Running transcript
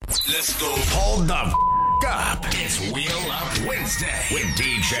Let's go. Hold the up. It's Wheel Up Wednesday with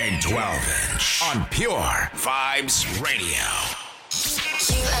DJ 12-inch on Pure Vibes Radio.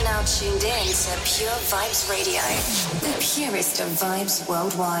 You are now tuned in to Pure Vibes Radio, the purest of vibes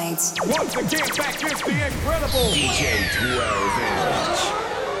worldwide. Once again, back is the incredible DJ 12-inch.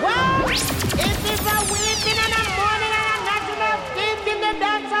 Well, it is a weekend and a morning and a national deep in the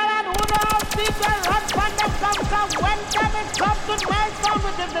dance and who knows people run from the songs when time it comes to my song,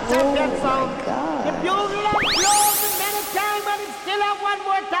 which is the champion song. The beauty that blows me many times, but it's still have one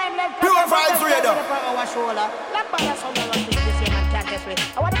more time left. Pure Vibes Radio. Our shoulder. Let me have some of this year and can't get it.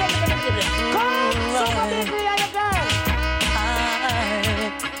 I want to get it. Come, somebody be a girl.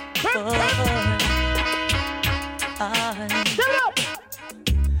 Still up.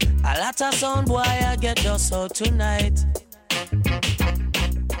 A lot of sound boy I get just out tonight.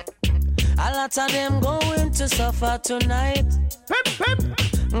 A lot of them going to suffer tonight.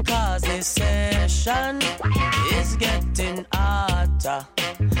 Cause this session is getting hotter,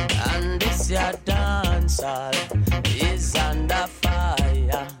 and this your dancehall is under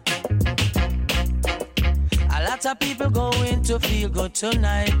fire. A lot of people going to feel good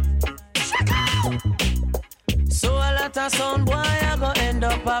tonight. Check out! So a lot of sound boy I go end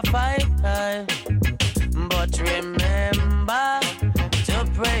up a fight. But remember to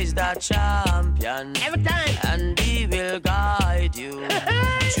praise the champion Every time. and he will guide you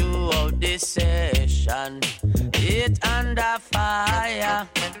throughout this session. It under fire.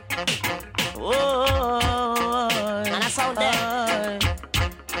 Oh, And I sound there.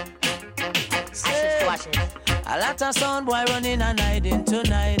 A lot of sound boy running and hiding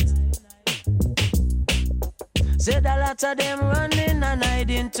tonight. Said a lot of them running and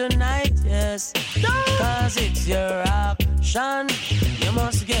hiding tonight, yes. Cause it's your action. You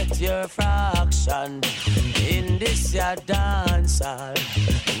must get your fraction. In this your dancehall,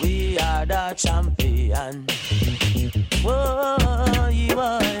 we are the champion. Whoa,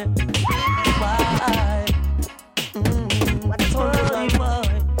 boy. Why? What's on the Boy.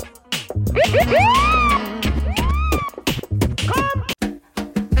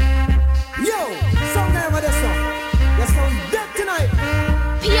 Yo, song name of this song. Your song dead tonight.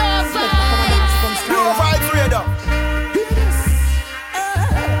 Pure Vibes. Pure Vibes Radio. Hear this.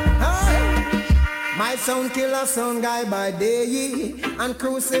 My sound killer, sound guy by day, and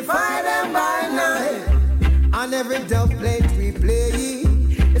crucify them by night. On every dub plate we play,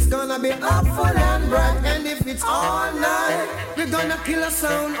 it's gonna be up full and bright. And if it's all night, we're gonna kill a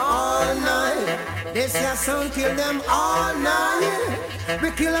sound all night. This your sound kill them all night.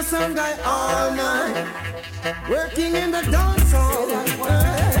 We kill a sound guy all night. Working in the dance hall,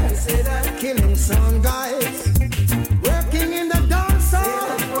 killing sound guys. Working in the dance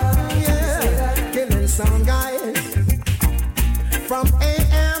hall, yeah, killing sound guys. From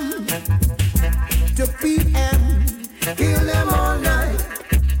AM to PM, kill them all night.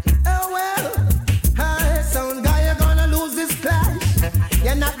 Oh well, hi, sound guy, you're gonna lose this clash.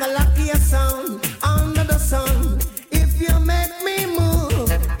 You're not the luckiest sound under the sun. If you make me move,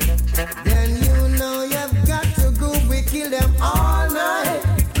 then you know you've got to go. We kill them all night.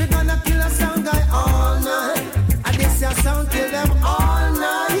 We're gonna kill a sound guy all night. And this your sound, kill them all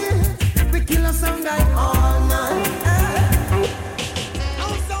night. We kill a sound guy all night.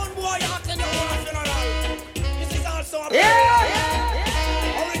 Now sound boy acting your own funeral. This is also a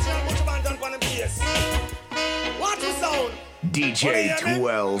original Butch Banton on the bass. What the sound? DJ Ring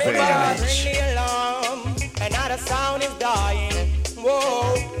 12-inch. the alarm, another sound is dying.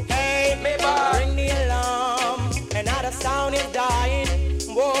 Whoa, hey, ring the alarm, another sound is dying.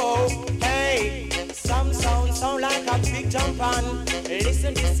 Whoa, hey, some sound like a big jump on.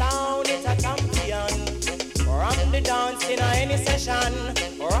 Listen to sound, it's a champion. From the dance in any session,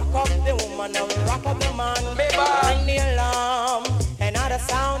 rock up the woman and rock up the man. Ring the alarm, another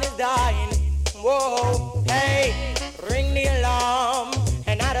sound is dying. Whoa, hey, ring the alarm,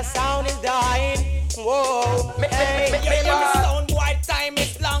 another sound is dying. Whoa, hey, sound white time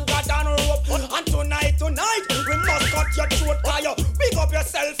is longer than rope. And tonight, we must cut your throat fire. Pick up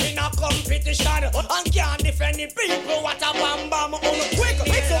yourself in a competition and can't defend the people. What a bam bam on quick.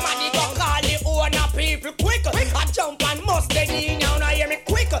 Somebody go call the owner people quick. I jump and mustard in now, now hear me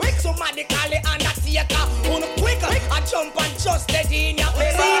quick. Somebody call the undertaker on quick. I jump and just dead in ya.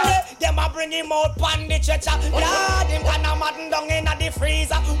 See them a bring him out pan the stretcher. Lord, him can a madden down in the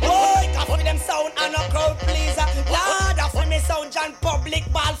freezer. Boy, can for them sound and a crowd pleaser. Lord, I for me sound John public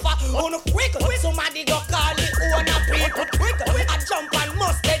balfa on quick. Somebody go call the owner people quick. I jump and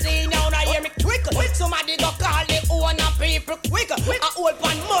mustard in now, now hear me quick. Somebody go call the owner people quick. I hold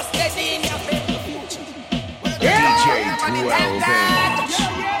pan mustard in ya. DJ 12-inch.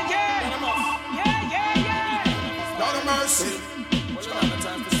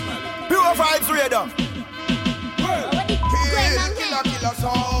 with them. Well, killer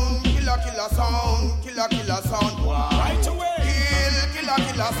sound, killer sound, killer sound. Right away. Killer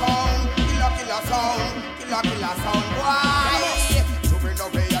sound, killer sound, killer sound. Why? To bring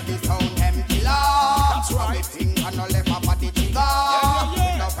away the sound, them killer. That's right. We think and no left up at the trigger.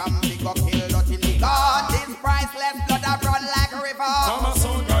 No from big up kill, nothing nigga. This priceless blood that run like a river. I'm a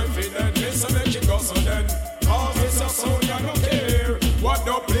sound guy feeling this, so make it go so then. Cause it's a sound, I don't care. What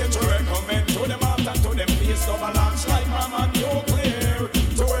no play to recommend to them after to them face double launch like mama nuclear.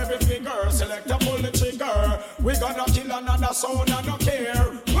 To every figure, select a pull the trigger. We gonna kill another sound, I don't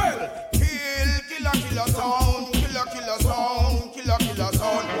care. Well, killer sound, killer sound, killer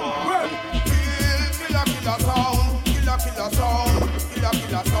sound. Well, killer sound, killer sound,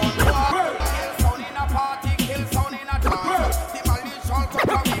 killer sound. Well, kill sound in a party, kill sound in a dance. Demolish all to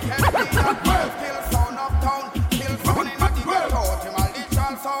come, we can be that. Well, kill sound uptown, kill sound in a ghetto. Demolish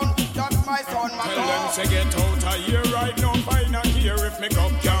all sound, that's my sound, my tell them to get out of here right now, find a gear. If me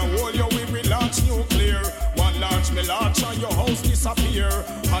cup can't hold you, we will launch nuclear. One launch, me launch and your house disappear.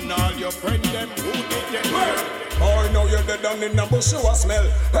 And all your friends, them who did them here. Oh, now you're dead down in the bush, you a smell.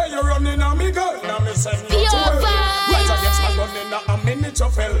 Hey, you're running on me, girl. Now me send you to hell. Right against my running a minute you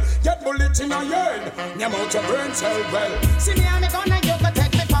fell. Get bullet in a yard. Name out your brain cell well. See me on the gun and you can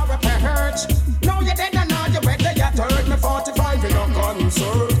take me for a perch. Now you're dead and now you're ready. You heard me 45 in a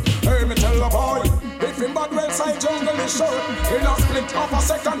concert. Hey, me tell a boy, if in bad well side jungle is short, in a split of a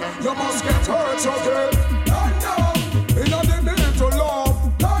second, you must get hurt, so girl. In a the minute to love.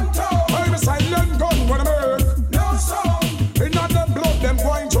 I'm a silent gun when I'm hurt. No sound. In a them blood, them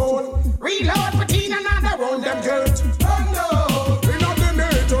going to reload, put in another round, them guilt. In a the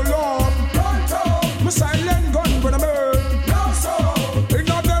minute to love. I'm a silent gun when I'm hurt. No sound. In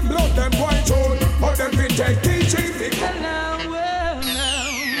a them blood, them going to but them be take teaching people. Well now,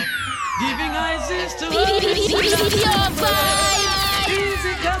 giving eyes to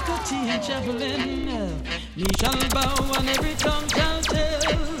easy got to teach Evelyn. Knee shall bow and every tongue shall tell.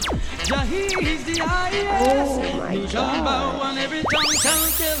 Jah is the highest. Knee shall bow and every tongue shall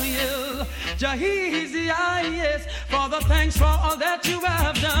tell you. Jah is the highest. Father, thanks for all that you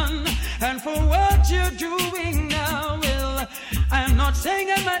have done and for what you're doing now. Well, I'm not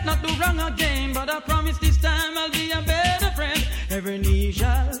saying I might not do wrong again, but I promise this time I'll be a better friend. Every knee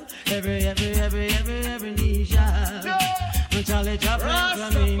shall, every knee shall. Charlie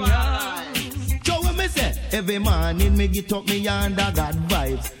Chaplin coming out. So when me say, every morning me get up me under God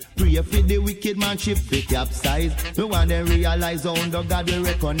vibes. Pray for the wicked man ship fi capsize. Me want them realize how under God we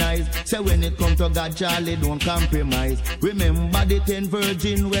recognize. Say when it come to God, Charlie don't compromise. Remember the 10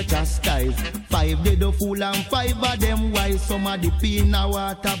 virgin we chastise. 5 they the fool and 5 of them wise. Some of the pee in the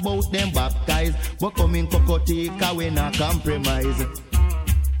water about them baptized. But coming Cocotica we not compromise.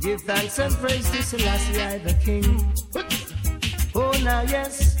 Give thanks and praise to Selassie I the King. Oh now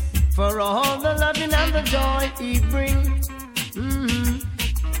yes, for all the loving and the joy he brings.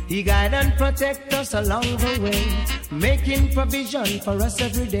 He guide and protect us along the way, making provision for us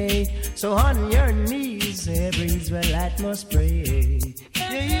every day. So on your knees, every Israelite must pray.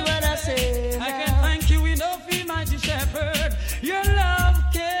 Hear you when I say, I can thank you enough, mighty shepherd. Your love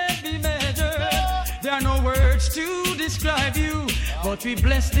can't be measured. There are no words to describe you, but we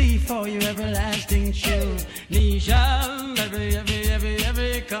bless thee for your everlasting shield. Knee shall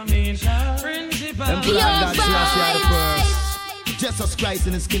every coming principal. Jesus Christ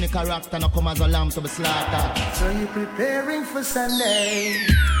in his skinny character now come as a lamb to be slaughtered. So you're preparing for Sunday,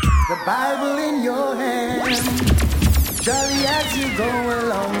 the Bible in your hand, jolly as you go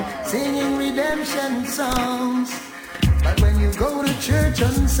along, singing redemption songs. But when you go to church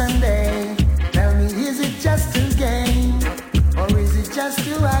on Sunday, tell me, is it just a game, or is it just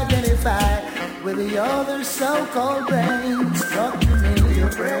to identify with the other so-called brains? Talk to me, you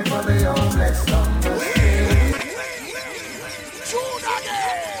pray for the homeless on the street.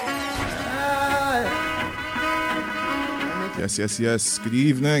 Yes. Good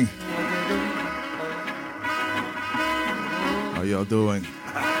evening. How y'all doing?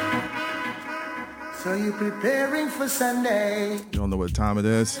 So you're preparing for Sunday. You don't know what time it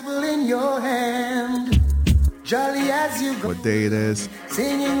is? In your hand, jolly as you go. What day it is?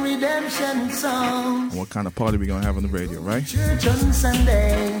 Singing redemption songs. And what kind of party we gonna have on the radio, right? Church on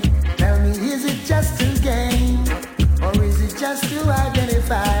Sunday. Tell me, is it just a game, or is it just to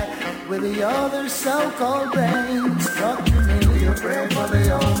identify with the other so-called brains? Talk to me. You pray for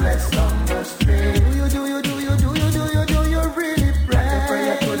the homeless on the street. Do you really pray? The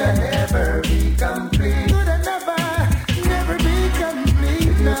prayer could never be complete. Could never be complete.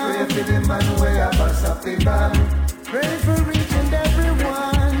 You pray for the man way up us up the band. Pray for each and every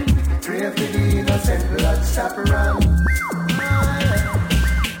one. Pray for the chaperone.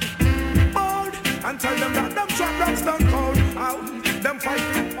 Bold and tell them that them trap rocks don't cold. Out, them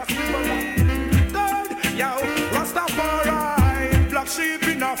fighting for silver. Gold, yo, Rastafari, black sheep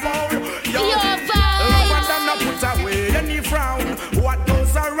in a fold. Yo, love and then I put away any frown. What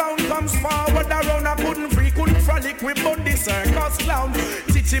goes around comes forward around. I couldn't free, couldn't frolic with Bundy circus clown.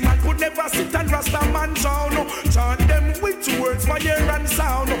 Teach him I could never sit and Rasta man down. Chant them with words, fire and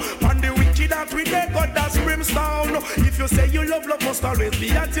sound. And the wicked that with their God that's brimstone. If you say you love, love must always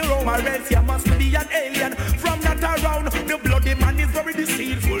be at your home. Or else you must be an alien from that around. The bloody man is very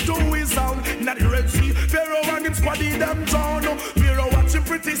deceitful to his sound. Not the Red Sea, Pharaoh and him squaddy them down. Pharaoh watching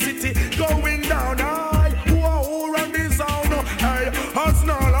pretty city going down. Aye, who run this sound? Hey,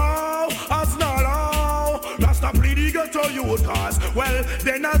 Hasnala, Rasta bleed the ghetto youth cause. Well,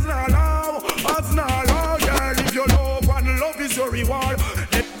 then Hasnala, girl, if you love and love is your reward.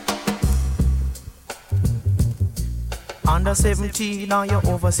 Under 17, now you're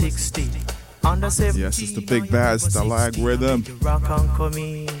over 60. Under 17. Yes, it's the big bass, the lag rhythm.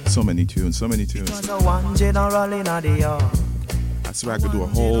 So many tunes, so many tunes. One general in the yard. I swear I could do a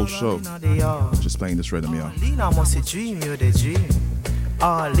whole show just playing this rhythm, y'all.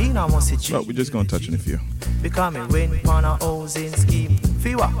 But we're just gonna touch on a few. Because me went on a housing scheme.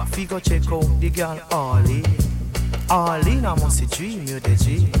 Fiwa, go check out the girl Arlene. Arlene, I must dream you the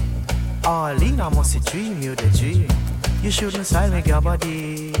G. Arlene, I must dream you the G. You shouldn't style me your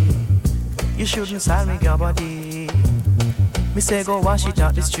body. You shouldn't style me your body. Me say go wash it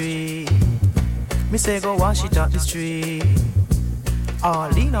out the street. Me say go wash it out the street.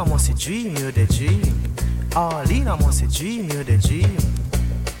 Arlene, I must dream you the dream. Arlene, I must dream you the dream.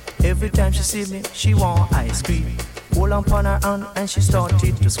 Every time she see me, she want ice cream. Hold on her hand and she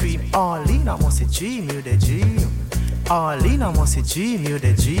started to scream. Arlene, I must dream you the dream. Arlene, I must dream you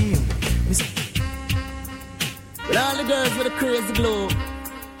the dream. With all the girls with a crazy glow,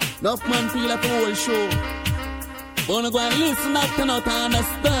 enough man feel like a whole show. Wanna go and listen up to not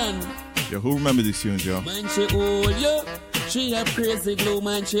understand. Yo, who remember these tunes, yo? Man, she hold you. She have crazy glow,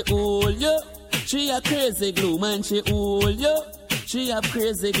 man, she hold you. She have crazy glow, man, she hold you. She have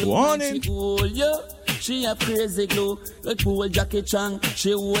crazy glow, man, she hold you. She have crazy glow, like Paul Jackie Chang.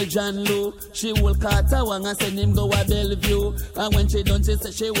 She hold John Lowe. She hold Carter Wang and send him go a Bellevue. And when she done, she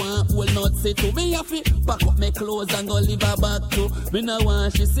say she want hold not say to me. Have to pack up my clothes and go leave her back to. Me no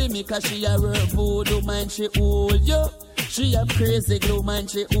want she see me cause she a her voodoo, man, she hold you. She have crazy glow, man,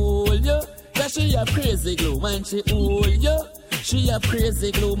 she hold you. Cause she have crazy glow, man, she hold you. She have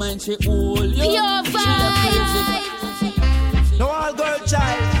crazy glow, man, she hold you. Your vibe. No all girl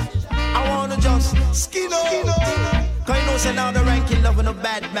child, I wanna just skin up. Cause you know say now the ranking loving a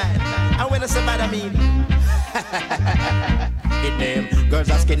bad man. And when I say bad I mean it name, girls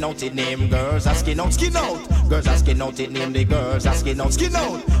are skin out it name, girls are skin out, skin out. Girls are skin out it name, the girls are skin out, skin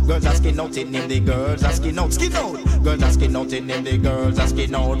out. Girls are skin out it name, the girls are skin out, skin out. Girls are skin out it name, the girls are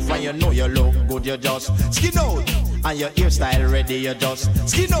skin out. For you know you look good, you just skin out. And your hairstyle ready, you just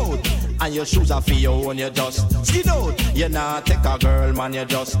skin out. And your shoes are for your own, you just skin out. You not take a girl, man, you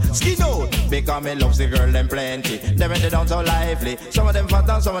just skin out. Because me loves the girl, them plenty. Them ready down so lively. Some of them fat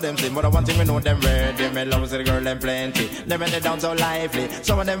and some of them slim. But I want to know them ready. Me loves the girl, them plenty. Them ready down so lively.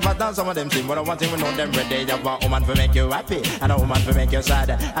 Some of them fat and some of them slim. But I want to know them ready. You have a woman for make you happy. And a woman for make you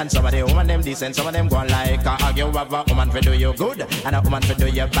sad. And some of the woman them decent. Some of them go like you have a woman for do you good. And a woman for do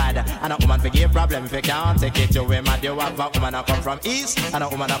you bad. And a woman for give problem. If you can't take it, you will mad. You have a woman that come from east. And a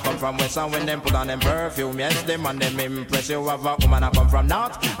woman that come from west. And when them put on them perfume, yes, them and them impress. You have a woman that come from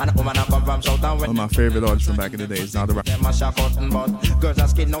north. And a woman that come from south. And when one of my favorite artists from back in the day is now the them a shock cotton, but girls are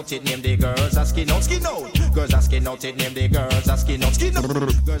skin out it name the girls are skin out, skin out. Girls are skin out it name the girls are skin out, skin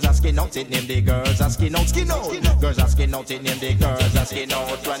out. Girls are skin out it name the girls are skin out, skin out. Girls are skin out it name the girls are skin out.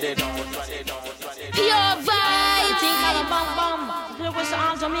 Your vibe. Think of a bum bum. Look what's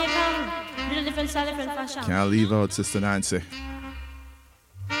all Jamaican. Little different style, different fashion. Can't leave out Sister Nancy.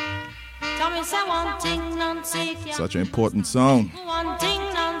 Such an important song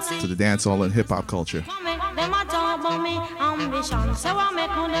to the dancehall and hip hop culture.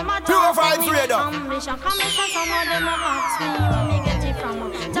 Pure Vibes Radio.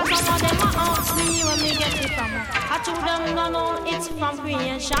 I told them no, it's from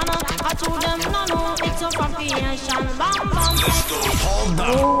creation. I told them no, it's from creation. Bam bam. Hold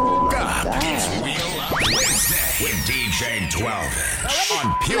up. It's Wheel Up Wednesday with DJ 12 on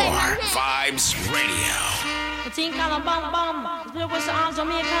Pure Vibes Radio. Think on a bam bam. Look what's all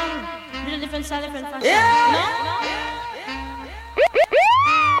Jamaican. Little different style, different fashion. Yeah. No?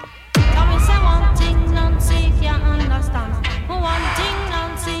 Come and say one thing, Nancy can't understand. One thing,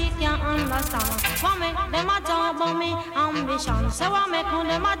 Nancy can't understand. Come make them a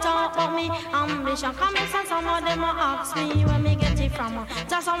ambition. Come in, so some of them ask me where me get it from.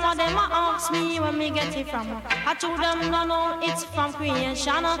 Just some of them ask me where me get it from. I told them no, it's from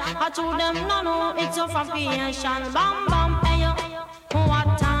creation. I told them no, it's from creation. Bam bam, hey yo,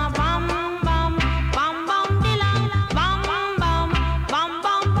 what a bam bam, bam bam dilang, bam bam, bam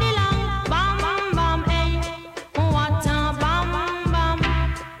bam dilang, bam bam, hey, what a bam bam,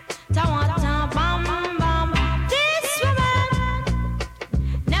 ta what a bam bam. This woman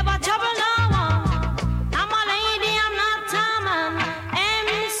never trouble no one. I'm a lady, I'm not a man.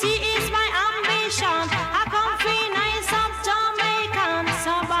 MC is my ambition. I come free nice up Jamaican.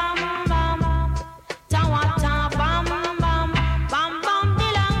 So bam bam, ta what a bam bam, bam bam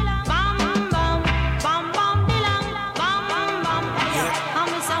dilang, bam bam, bam bam dilang, bam bam. Hey, I'm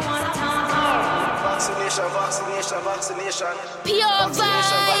Miss One Time. Vaccination, vaccination, vaccination. Pure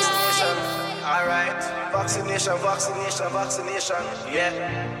Vaccination, vibes. vaccination. Alright. Vaccination, vaccination, vaccination. Yeah.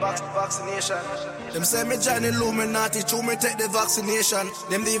 Vaccination. Them say me Johnny Illuminati, true me take the vaccination.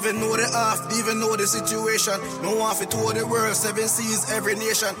 Them they even know the half, they even know the situation. No one fit to the world, 7 seas, every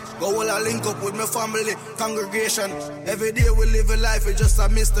nation. Go all I link up with my family, congregation. Every day we live a life, it's just a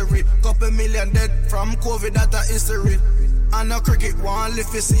mystery. Couple million dead from COVID, that a history. And no cricket, one live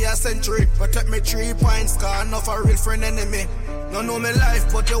to see a century. Protect me 3 points, cause enough a real friend enemy. No know me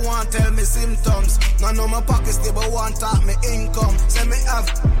life, but you want tell me symptoms. No know my pockets, they but want talk me income. Say me have,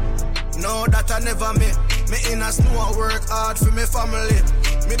 no that I never me. Me in a snow, I work hard for me family.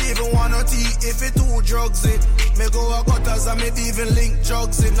 Me even want no tea if it too drugs it. Me go a gutters and me even link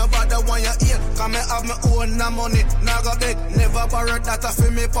drugs it. Nobody want you here, cause me have my own money. Now go beg, never borrow that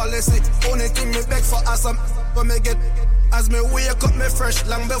for me policy. Only thing me beg for is some when me get. As me wake up me fresh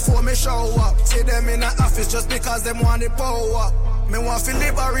long before me shower. See them in the office just because them want the power. Me want to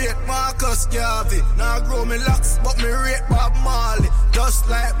liberate Marcus Garvey. Now grow me locks but me rate Bob Marley. Just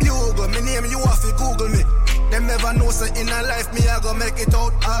like Bugle, me name you have to Google me. Them never know say in a life me I go make it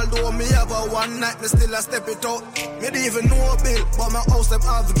out. Although me have a one night me still a step it out. Me don't even know a bill but my house them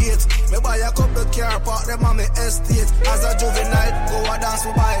have gates. Me buy a couple car park them on me estate. As a juvenile go a dance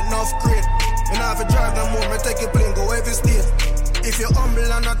me buy enough crate. Me not have to drive no more, me take a plane, go every state. If you're humble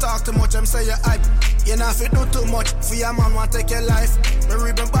and not talk too much, I'm say you're hype. You not have to do too much, for your man want take your life. Me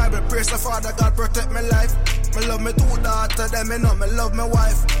read my Bible, praise the Father, God protect my life. Me love me 2 daughters, them me know me love my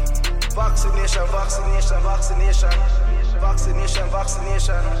wife. Vaccination, vaccination, vaccination. Vaccination,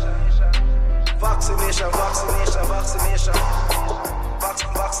 vaccination. Vaccination, vaccination, vaccination.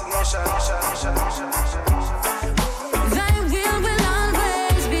 Vaccination, vaccination. Thy will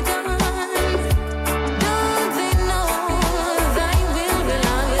always be done. Don't they know thy will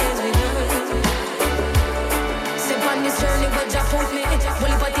always be done? Step on this journey where Jah put me.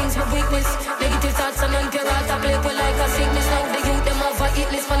 Only for things my weakness. Negative thoughts and unpure heart I play with like a sickness. Now the youth them over it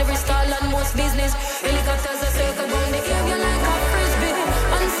list for every stall and most business. Helicopters are circle round the area like a frisbee.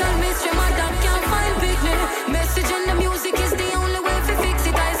 Unsolved mystery, my dog can't find picnic. Message in the music is the only way to fix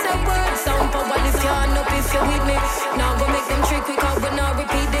it. I say word sound power lift your hand up if you're with me. Now go make them trick quick out but now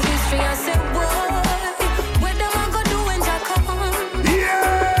repeat the history. I say word. What them I go do when Jah come?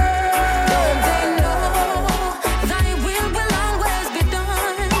 Don't they know thy will always be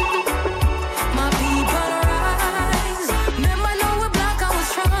done? My people rise. Remember now we're black and we're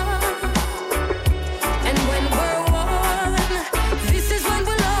strong. And when we're one, this is when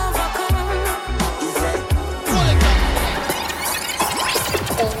we'll overcome.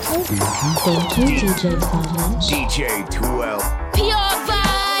 Thank you, DJ Savage. DJ 12. Pure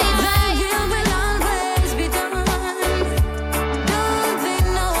vibes. Thy will always be done. Don't they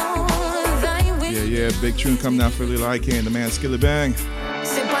know thy will? Yeah, big tune coming out for Lil Ike and the man Skilly Bang.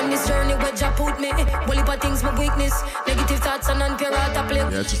 Step on this journey where Jah put me. Only for things my weakness. Negative thoughts and unpure heart I play.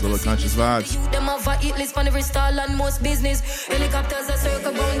 Yeah, it's just little conscious vibes. Them over it list for every stall and most business. Helicopters are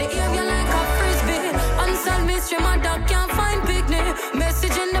circle round the area like a frisbee. Unsolved mystery, my dog can't find picnic.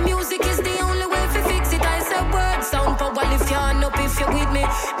 Message in the music is the only way to fix it. I say word sound power lift your hand up if you're with me.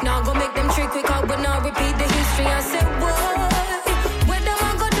 Now go make them trick quick out but now repeat the history. I say word. What them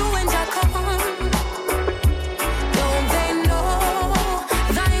I go do when Jah come? Don't they know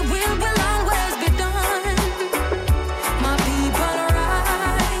thy will always be done? My people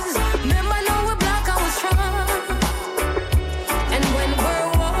rise. Remember now we're black and we're strong. And when we're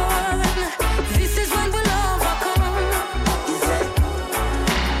one, this is when we'll overcome.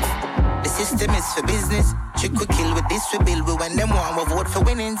 The system is for business. Trick we kill with this we build. We when them want we vote for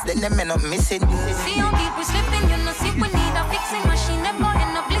winnings, then them men up missing. See how people slipping, you know, see we need a fixing machine. Them boy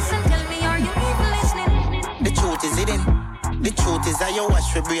end up listen. Tell me, are you even listening? The truth is hidden. The truth is I wash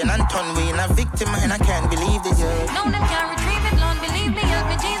for brain and turn we in a victim and I can't believe this. No, them can't retrieve it, Lord, believe me. Help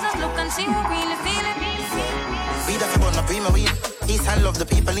me, Jesus, look and see she won't really feel it. We don't want no prima weed. East and love the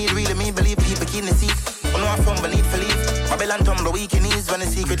people need really me believe people keen to see. On our phone believe for leave. Babylon tumble weak in ease when the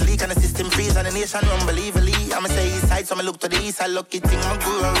secret leak and the system freeze and the nation unbelievably. I'ma say east side, so I'ma look to the east. I lucky thing my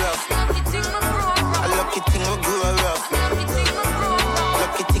grow rough. A lucky thing my grow rough.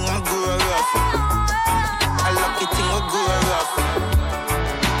 Lucky thing my grow rough. A lucky thing my grow rough.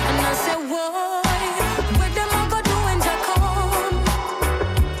 And I say, whoa, where them I go do when Jah come?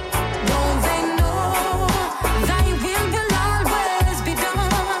 Don't they know thy will always be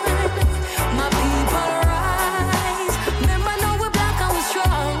done? My people rise. Remember now we're black and we're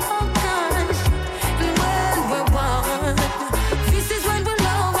strong. Oh gosh. And when we're one, this is when we'll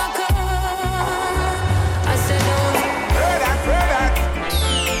overcome. I said, don't Pray that.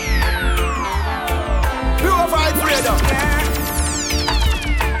 Pure vibes radio.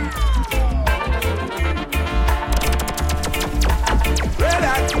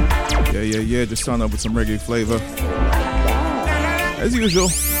 Yeah, just starting up with some reggae flavor. As usual,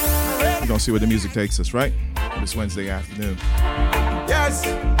 we're gonna see where the music takes us, right? This Wednesday afternoon. Yes.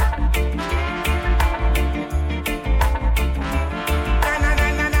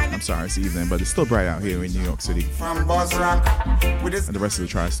 I'm sorry, it's evening, but it's still bright out here in New York City From Buzz Rock with his and the rest of the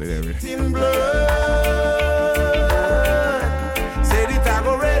tri-state area. in blood. Say the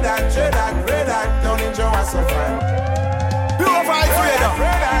tago red hot, don't enjoy us so far. Pure vibes radio.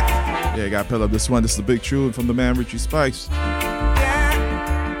 Yeah, got pull up this one. This is the big tune from the man Richie Spice.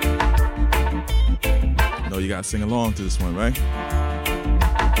 No, you gotta sing along to this one, right?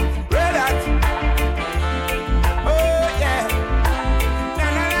 Red hot. Oh yeah. Na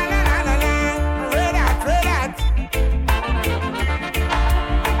na na na na na. Red hot.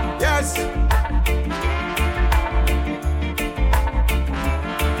 Yes.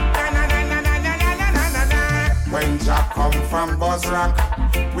 Na na na na na na na na na. When Jack come from Buzz Rock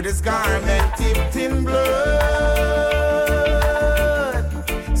with his garment tipped in blood,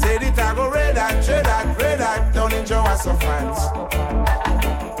 say the tago red hot, don't enjoy us so fast.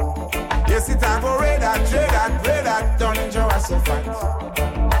 Yes, the tago red hot, don't enjoy us so fast.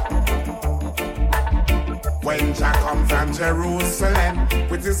 When Jack come from Jerusalem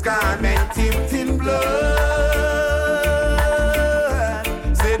with his garment tipped in blood,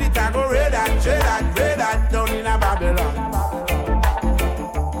 say the tago red hot, down in a Babylon.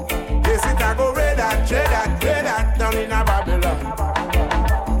 Yes, it a go red hot, down in a Babylon.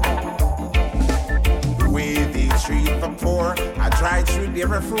 The way they treat the poor, I try to treat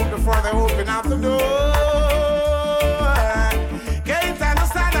every fruit before they open up the door. Can't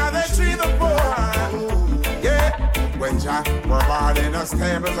understand how they treat the poor. Yeah, when Jack were born in a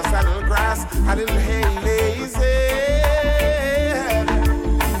stable, a little grass, a little hay lazy.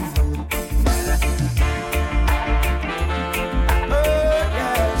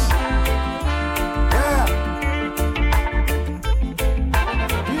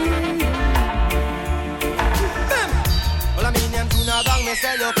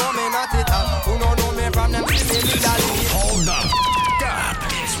 Say you're coming at it up. Who don't know me from them see me Hold up.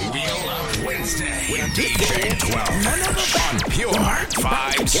 It's Wheel Up Wednesday with DJ 12 on Pure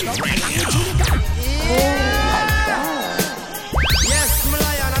Vibes Radio. Yes,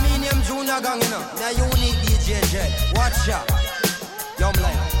 Malayan, I mean him Junior Gang, you know. Now unique DJ Jet. Watch out. Yo,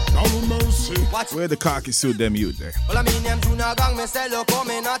 Malayan. Where the cocky suit them youth there? Well, I mean them Junior Gang, me say look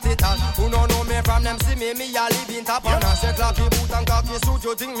coming at it all. Who don't know me from them see me a live in top and I say clappy boot and cocky suit,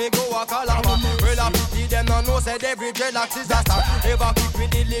 you think me go a calabar. Well, I pity them no know, said every dreadlocks is a star. Never quick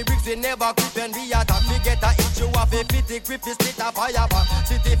with the lyrics, we never quick when we attack. We get a hit, you have a fitty grip, we split a fire back.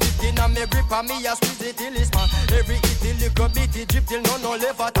 City 15 and me grip and me a squeeze it till it's man. Every hit, the liquor beat it, drip till no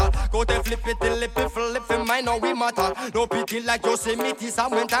left at all. Go to flip it till it flip in mine, now we matter. No pity like Yosemite,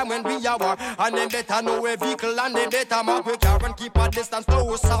 some time when we are war. And they better know a vehicle and they better mark we car and keep a distance to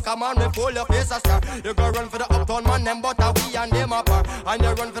us. Come on, we pull your face a star. You go run for the uptown man, them but we and them apart. And you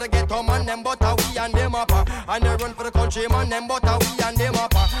run for the ghetto man, them but we and them apart. And you run for the country man, them but we and them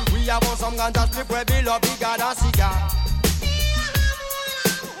apart. We have on some ganja strip where below bigger than cigar.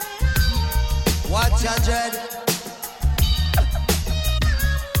 Watch your dread.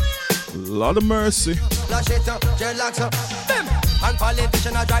 Lord of mercy. Flash it up, dreadlocks up. And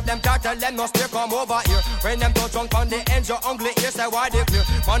politicians I drive them car, tell them no stay come over here. When them touch drunk on the ends, your ugly ears say why they clear.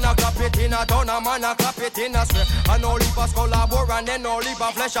 Man a clap it in a town, a man a clap it in a square. And no leave a skull a bore and then no leave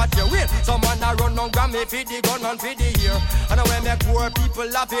a flesh at your wheel. Some man a run on Grammy for the gun and for the ear. And when make poor people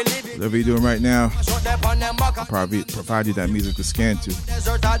laugh, they live it. Whatever you doing right now, I'll probably provide you that music to scan to.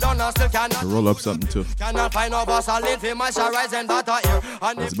 To roll up something to. Cannot find no boss, I'll live in my rise and butter here.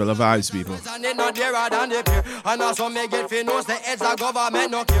 That's Bella Vibes, people. And they not there than they peer. And also make it for knows the heads of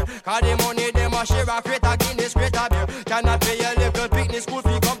government no care. Cause the money them a share a crate a Guinness, crate a beer. Cannot pay a little picnic school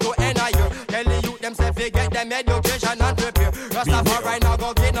fee come to end a year. Tell the youth them say get them education and prepare. Rastafari now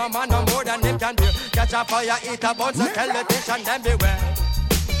go get no man no more than them can bear. Catch a fire, eat a bunch, so tell the nation them beware.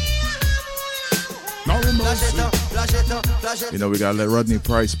 Flash it up, flash it up, flash it. You know we gotta let Rodney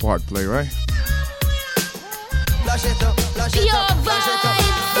Price part play, right? Flash it up, flash it up, flash it up.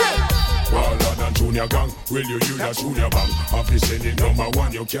 Waller than Junior Gang, will you use a Junior Bang? Office in number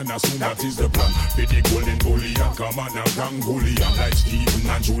one, you can assume that is the plan. Be the golden bullion, come on now, gang bullion. Like Stephen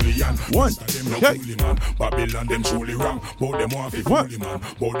and Julian. One, them no coolie man. Babylon them truly wrong. Both them want to fully man.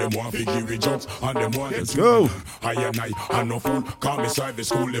 Both them want to give it jokes. And them want to go. I and I no fool. Call me side the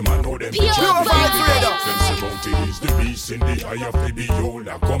school, them and know them. Pure vibe trader. Them say Bounty is the beast in the eye of the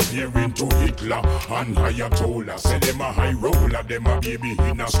Biola. Comparing to Hitler and Ayatollah. Say them a high roller, them a baby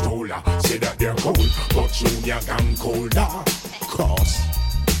in a stroller. Say that they're cold, but Junior Gang colder. Cross,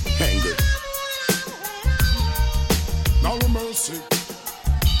 angry. No mercy.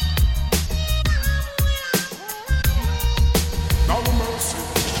 No mercy.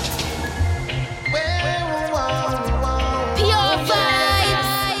 Pure vibes.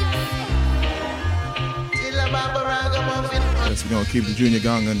 Yes, we're gonna keep the Junior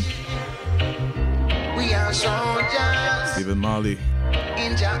Gang and We are soldiers Stephen Marley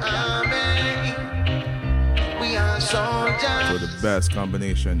in the army. We are soldiers for the best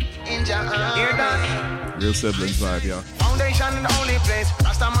combination. in the army. Real siblings vibe, y'all. Foundation in the only place.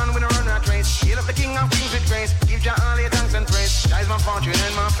 Rasta man with a run rat race. Heal up the king of kings with grace. Give Jah all your thanks and praise. That is my fortune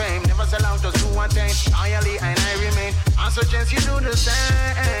and my fame. Never sell out just to attain. Loyally and I remain. I suggest you do the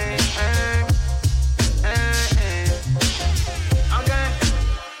same. Okay.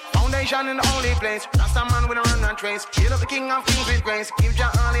 Foundation in the only place. Rasta man with a run and trace. Heal up the king of kings with grace. Give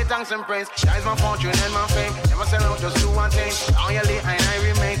Jah all your thanks and praise. That is my fortune and my fame. Never sell out just to attain. Loyally and I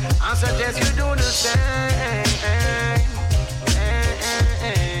remain. I suggest you do the same.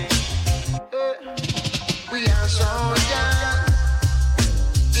 We are soldiers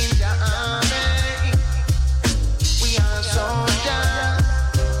in the army. We are soldiers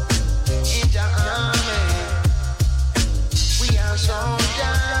in the army. We are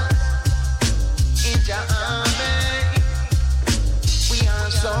soldiers in the army. We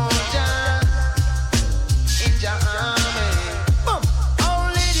are soldiers in the army.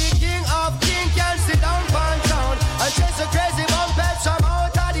 Only the king of kings can sit down one town and chase a crazy bumpets from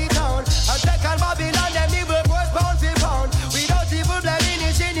out of the town and take on Babylon them evil boys pound for pound without evil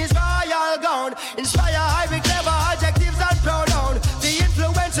blemish in his royal gown. Inspire high with clever adjectives and pronoun. The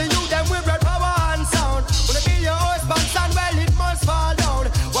influence of you them with red power and sound. When it be your husband son, well it must fall down.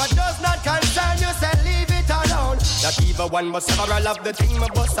 What does not concern you, say leave it alone. That evil one must several of the thing, my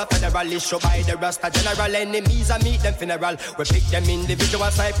boss a federal issue by the Rasta general. Enemies I meet them funeral. We pick them individual,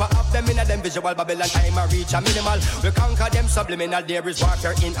 cipher up them in a them visual. Babylon time I reach a minimal. We conquer them subliminal. There is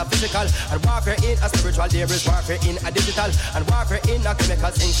warfare in a physical and warfare in a spiritual. There is warfare in a digital and warfare in a chemical.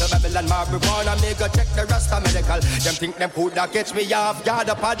 Into Babylon marijuana, me go check the Rasta medical. Them think them could not catch me off guard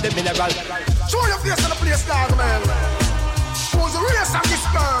upon the mineral. Show your face on the place, dog, man. Who's the race of this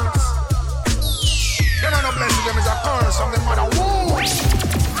birds? You know no blessing them is a curse from them mother womb.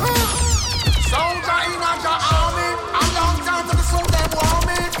 Soldier in the army, a long time to the soul them want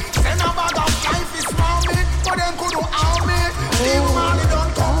me. Send a bag of life is for me, but them could do harm me. Leave money don't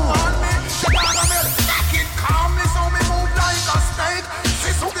come on me. The bag of milk, back it calm me, so me move like a snake.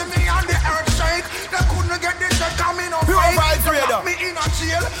 See so give me on the earth shake. They couldn't get this check coming up. Pure vibe trader. Me in a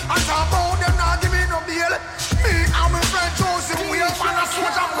jail, and talk about them not give me no bail. Me and my friend Joseph, we are man a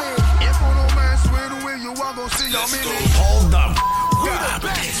soldier. If you no mess with the way you are gonna see your meaning. Hold up.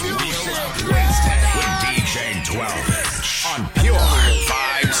 It's Wheel Up Wednesday with DJ 12-inch on Pure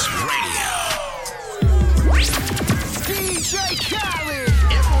Vibes Radio. DJ Khaled.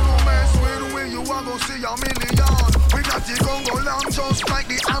 If you no mess with the way you are gonna see your million. We got the Congo long just like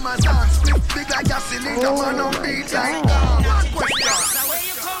the Amazon. Split big like a cylinder, man on beat like that. One question. Where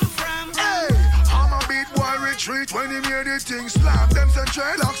you come from? Hey, I'm a beat boy retreat when he made the thing slap. Them say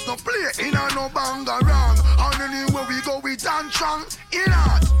dreadlocks no play in a no banga wrong. And anywhere we go we dance strong. In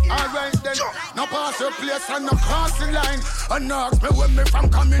art. Alright then, no pass your place and no cross the line. And ask me when me from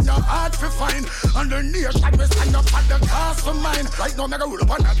coming no hard to find. Underneath and me stand up at the cast for mine. Right now me go roll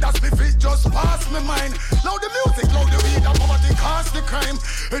up and that's me feet just pass me mind. Loud the music, loud the weed and poverty cause the crime.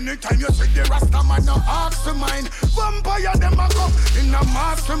 Anytime you see the Rasta man no ask for mine. Vampire them a come in a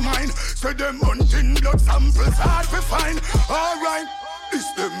mastermind. Say them hunting blood samples hard to find. Alright.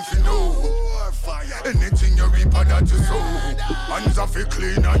 It's them fi know. Anything you reap that you sow. Hands are fi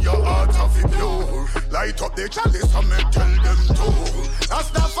clean and your heart are fi pure. Light up the chalice and me tell them to. That's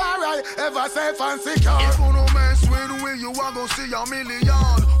the Rastafari ever safe and secure. If you no mess with we, you are gonna see a million.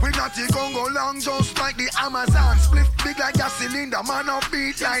 We not the Congo long just like the Amazon. Split big like a cylinder, man up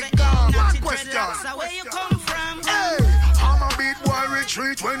beat like gun. One question. Where you come from? Hey, I'm a beat boy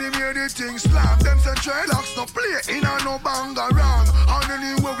retreat when he made the thing slap. Them say dreadlocks no play in a no banga wrong. And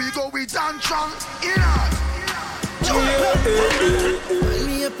anywhere we go we dance strong. Find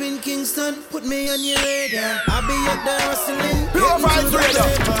me up in Kingston, put me on your radar. I'll be up there hustling, getting to the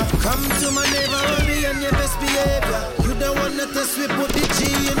paper. Come to my neighborhood, be on your best behavior. You don't wanna test me, put the G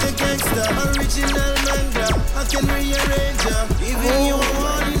in the gangster. Original manga, I can rearrange ya. Even you a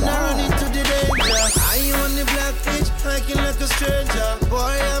warning, I run into the danger. I you on the black pitch, I can look a stranger.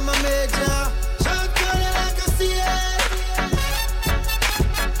 Boy, I'm a major. Shout to you like a CA.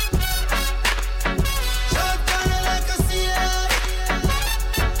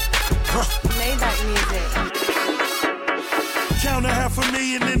 Count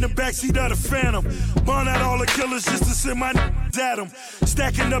 $500,000 in the backseat of the Phantom. Burn out all the killers just to send my at them.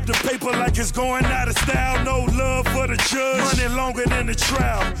 Stacking up the paper like it's going out of style. No love for the judge. Money longer than the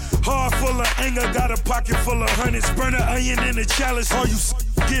trial. Heart full of anger, got a pocket full of hundreds. Burn an onion in the chalice. All you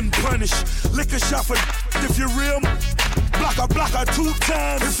getting punished. Lick a shot for if you're real. Blocker 2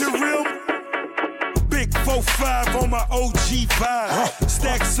 times if you're real. Big 4-5 on my OG vibe.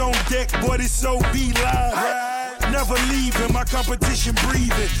 Stacks on deck, boy, this so be live. Never leaving, my competition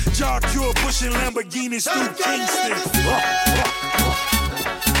breathing. Jaw Cure pushing Lamborghinis through Kingston.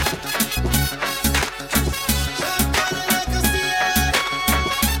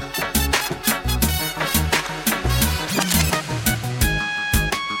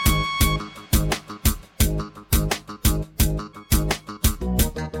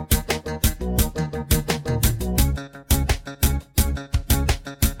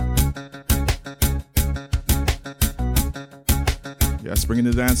 Bringing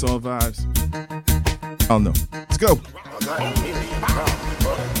the dancehall vibes. I don't know. Let's go.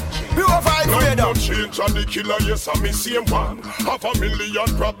 Pure vibes, radar. Change on the killer, yes, I'm the same one. Half a million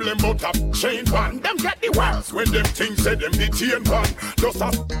problem, but a chain one. Them get the worst when them things say them detain one. Just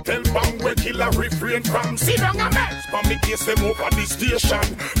a tell bang where killer refrain from. See down a mess, but me case them over the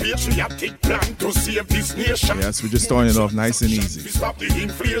station. Patriotic plan to save this nation. Yes, we're just starting it off nice and easy. Stop the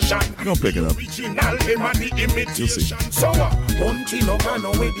inflation. We're gonna pick it up. Original, them and the imitation. You'll see. So hunting up and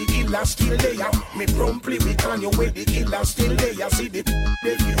away the killer still there. Me promptly we can you where the killer still there. See the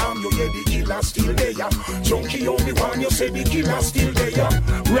baby arm, you yeah the killer still there. Junkie only one, you say the killer still there.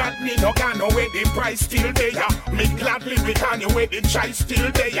 Rodney no can know where the price still there. Me gladly we can you where the chai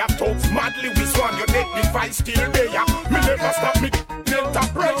still there. Talks madly we swan you dead the fight still there. Me never stop me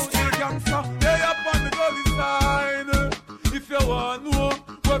enterprise still gangster. They up on the gully side. If you want to know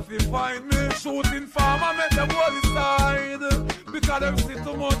where you find me, shooting farmer make them gully side. Because them see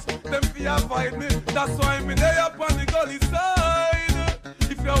too much, them fear avoid me. That's why me they up on the gully side.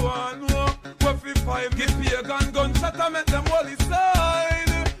 If you want to know where you find me, give me a gunshot and make them gully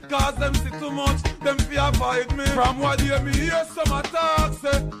side. Cause them see too much, them fear avoid me. From what you me hear some attacks,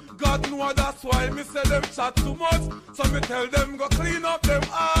 say God know that's why me say them chat too much. So me tell them go clean up them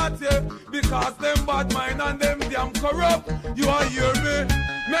heart, yeah. Because them bad mind and them damn corrupt. You are hear me?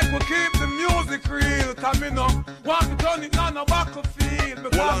 Make we keep the music real. Cause me no want to turn it on a battlefield.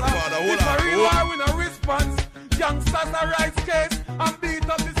 Because if a real war with a response, youngsters a rise case and beat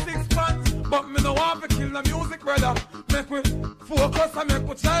up the 6 pants. But me no want to kill the music, brother. Make we focus and make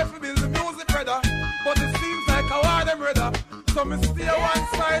we try to build the music, brother. But it seems like I want them, brother. So me stay one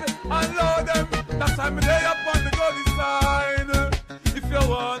side and load them. That's why me lay up on the gully side. If you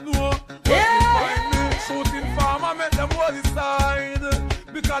want to know where you find me, shooting farmer make them gully side.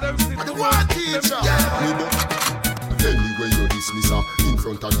 Because them sit to work, them anyway you dismiss her in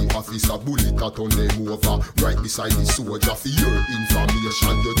front of the officer, bullet a turn them over. Right beside the soldier for your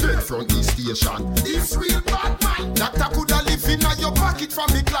information. You're dead from the station. This real bad man. Doctor coulda live in your pocket from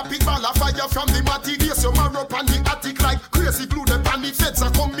the clapping ball of fire from the matty. Yes, you marrow up on the attic like crazy glue. The panic feds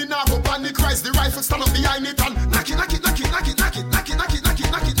are coming now go panic rise. The rifle stand up behind it and knock it.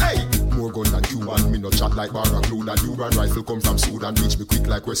 Hey, more gun than you and me no chat like barra glue. And you and rifle come from Sudan. Reach me quick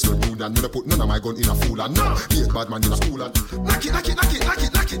like Western Union. Me no put none of my gun in a fool and no. Be a bad man in a school and knock it.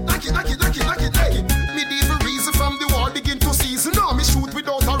 Hey, medieval reason from the war begin to season. No, me shoot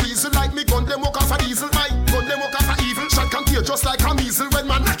without a reason. Like me gun them walk off a diesel. My gun them walk off a evil. Shot can tear just like a measle. When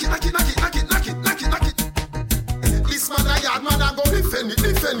man knock it. This man a yard man a go defend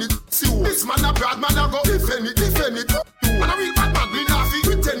it. See who? This man a broad man a go defend it. And a real bad man we not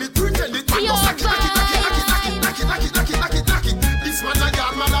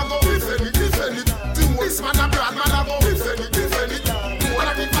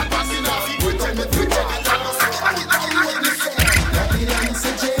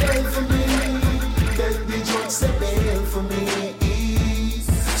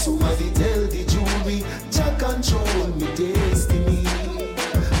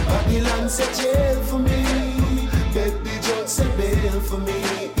for me.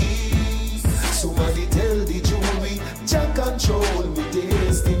 Somebody tell the jury, Jah control me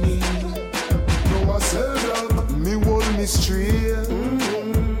destiny. No, I said up, me hold me straight.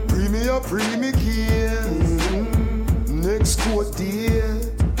 Free me care. Next court date.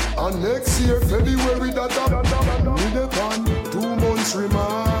 And next year, February, that me the pan, 2 months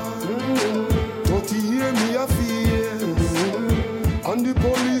remand. 30 year me a fear. And the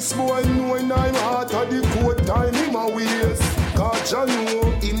police boy knowing I'm hot at the court time him a waste. Cause Jah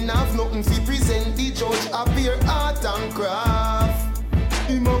know him have nothing fi present the judge appear art and craft.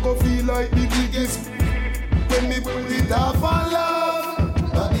 Him a go feel like the biggest when me put it off and laugh.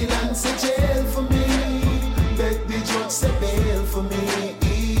 Babylon say jail for me. Beg the judge say bail for me.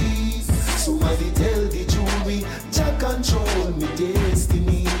 Somebody tell the jury, Jah control me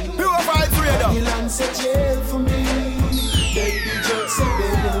destiny. Babylon say jail for me. Beg the judge say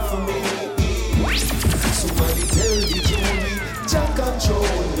bail for me. Somebody tell the jury, Jah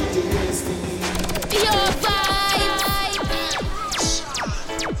control me destiny. Your vibe.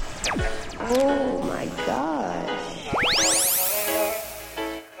 Oh my God.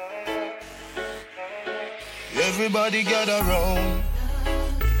 Everybody gather round.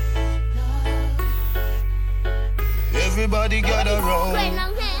 Everybody gather round.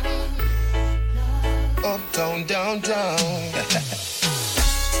 Uptown, downtown.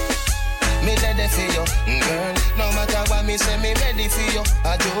 Me ready for you, girl. No matter what me say, me ready for you.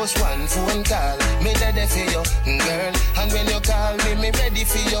 I just one phone call. Me ready for you, girl. And when you call me, me ready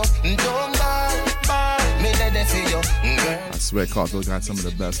for you. Don't ball. Me ready for you, girl. I swear Cartel got some of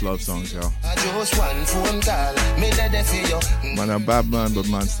the best love songs, y'all. I just one phone call. Me ready for you. Man, a bad man, but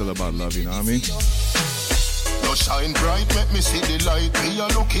man still about love, you know what I mean? You shine bright, make me see the light. Me a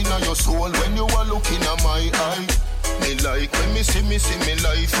looking at your soul when you are looking at my eye. Me like when me see me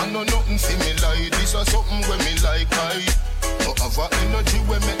life. I know nothing see me like. This is something when me like I. No have energy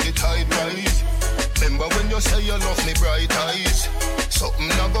when make the tide rise. Remember when you say you love me bright eyes. Something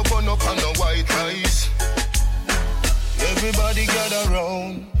not go burn up on the white rice. Everybody gather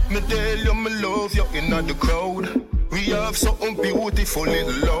round. Me tell you me love you in the crowd. We have something beautiful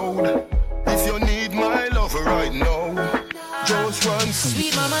little loud. If you need my love right now, just run.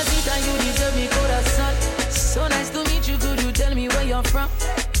 Sweet mama, Tita, you deserve me corazón. So nice to meet you, could you tell me where you're from?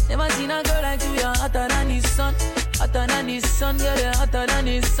 Never seen a girl like you, you're hotter than the sun. Hotter than the sun, you're hotter than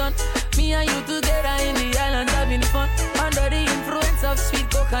the sun. Me and you together in the island having fun. Under the influence of sweet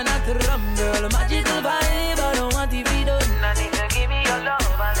coconut rum, girl. Magical vibe, I don't want to be done. I need to give me your love,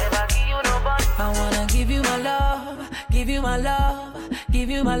 I'll never give you no bun. I wanna give you my love, give you my love, give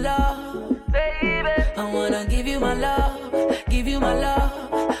you my love, baby. I wanna give you my love, give you my love,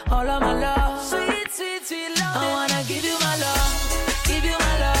 all of my love. Sweet, sweet, sweet love. I wanna give you my love, give you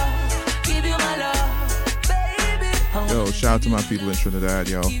my love, give you my love, baby. Yo, shout out to my people in Trinidad,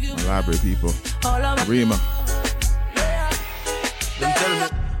 yo. My library people. Rima. Them tell me,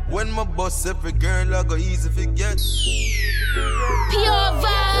 when my boss every girl I go easy forget. Pure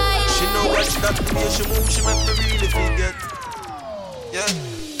vibe. She know watch that way she move, she make me really forget. Yeah.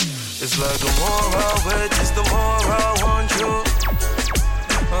 It's like the more I wait, it's the more I want you.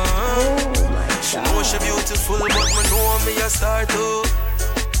 She know she beautiful, but me know me a star too.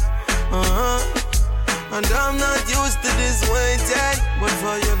 And I'm not used to this waiting, but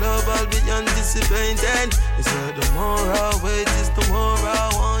for your love I'll be anticipating. It's like the more I wait, it's the more I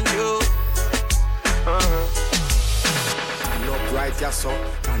want you. Turn up right, yes, so.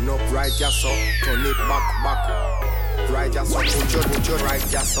 Turn up right, yes, so. Turn it back. Right, yes, so. Put your right,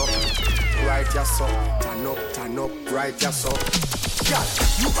 yes, so. Right, yes, so. Turn up, right, yes, so. God,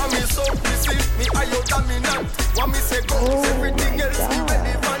 you are me so busy, me are your dominant. What me say goes, everything else me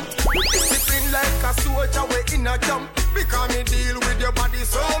relevant. Discipline like a soldier, we in a jump. Because me deal with your body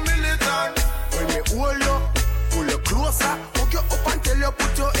so militant. When me hold you, pull you closer. Hook you up until you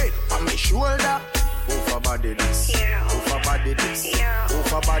put your head on my shoulder. Over body this, over body this,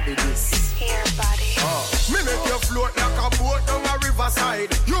 over body this. Me make you float like a boat down a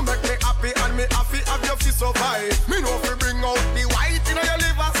riverside. You make me happy and me happy have you to survive. Me know if you bring out the white in your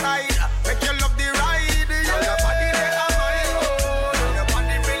liver side. Make you love the ride. Yeah. Your body they are mine. Your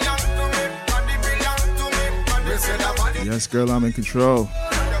body belong to me. Body belong to me. Body say the body. Yes, girl, I'm in control.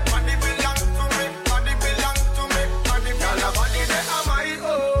 Your body belong to me. Body belong to me. Body belong. Your body they are mine.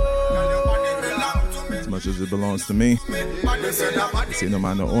 Your body belong to me. As much as it belongs to me. See, no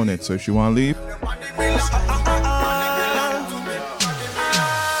man don't own it. So if you want to leave,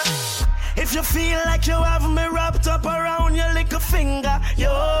 if you feel like you have me wrapped up around your little finger, you're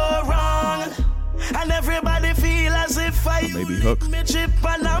wrong. And everybody feel as if I maybe Hook. Might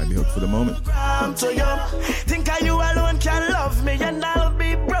be Hook for the moment. To you. Think you alone can love me, and I'll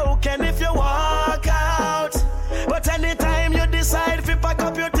be broken if you walk out. But anytime you decide if you pack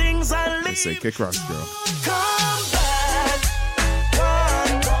up your things and leave, they say kick rocks, girl. come back.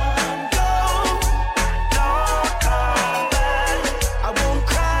 Come, go. Don't come back. I won't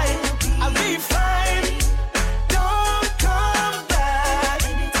cry. I'll be fine. Don't come back.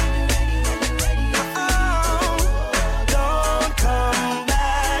 Oh, don't come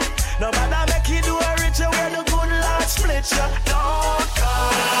back. No matter make you do a richer where the good Lord split you. Don't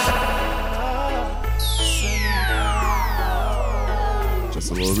come back.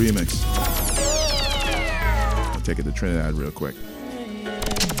 Just a little remix. I'll take it to Trinidad real quick.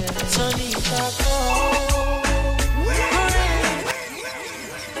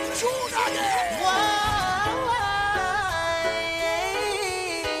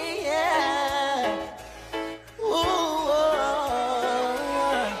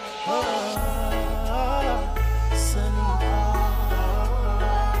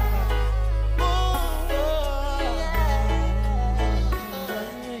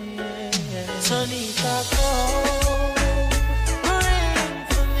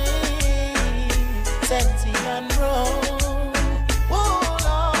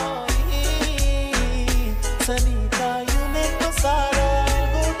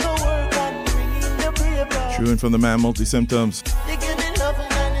 Chewing from the man, Multi Symptoms.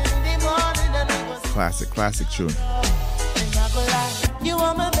 Classic tune. You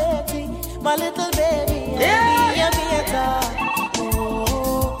are my baby, my little baby. Yeah.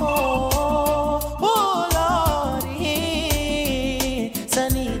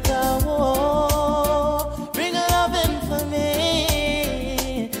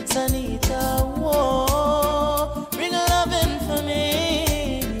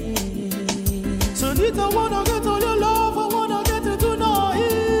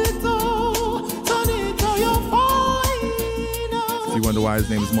 Wonder why his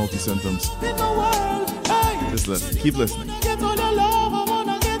name is Multi Symptoms. Just listen. Keep listening.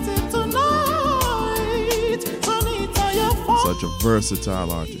 Such a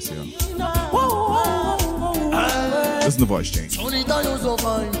versatile artist, yeah. Listen to the voice change. I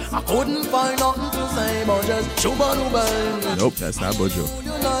couldn't find nothing to say, but just nope, that's not Bojo.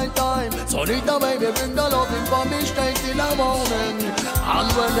 Sonita, baby, bring the loving for me straight till the morning.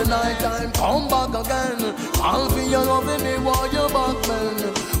 And when the night time come back again, I'll feel your loving me while you're back,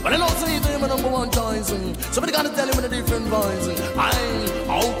 man. But I don't see them and I'm going choice. Somebody gotta tell him in a different voice.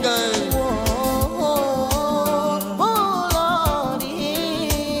 I'm okay.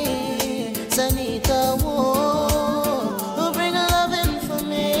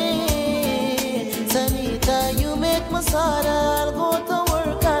 I'll go to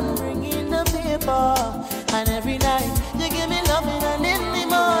work and bring in the paper. And every night you give me loving, and in the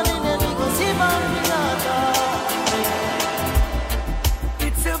morning and we go see Bambina.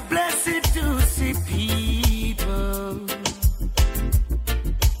 It's a blessing to see people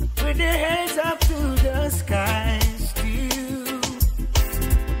with their heads up to the sky still.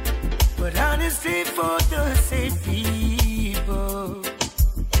 But honestly, for the same people,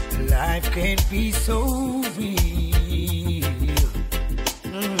 life can't be so real.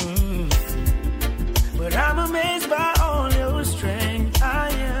 But I'm amazed by all your strength, I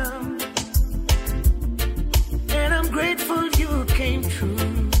am. And I'm grateful you came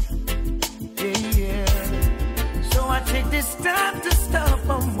true. Yeah. So I take this time to stop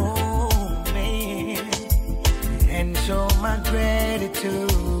a moment and show my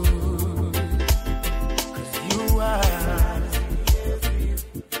gratitude. 'Cause you are.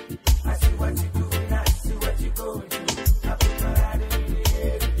 I see what you're doing, I see what you're going through. I put my heart in the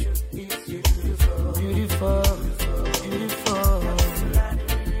air with you. It's beautiful, beautiful, beautiful.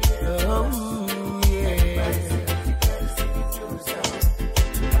 Oh, yeah.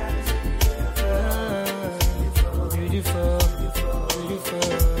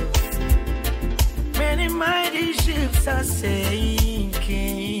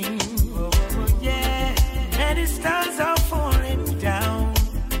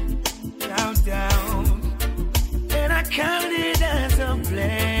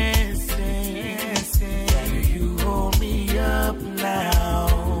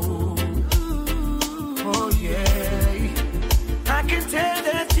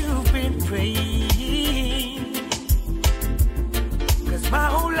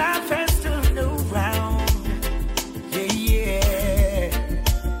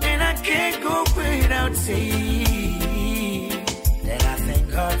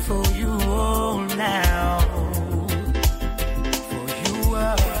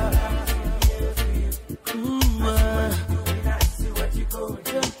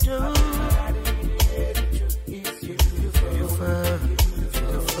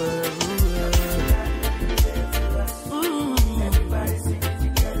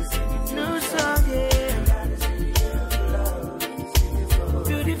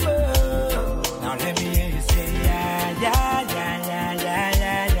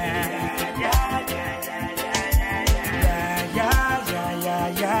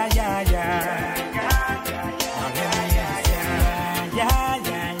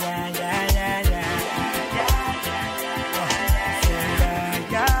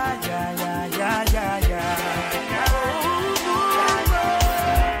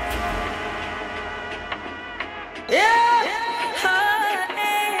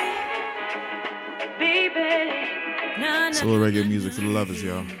 Soul reggae music for the lovers,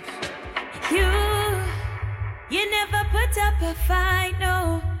 y'all. You never put up a fight,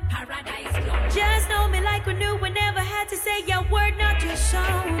 no. Just know me like we knew, we never had to say your word, not your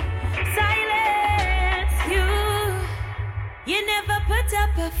show. Silence, you never put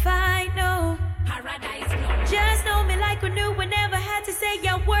up a fight, no. Just know me like we knew, we never had to say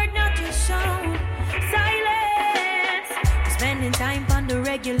your word, not your show. Silence, we're spending time on the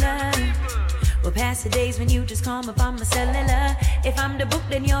regular. We'll pass the days when you just call me on my cellular. If I'm the book,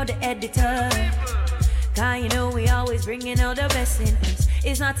 then you're the editor. Cause you know we always bringing out the best in us.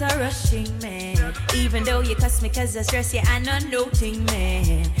 It's not a rushing, man. Even though you cuss me cause I stress you, I'm not noting,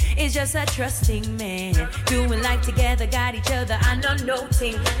 man. It's just a trusting, man. Doing life together, got each other, I'm not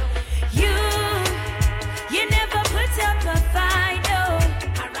noting. You never put up a fight, no.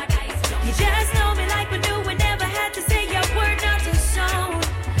 You just know me like we knew, we never had to say your word, not to show.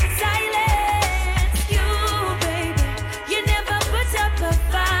 Silence, you, baby. You never put up a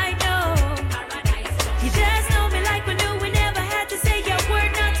fight, no. You just know me like we knew, we never had to say your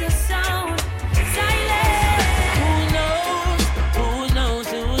word, not to sound. Silence. Who knows?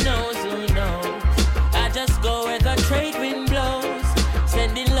 I just go where the trade wind blows,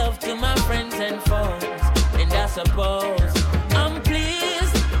 sending love to my friends and foes. And I suppose I'm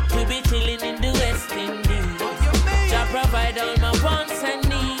pleased to be chilling in the West Indies. Jah provide all my wants and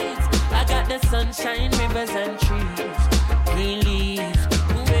needs. I got the sunshine, rivers and trees. Green leaves.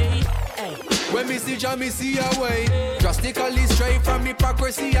 When me see Jah, me see a way. Drastically straight from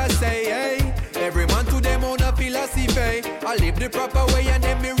hypocrisy, I say, hey. Every man to them own a philosophy. I live the proper way and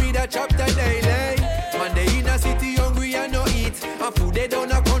then me read a chapter daily. Man, they in a city hungry and no eat. And food they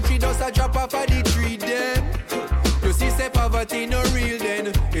down a country does a drop off of the tree them. You see, say poverty no real then.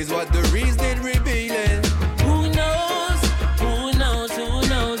 Is what the reason revealing. Who knows?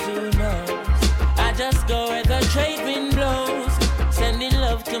 I just go where the trade wind blows, sending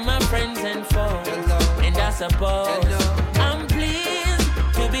love to my friends and foes. And I suppose I'm pleased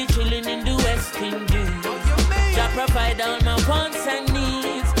to be chilling in the West Indies. Jah provide all my wants and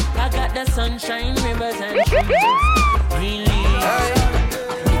needs. I got the sunshine, rivers and trees. Green leaves. Hey.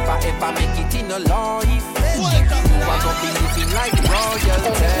 If I ever make it in a life, you are gonna be living like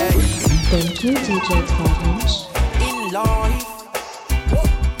royalty. Thank you, DJ Thomas. In life.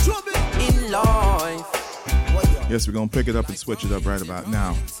 In life. Yes, we're gonna pick it up and switch it up right about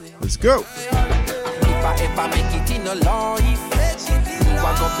now. Let's go. If I ever make it in a life, you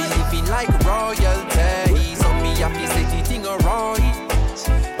are gonna be living like royalty. So me happy say the thing alright.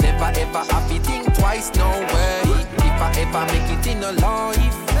 Never ever happy think twice, no way. If I ever make it in a life,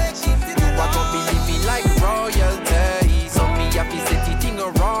 you are gonna be living like royalty. So me happy say the thing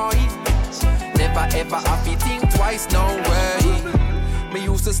alright. Never ever happy think twice, no way. Me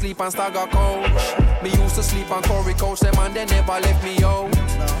used to sleep on Stagger Coach. Me used to sleep on Corey Coach. Them and they never left me out.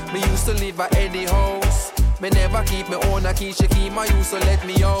 Me used to live at Eddie House. Me never keep me own a key. She keep my used to let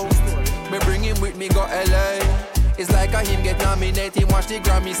me out. Me bring him with me go LA. It's like a him get nominated. Watch the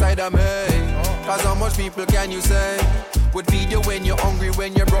Grammy side of me. Cause how much people can you say would feed you when you're hungry,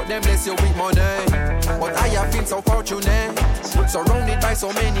 when you broke them bless you with money. But I have been so fortunate, surrounded by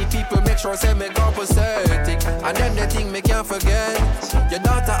so many people, make sure say me go pathetic. And then the thing me can't forget, your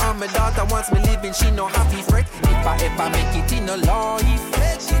daughter and my daughter wants me living, she no happy fret. If I ever make it in a life,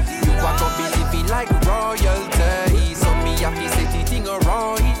 you are gonna be living like royalty. So me happy say the thing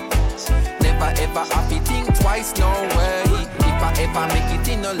alright. Never ever happy think twice, no way. If I ever make it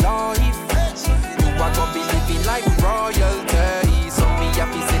in a life, you are gonna be living like royalty. So me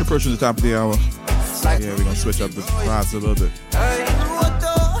happy say. Approaching the top of the hour. Yeah, we're gonna switch up the vibes a little bit. Hey.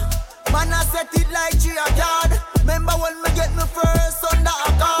 Man, I set it like G-A-God. Remember when me get me first under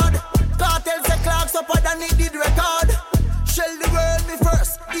a card? Cartel say Clark's up and it did record. Shell the world me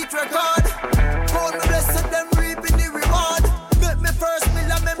first, it record. Call me blessed, them reaping the reward. Get me first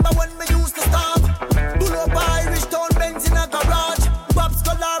meal, I remember when me used to starve. Pull up Irish Town Benz in a garage. Pops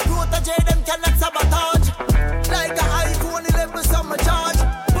color protege, them cannot sabotage. Like a iPhone 11 summer charge.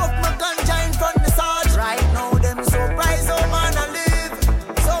 Puff my ganja in front the Sarge. Right now them surprise, oh man I live.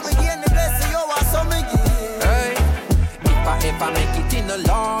 So me gain the blessing, yo I so me give. Hey, if I make it in a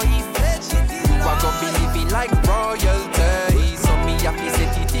life, you are gonna be living like royalty. So me happy say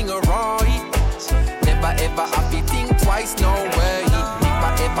the thing alright. Never ever happy think twice, no way. If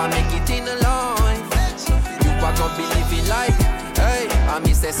I ever make it in a life, you are gonna be living like, hey, I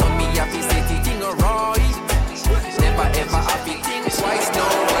me say so me happy say the thing alright. Never ever happy think twice, no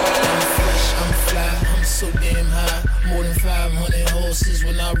way. I'm fresh, I'm fly, I'm so damn high. More than 500 horses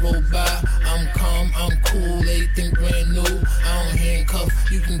when I roll by. I'm calm, I'm cool, everything brand new. I don't handcuff,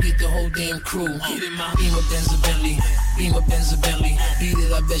 you can can get the whole damn crew. Get in my Beamer, Benz, a Bentley. Beamer, Benz, a Bentley. Beat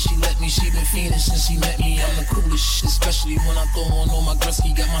it, I bet she let me. She been fiending since she met me. I'm the coolest shit, especially when I throw on all my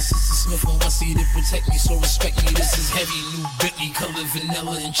Gretzky. Got my sister Smith and Wessie to protect me, so respect me. This is heavy, new Bentley, color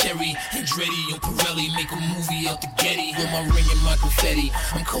vanilla and cherry. Andretti and Pirelli make a movie out the Getty. With my ring and my confetti,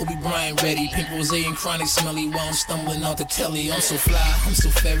 I'm Kobe Bryant ready. Pink rose and chronic smelly while I'm stumbling out the telly. I'm so fly, I'm so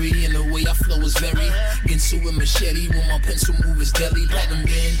fairy, and the way I flow is very Ginsu and machete. When my pencil move is deadly. Platinum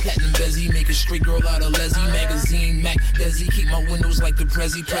band, platinum bezzy, make a straight girl out of Leslie. Magazine, Mac, Desi, keep my windows like the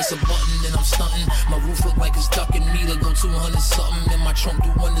Prezi. Press a button and I'm stunting. My roof look like it's ducking me to go 200 something. And my trunk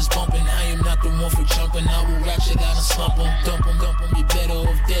do wonders bumping. I am not the one for jumping. I will ratchet out and slump 'em, dump 'em, dump 'em. You better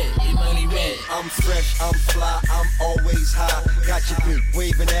off dead, your money red. I'm fresh, I'm fly, I'm always high. Got your bitch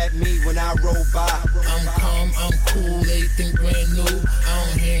waving at me when I roll by. I'm calm, I'm cool, everything brand new. I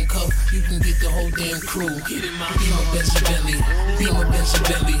don't handcuff, you can get the whole damn crew. Get in my Beamer, Benz, and Bentley. Beamer, Benz, and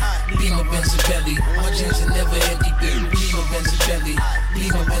Bentley. Beamer, Benz, and Bentley. My jeans are never empty, baby. Beamer, Benz, and Bentley.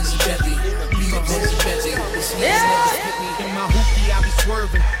 Beamer, Benz, and Bentley. Beamer, Benz, and Bentley. In my hoopty, I be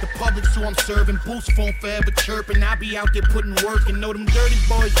swerving. The public's who I'm serving. Boost phone forever chirping. I be out there putting work and know them dirty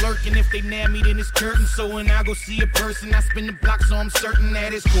boys lurking. If they nab me, then it's curtain. So when I go see a person, I spin the block, so I'm certain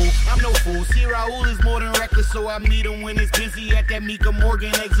that it's cool. I'm no fool. See, Raul is more than reckless, so I meet him when it's busy at that Mika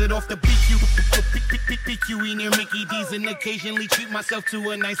Morgan exit off the PQE near Mickey D's, and occasionally treat myself to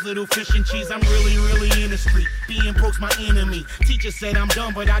a nice little fish and cheese. I'm really in the street. Being broke's my enemy. Teacher said I'm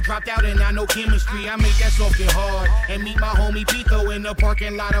dumb, but I dropped out and I know chemistry. I make that soft get hard and meet my homie Pito in the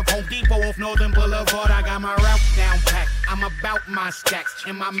parking lot of Home Depot off Northern Boulevard. I got my route down packed. I'm about my stacks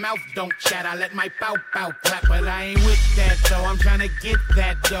and my mouth don't chat. I let my bow clap, but I ain't with that though. I'm trying to get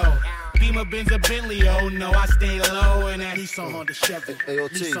that dough. Beamer, Benz, a Bentley, oh no, I stay low in that Nissan Honda Chevy.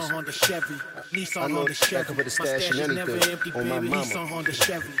 Nissan Honda Chevy. Nissan Honda Chevy. My stash is never empty, baby. Nissan Honda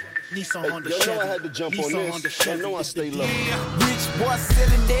Chevy. Nissan Honda Chevy. I had to jump on this. I know I stay low. Rich boy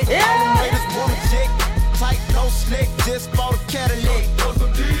selling that. All the haters wanna check. Tight, no slick. Just bought a Cadillac. Throw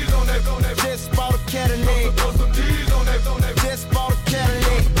some D's on that. Just bought a Cadillac. Throw some D's on that. Just bought a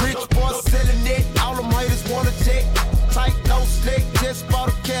Cadillac. Rich boy selling it. All them haters wanna check. Tight, no slick. Just bought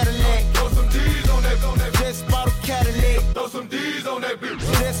a Cadillac. Throw some D's on that. Just bought a Cadillac. Throw some D's on that bitch.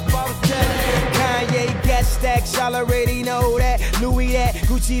 Just bought a Cadillac. Kanye got stacks, y'all already know that. Louis that,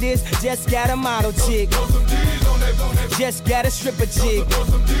 Gucci this, just got a model chick. Just got a stripper chick.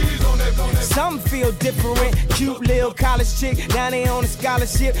 Some feel different, cute little college chick. Now they on a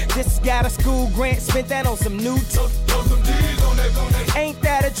scholarship, just got a school grant. Spent that on some new Ain't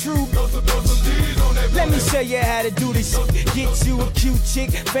that a truth? Let me show you how to do this shit. Get you a cute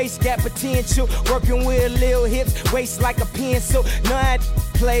chick, face got potential. Working with little hips, waist like a pencil. Know how to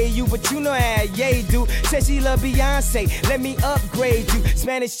play you, but you know how Ye do. Said she love Beyonce, let me upgrade you.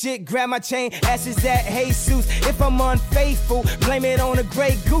 Spanish chick, grab my chain, asks that Jesus. If I'm unfaithful, blame it on a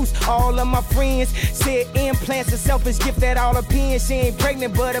gray goose. All of my friends said implants a selfish gift that all opinions. She ain't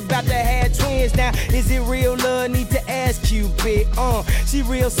pregnant, but about to have twins. Now, is it real love? Need to ask Cupid. She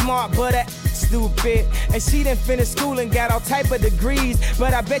real smart, but stupid. And she done finished school and got all type of degrees.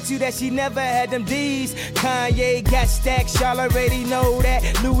 But I bet you that she never had them D's. Kanye got stacks, y'all already know that.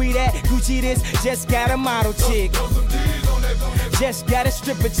 Louis that, Gucci this, just got a model chick. Just got a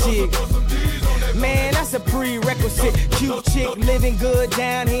stripper chick. Man, that's a prerequisite. Cute chick, living good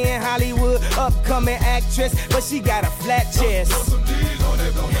down here in Hollywood. Upcoming actress, but she got a flat chest.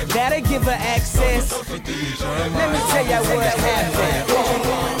 That'll give her access. Let me tell ya what happened.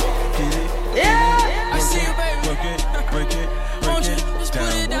 Yeah, I see you, baby. Break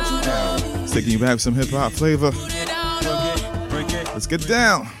it down. Taking you back with some hip hop flavor. Let's get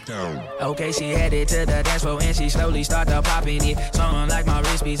down. Okay, she headed to the dance floor and she slowly started popping it. Something like my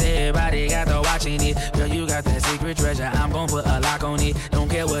wrist piece, everybody got to watching it. Girl, you got that secret treasure, I'm gon' put a lock on it. Don't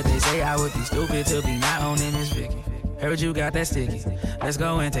care what they say, I would be stupid to be not owning this Vicky. Heard you got that sticky. Let's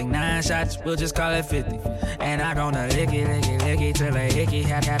go and take 9 shots, we'll just call it 50. And I gonna lick it till a hickey.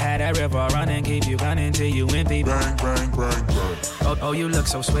 Had that river running, keep you gunning till you empty. Bang, bang, bang, bang. Oh, you look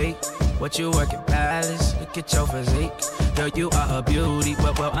so sweet. What you working, palace? Look at your physique. Girl, you are a beauty,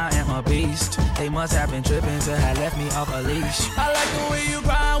 but well, I am a beast. They must have been tripping to have left me off a leash. I like the way you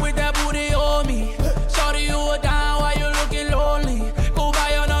grind with that booty on me. Shorty, you are down while you looking lonely. Go buy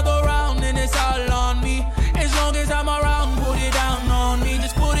another round and it's all on me. As long as I'm around, put it down on me.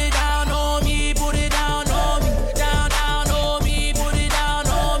 Just put it down on me, put it down on me. Down on me, put it down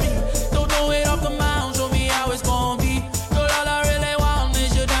on me. Don't throw it off the mound, show me how it's gonna be. Girl, all I really want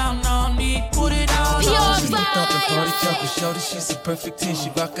is you down on me. Put it down on me. stomping, party jumping. Shorty, she's a perfect 10. She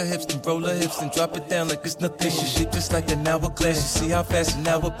rock her hips and roll her hips and drop it down like it's nothing. She shit just like an hourglass. You see how fast an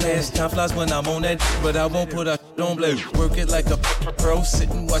hour pass. Time flies when I'm on that, but I won't put her on blade. Work it like a pro, sit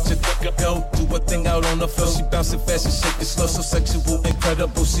and watch it go. Do a thing out on the floor. She bouncing fast and shaking slow, so sexual,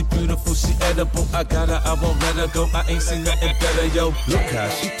 incredible. She beautiful, she edible. I got her, I won't let her go. I ain't seen nothing better, yo. Look how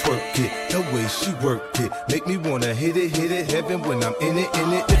she twerk it, the way she work it. Make me wanna hit it, heaven when I'm in it.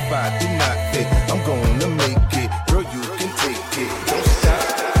 If I do not fit, I'm gonna make it. Girl, you can take it. Don't stop.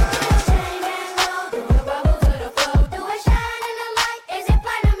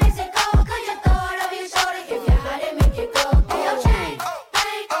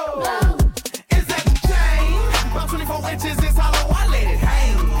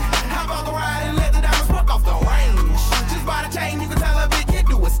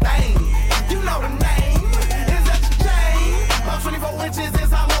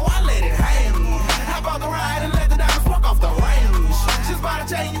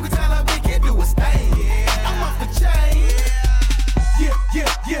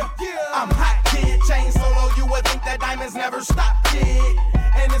 Never stop it,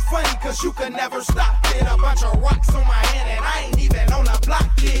 and it's funny cause you can never stop it. A bunch of rocks on my hand and I ain't even on the block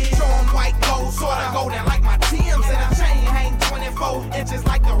yet. Showing white gold, sorta golden like my Timbs, and a chain hang 24 inches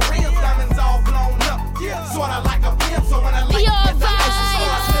like the rims. Diamonds all blown up, sorta like a pimp. So when I like it, the ice is so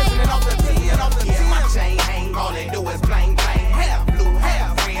I'm slipping off the 10, off the 10. My chain hang, all they do is bling bling. Half blue,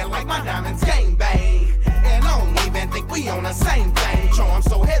 half red, like my diamonds gang bang. And I don't even think we on the same thing. Show 'em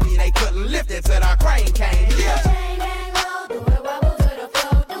so heavy they couldn't lift it till the crane came.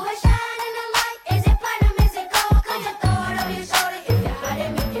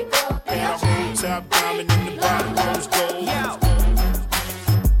 Top diamond in the bottom, rose gold. Yo,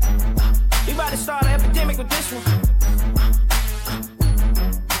 we about to start an epidemic with this one.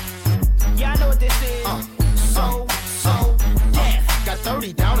 Yeah, I know what this is. So, yeah. Got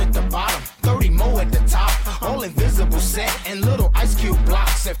 30 down at the bottom, 30 more at the top. All invisible set and little ice cube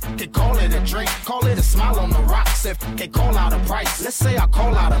blocks. If they call it a drink, call it a smile on the rocks. If they call out a price, let's say I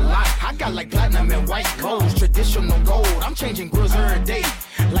call out a lot. I got like platinum and white gold, traditional gold. I'm changing grills every day,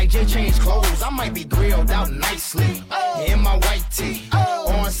 like Jay changed clothes. I might be grilled out nicely in my white tee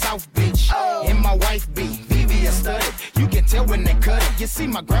on South Beach. In my wife beat, VVS studded. You can tell when they cut it. You see,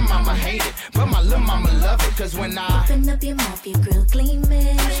 my grandmama hate it, but my little mama love it. Cause when I open up your mouth, your grill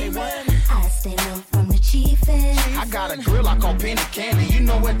gleaming. I stay low from the chiefin'. I got a grill I call penny candy. You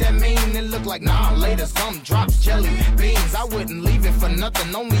know what that mean? It look like nah later. Some drops jelly beans. I wouldn't leave it for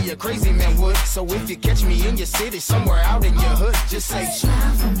nothing. Only a crazy man would. So if you catch me in your city, somewhere out in your hood, just say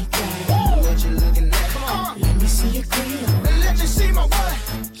smile for me, daddy. What you looking at? Come on, let me see your grill. Let you see my what?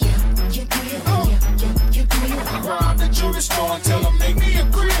 Your grill. Your grill. I robbed the jewelry store and tell them make me a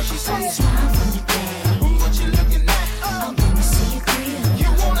grill. She said smile for me, daddy. What you looking at? Let me see your grill. You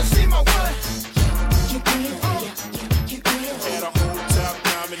wanna see my what? Your grill. Your grill. Had a whole top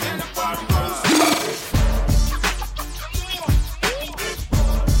diamond in the bottom, rose gold.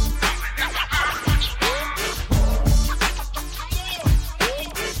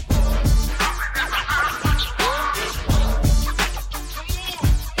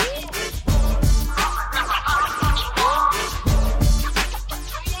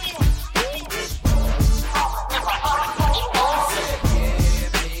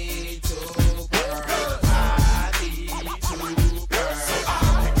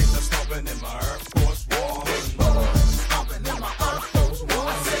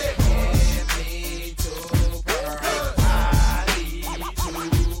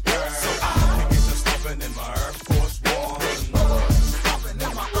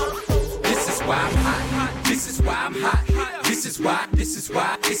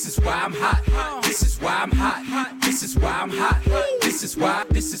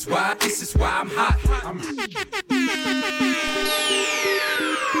 This is why I'm hot.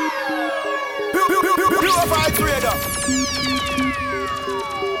 Purified trader.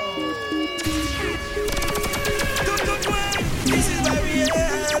 This is why we at.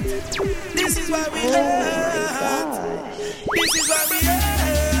 This is why we at. This is why we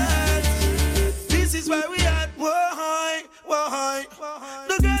at. This is why we at. Why?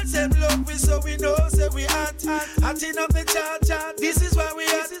 The girls them love me, so we know, say we at. Hotting up the chart. This is why we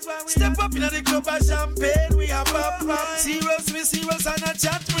at. Step up in the club and champagne, we are pop. Serious, we serious and a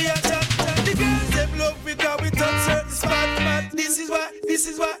chat, we are chat. The girls them love me, cause we touch certain spot. This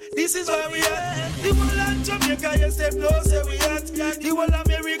is why we at. The whole of Jamaica, yes them know, say we at. The whole of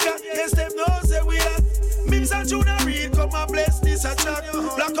America, yes them know, say we at. Mims and Juna Reid come and bless this a track.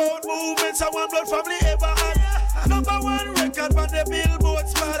 Blackout movements and one blood family ever had. Number one record on the Billboard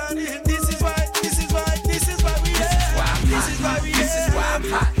spot. This is why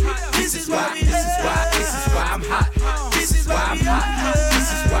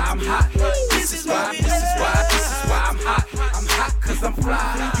cause I'm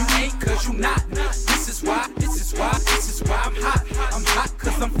fly. You ain't cause you not. This is why I'm hot. I'm hot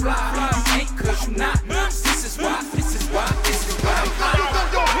cause I'm fly. You ain't cause you not. This is why I'm hot.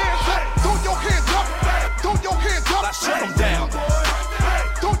 Throw your hands up. Throw your hands up. I shut them down.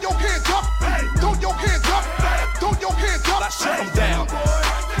 Throw your hands up. Throw your hands up. Throw your hands up. I shut them down.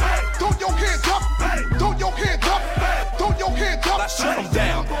 Throw your hands up. Throw your hands up. Throw your hands up. I shut them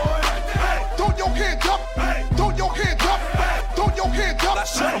down. Throw your hands up. Throw your hands up. Throw your hands up. I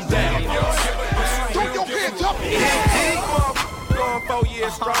shut them down. Throw your hands up. Going 4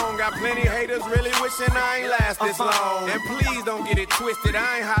 years strong, got plenty haters really wishing I ain't last this long. And please don't get it twisted,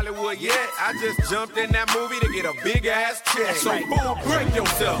 I ain't Hollywood yet. I just jumped in that movie to get a big ass check. So fool, break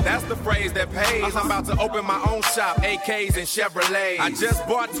yourself, that's the phrase that pays. I'm about to open my own shop, AKs and Chevrolet. I just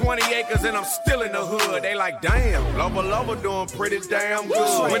bought 20 acres and I'm still in the hood. They like, damn, Lover doing pretty damn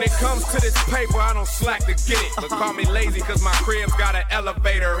good. When it comes to this paper, I don't slack to get it. But call me lazy cause my crib's got an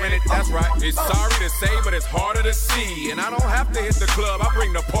elevator in it. That's right, it's sorry to say, but it's harder to see. And I don't have to hit the club, I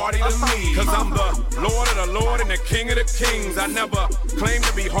bring the party to me. Cause I'm the Lord of the Lord and the King of the Kings. I never claim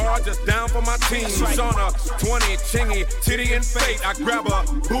to be hard, just down for my team. Shauna, 20, Chingy, Titty and Fate. I grab a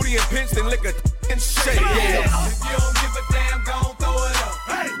booty and pinch and lick a and shake. Yeah. If you don't give a damn, gon' throw it up.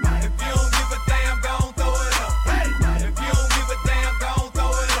 If you don't give a damn, gon' throw it up. If you don't give a damn, gon'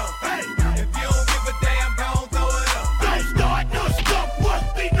 throw it up. If you don't give a damn, gon' throw it up. Don't start no stuff, what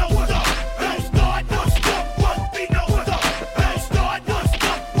be no stuff. Don't start no stuff, what be no stuff. Don't start no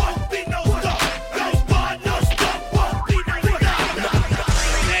stuff, what be no stuff. Don't start no stuff, what be no stuff.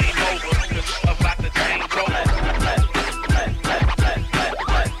 Game over, about to change over.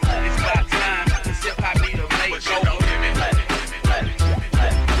 It's about time to sip hot beat of make over.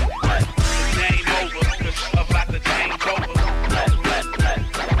 Game over, about to change over.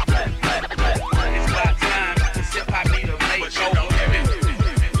 It's about time to sip hot beat of make over.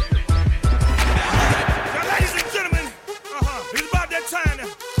 Now, ladies and gentlemen, it's about that time now.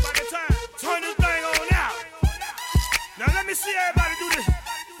 About that time. Turn this thing on out. Now let me see everybody do this.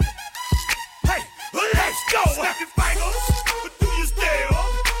 Hey, let's go. Snap your fingers, but do you still?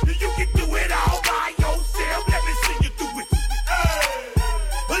 You can do it all by yourself. Let me see you do it.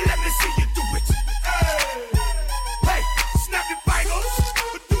 Let me see you do it. Hey, snap your fingers,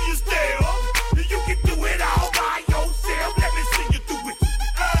 but do you still? You can do it all by yourself. Let me see you do it.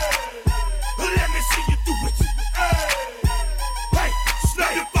 Let me see you do it. Hey,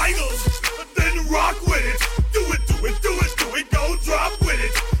 snap your fingers, then rock with it. Do it, do it, do it, do it. Go drop with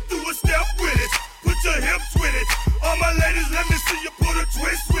it. Do a step with it. Put your hips with it. All my ladies, let me see you put a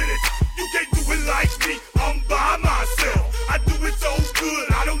twist with it. You can't do it like me. I'm by myself. I do it so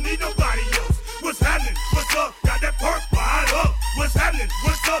good. I don't need nobody else. What's happening? What's up? Got that perk fired up. What's happening?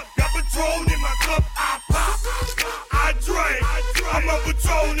 What's up? Got Patron in my cup. I pop. I drink. I'm a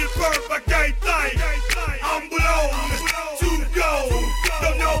Patron and perk. I can't think. I'm blown to go.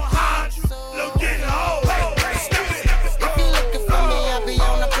 Don't know how. Look at home. If you looking for me, I'll be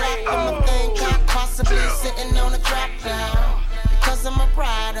on the block. I'm a thing cop, possibly sitting on the track now. Because I'm a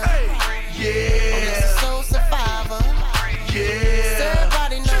rider. Yeah. I'm a soul survivor. Yeah. So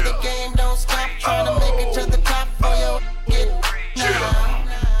everybody know the game don't stop. Trying to make it to the top for your get now.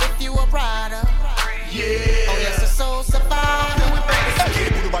 If you a rider. Yeah. Oh, yes, a soul survivor.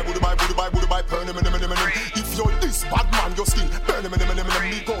 If you're this bad man, your skin burn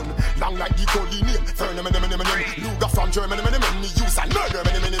me gun. Long like the gully name, burn Luger from Germany, me use and murder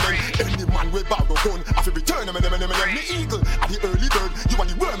any man with barrow gun, I feel return me eagle, at the early bird, you are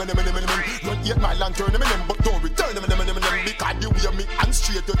the worm run 8 mile and turn but don't return because you wear me and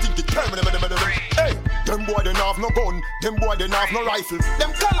straight, you think it turn Hey, them boy they have no gun, them boy they have no rifle,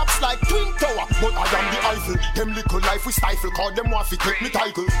 them collapse like Twin Tower, but I am the Eiffel, them little life we stifle, cause them want to take me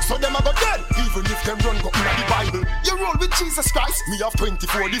title, so them a go dead, even if them run go in the Bible. You roll with Jesus Christ, me have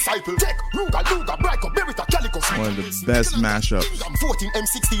 24 disciples. Take Ruga, Brico, Berita, Calico. One of the best mashups 14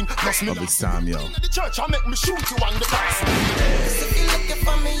 M16 plus of its time, yo. the church, I make me shoot you on the pass. If you're looking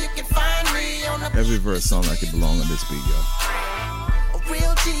for me, you can find me on the Every verse sound like it belong on this beat, yo. A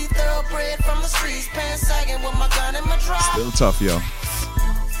real G, thoroughbred from the streets, pants sagging with my gun in my drop. Still tough, yo.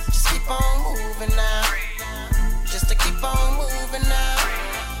 Just keep on moving now. Just to keep on moving now.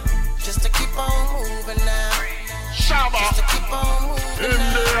 Just to keep on moving now. Shabba. Just to keep on moving In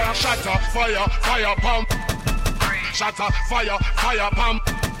now. there, shatter, fire, pump. Shatter, fire, pump.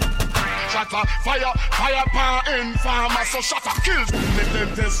 Shatter, fire, pump. In farmer, so shatter kills. Let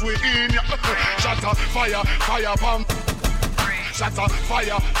them test we in ya. Shatter, fire, pump. Shatter,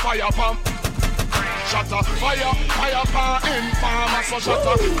 fire, pump. Shatter, fire, pump. In farmer, so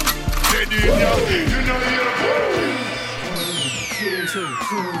shatter. Dead in ya. You know you're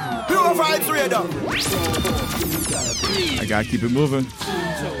Pure Vibes Radio. I gotta keep it moving.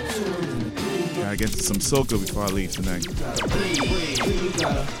 Gotta get to some soca before I leave tonight.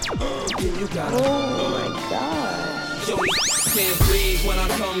 Oh my God. Can't breathe when I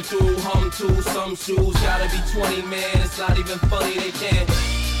come through, hum to some shoes. Gotta be 20, man, it's not even funny, they can't.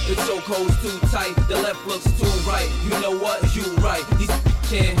 The chokehold's too tight, the left looks too right. You know what, you right, these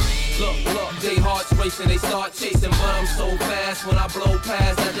can't. Look, they hearts racing, they start chasing. But I'm so fast when I blow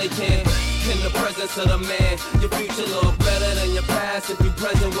past that they can't. In the presence of the man, your future look better than your past. If you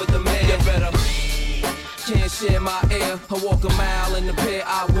present with the man, you better. Can't share my air. I walk a mile in the pair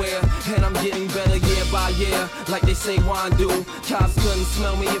I wear, and I'm getting better year by year, like they say wine do. Cops couldn't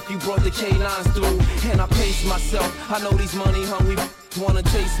smell me if you brought the K9s through. And I pace myself. I know these money hungry wanna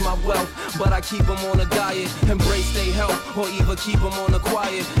taste my wealth, but I keep them on a diet, embrace their health, or even keep them on the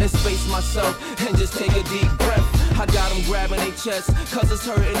quiet and space myself and just take a deep breath. I got them grabbing their chest, cause it's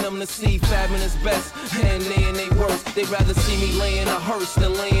hurting them to see fabbing is best, and they in they worst. They'd rather see me laying a hearse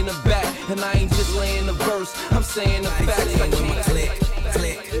than laying the back, and I ain't just laying the verse, I'm saying the facts. I can't click,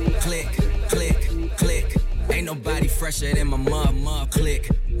 click, click, click. Ain't nobody fresher than my mom. Click,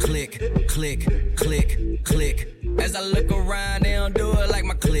 click, click, click, click. As I look around, they don't do it like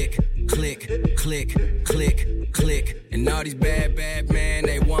my click, click, click, click, click. And all these bad men,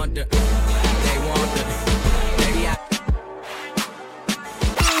 they want the, baby, I.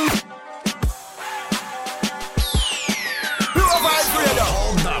 Pure Vibes Radio.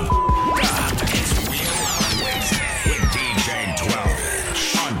 Hold up. It's Real Love Wednesday with DJ 12-inch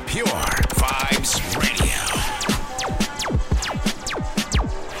on Pure Vibes Radio.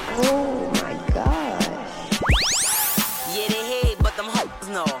 Oh my God. Yeah, they hate, but them hoes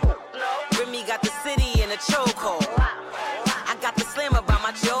know. Remy got the city in a chokehold. I got the slammer by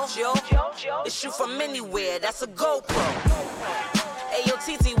my Joe. It shoot from anywhere, that's a GoPro. Ayo,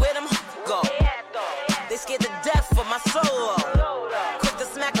 TT, where them go? They scared to death for my solo. Quick to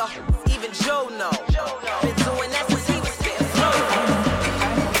smack a even Joe know. Been doing that since he was spitting flow.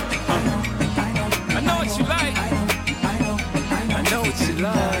 I know what you like. I know what you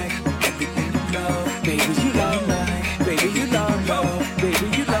like. Everything you love, baby, you love. Baby, you love, baby,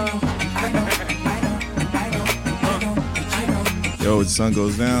 you love. Yo, as the sun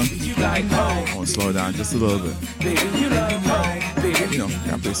goes down, I want to slow it down just a little bit. You know,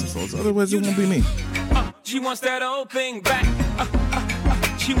 gotta play some souls. Otherwise, it won't be me. She wants that old thing back.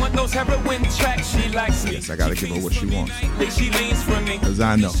 She want those heroin tracks. She likes me. Yes, I gotta give her what she wants. She leans from me. Cause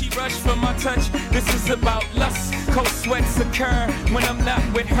I know. She rush for my touch. This is about lust. Cold sweats occur when I'm not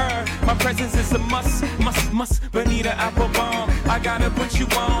with her. My presence is a must. Bonita Applebaum. I gotta put you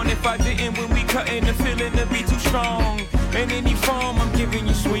on. If I didn't, when we cutting, the feeling to be too strong. In any form, I'm giving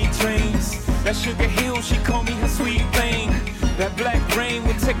you sweet dreams. That Sugar Hill, she call me her sweet thing. That black rain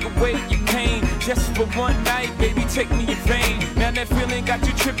will take away your pain. Just for one night, baby, take me in vain. Now that feeling got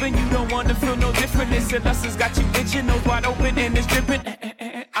you tripping, you don't wanna feel no different. This lust has got you itching, nose wide open and it's dripping.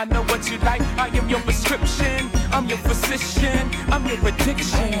 I know what you like, I am your prescription. I'm your physician, I'm your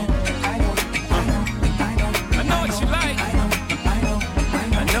addiction. I know what you like.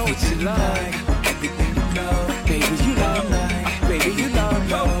 I know what you like. Everything you love, baby, you love. Baby, you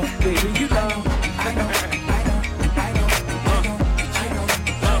love, baby, you love.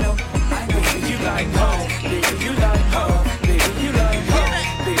 Like oh, baby, you like oh, baby, you like oh,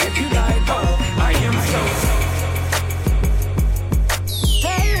 baby, you like oh. I am so.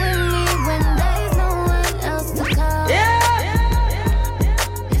 Stay with me when there's no one else to call.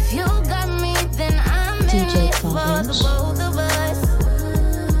 If you got me, then I'm in it for the both of us.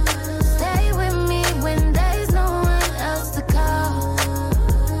 Stay with me when there's no one else to call.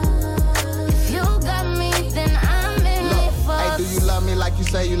 If you got me, then I'm in it for. Hey, do you love me like you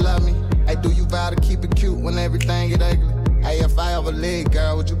say you love me? Hey, do you vow to keep it cute when everything get ugly? Hey, if I ever leave,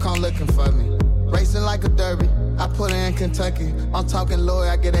 girl, would you come looking for me? Racing like a derby, I put her in Kentucky. I'm talking lawyer,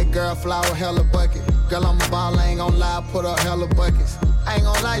 I get that girl flower, hella bucket. Girl, I'm a ball, I ain't gon' lie, I put up hella buckets. I ain't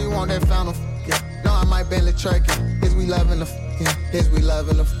gon' lie, you want that fountain f***ing. No, I might Bentley Turkey. Is we loving the f***ing? Is we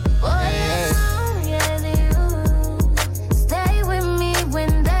loving the f***ing? Hey, hey. Stay with me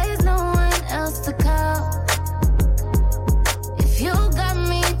when there's no one else to call. If you got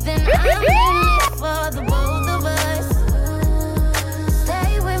me, then I'm in it for the both of us.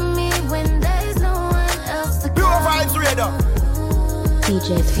 Stay with me when there's no one else to call. Pure Vibes Radio.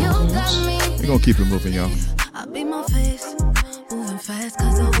 DJ 12-inch. We're gonna keep it moving, y'all. I beat my face, moving fast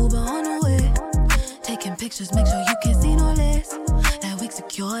cause the Uber on the way. Taking pictures, make sure you can see no less. That wig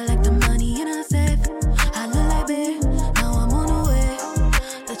secure like the money in a safe. I look like babe, now I'm on the way.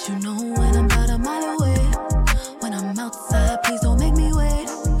 Let you know when I'm about a mile away. When I'm outside, please don't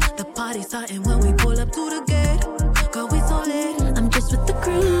Starting when we pull up to the gate. Girl, we so lit. I'm just with the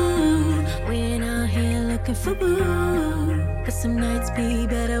crew. We ain't out here looking for boo. Cause some nights be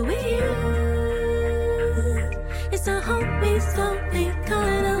better with you. It's a homie, slowly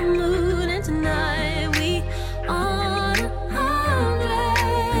kind of mood. And tonight we on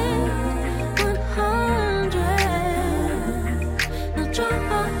 100. No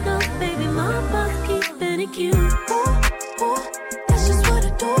drama, no baby, my boss keeping it cute. Ooh, ooh, that's just what I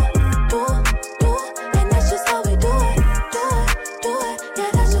do. And that's just how we do it. Yeah,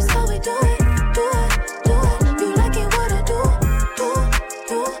 that's just how we do it. You like it what I do.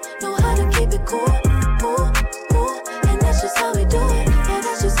 You know how to keep it cool. And that's just how we do it. Yeah,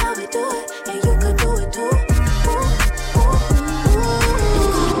 that's just how we do it. And you could do it too.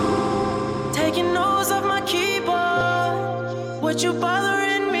 Taking notes off my keyboard. What you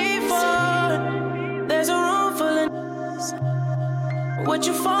bothering me for? There's a room full of what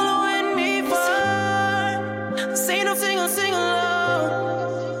you following me for? Say no sing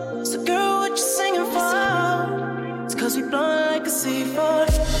along. So girl, what you singing for? It's cause we blowing like a C4.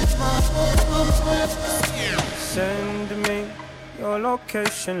 Send me your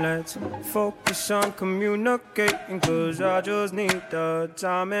location, let's focus on communicating. Cause I just need the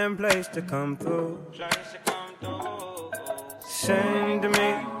time and place to come through. Send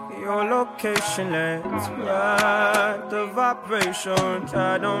me your location, let's ride the vibrations.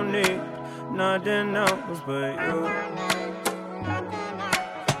 I don't need nothing else but you.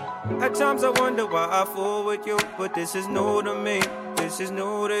 At times I wonder why I fool with you, but this is new to me. This is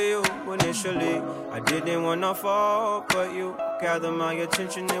new to you. Initially, I didn't wanna fall, but you gathered my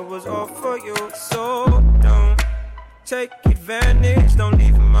attention, it was all for you. So don't take advantage, don't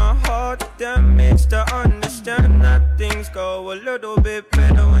leave my heart damaged. To understand that things go a little bit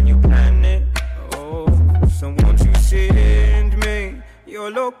better when you plan it. Oh, so won't you send me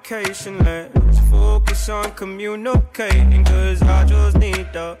your location? Let's focus on communicating. Cause I just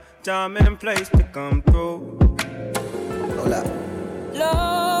need the time and place to come through. Hola.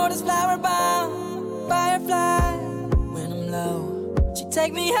 Lord is flower bomb, firefly. When I'm low, she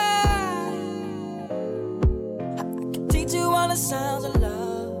take me high. I can teach you all the sounds of love.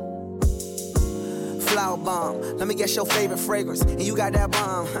 Flower bomb, let me guess your favorite fragrance. And you got that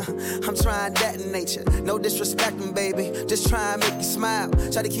bomb. I'm trying that in nature. No disrespecting, baby. Just try and make you smile.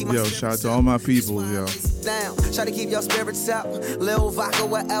 Try to keep my shout out to all my people, yo. Down. Try to keep your spirits up. Lil vodka,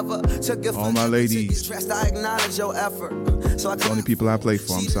 whatever. Took it all my ladies. Dressed, I acknowledge your effort. So I the only people I play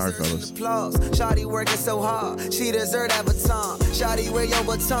for. I'm sorry, fellas. Shawty working so hard. She deserve that baton. Shawty wear your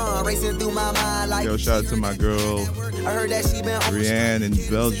baton. Racing through my mind like. Yo, shout out to my girl. I heard that she been Rianne in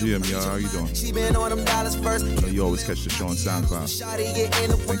Belgium, yo. How you doing? She been on them dollars first. You always catch the show on SoundCloud.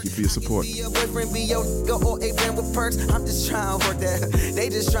 Thank you for your support. Be your boyfriend, be your nigga or a friend with perks. I'm just trying to work that. They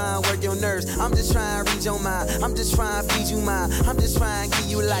just trying to work your nerves. I'm just trying to read your mind. I'm just trying to feed you mine. I'm just trying to give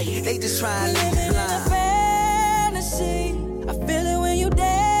you light. They just trying to leave you blind. Fantasy. I feel it when you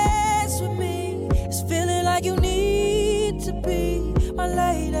dance with me. It's feeling like you need to be my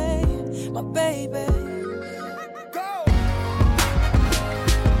lady, my baby.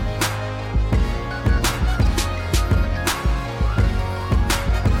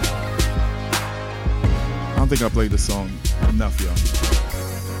 I don't think I played the song enough, yo.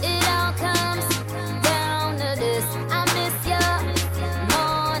 It all comes down to this. I miss your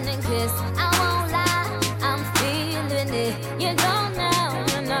morning kiss. I won't lie, I'm feeling it. You're gone now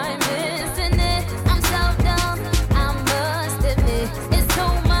and I'm missing it. I'm so dumb, I must admit. It's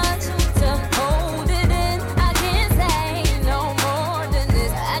too much to hold it in. I can't say no more than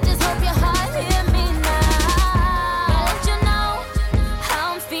this. I just hope your heart hear me now. I'll let you know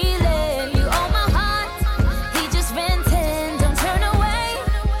how I'm feeling. You owe my heart. He just rented. Don't turn away.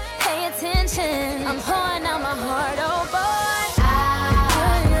 Pay attention. I'm pouring out my heart, oh boy.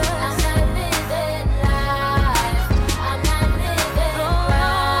 I'm not living life. I'm not living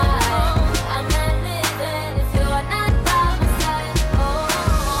right. I'm not living if you're not by my side. Oh,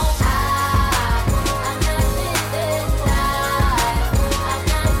 I'm not living life. I'm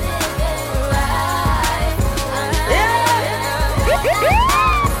not living right.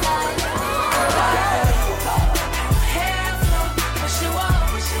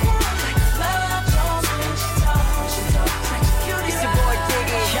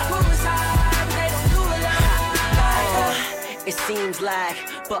 It seems like,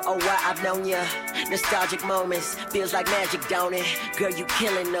 but oh wow, I've known ya. Nostalgic moments, feels like magic, don't it? Girl, you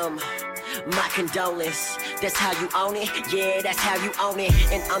killing them. my condolence. That's how you own it, yeah, that's how you own it.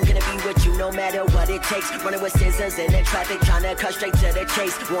 And I'm gonna be with you no matter what it takes. Running with scissors in the traffic, trying to cut straight to the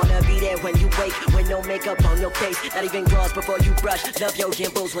chase. Wanna be there when you wake, with no makeup on your face. Not even gloss before you brush. Love your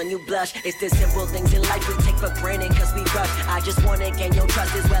dimples when you blush. It's the simple things in life we take for granted cause we rush. I just wanna gain your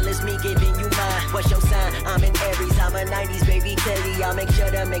trust as well as me giving you mine. What's your sign? I'm in Aries, I'm a 90s baby Tilly. I'll make sure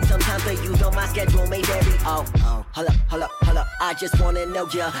to make some time for you, though my schedule may vary. Oh, hold up, I just wanna know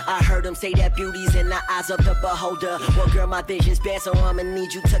ya. I heard them say that beauty's in the eyes of the beholder. Well girl, my vision's bad, so I'ma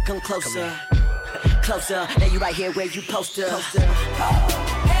need you to come closer. Closer, now you right here where you posted. Here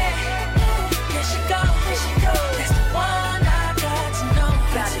she go, that's the one I got to know.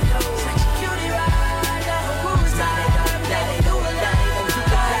 Such a cutie rider, who's not it up, now they do it, now they don't do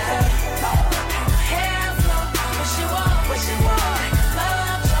that. Hair flow, what she want,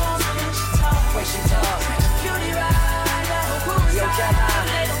 love Jones when she talk, such a cutie rider, who's not it up,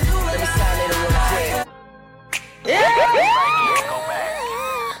 they don't do it, now they don't do that. Go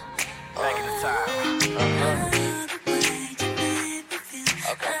back in the time.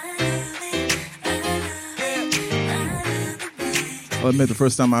 I'll admit, the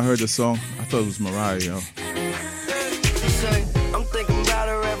first time I heard this song, I thought it was Mariah, yo. Say, I'm thinking about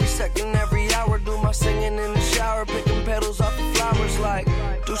her every second, every hour. Do my singing in the shower, picking petals off the flowers. Like,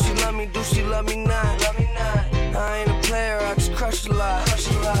 do she love me? Do she love me not? I ain't a player, I just crush a lot. You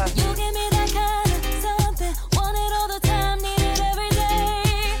give me that kind of something, want it all the time, need it every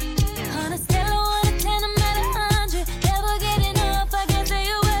day. On a scale of 1 to 10, I'm at 100, never get enough, I can't stay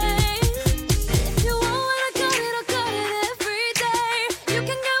away. If you want what I got it every day. You can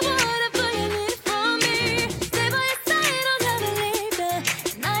get whatever you need from me. Stay by your side, I'll never leave it.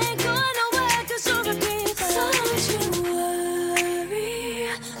 And I ain't going nowhere 'cause you're a keeper. So don't you worry,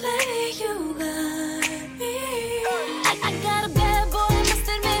 lady, you got me. I got a bad boy, I must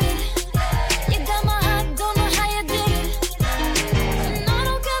admit it. You got my heart, don't know how you did it. And I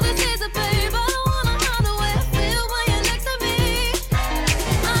don't care if it's a babe, I don't wanna hide the way I feel when you're next to me.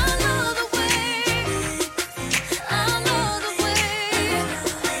 I love the way, I love the way,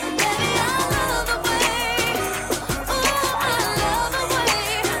 baby, I love the way. Ooh, I love the way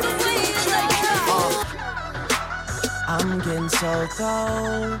you love. I'm getting so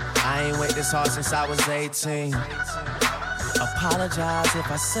cold. I ain't wait this hard since I was 18. Apologize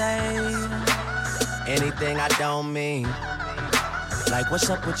if I say anything I don't mean. Like, what's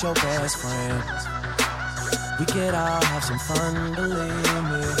up with your best friend? We could all have some fun, believe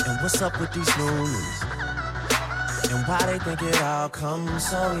me. And what's up with these news? And why they think it all comes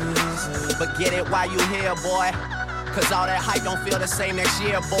so easy? But get it while you here, boy. Cause all that hype don't feel the same next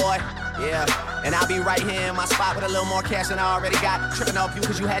year, boy. Yeah. And I'll be right here in my spot with a little more cash than I already got. Tripping off you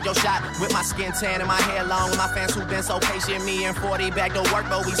cause you had your shot. With my skin tan and my hair long. With my fans who've been so patient. Me and 40 back to work,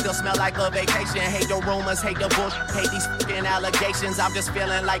 but we still smell like a vacation. Hate the rumors, hate the bullshit, hate these f***ing allegations. I'm just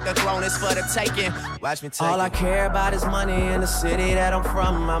feeling like the throne is for the taking. Watch me take All it. I care about is money in the city that I'm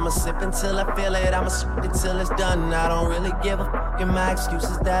from. I'ma sip until I feel it, I'ma sip it till it's done. I don't really give a f***, and my excuse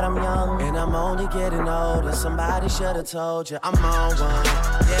is that I'm young. And I'm only getting older, somebody should've told you I'm on one,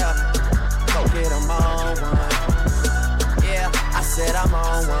 yeah. Go get them on one, yeah. I said I'm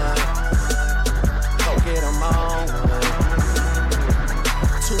on one, go get them on one.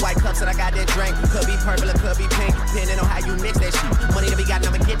 2 white cups that I got that drink. Could be purple or could be pink, depending on how you mix that shit. Money to be got,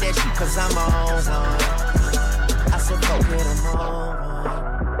 I'ma get that shit. Cause I'm on one, I said go get them on one.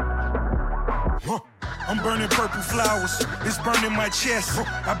 I'm burning purple flowers, it's burning my chest.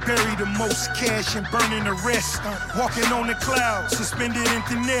 I bury the most cash and burning the rest. Walking on the clouds, suspended in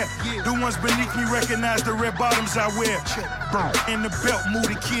thin air. The ones beneath me recognize the red bottoms I wear. In the belt, move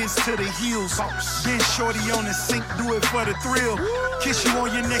the kids to the heels. Then shorty on the sink, do it for the thrill. Kiss you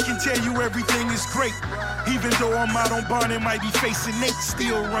on your neck and tell you everything is great. Even though I'm out on bond and might be facing Nate,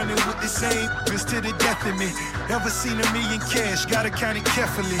 still running with the same bitch to the death of me. Ever seen $1 million cash, gotta count it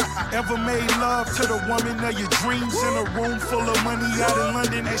carefully. Ever made love to the woman of your dreams in a room full of money out in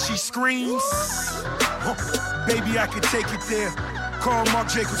London as she screams? Baby, I could take it there. Call Marc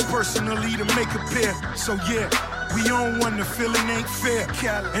Jacobs personally to make a pair. So yeah, we on one, the feeling ain't fair.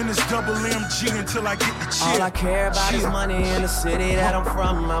 And it's double MG until I get the cheer. All I care about is money in the city that I'm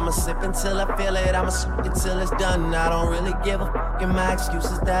from. I'ma sip until I feel it, I'ma sip until it's done. I don't really give a f***, and my excuse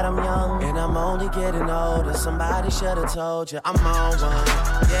is that I'm young. And I'm only getting older, somebody should've told you I'm on one,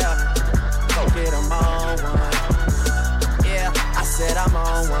 yeah. Go get them on one, yeah. I said I'm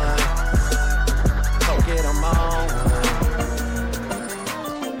on one, go get them on one.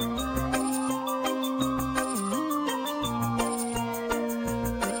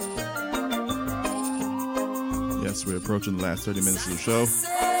 Yes, we're approaching the last 30 minutes of the show.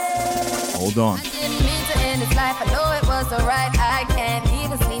 Hold on. Didn't mean to end his life. I know it was alright. I can't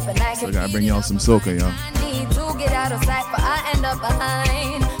even sleep at night. So I gotta bring y'all some soca, yo. I need to get out of sight, but I end up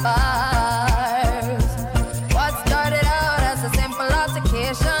behind bars. What started out as a simple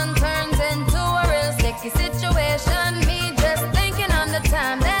altercation turns into a real sticky situation. Me just thinking on the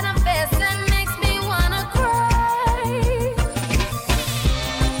time that I'm facing makes me wanna cry.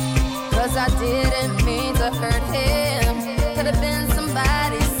 'Cause I didn't mean to hurt him. Could have been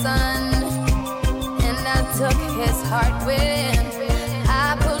somebody's son. And I took his heart with.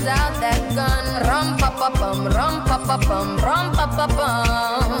 I pulled out that gun. Rum pa pa bum, rum pa pa bum, rum pa pa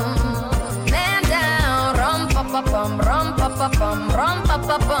bum. Man down, rum pa pa bum, rum pa pa bum, rum pa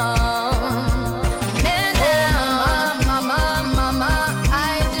pa bum. Man down, mama, mama,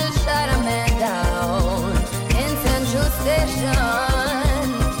 I just shot a man down in Central Station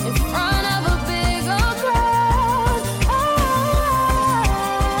in front of a big old crowd.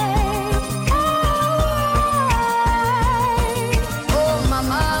 Oh,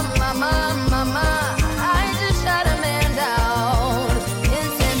 mama, mama, mama, I just shot a man down in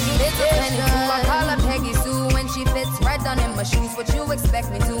Central Station. I call her Peggy Sue when she fits right down in my shoes. What you expect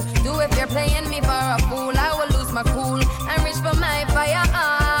me to do if you're playing me for a fool? I will lose my cool and reach for my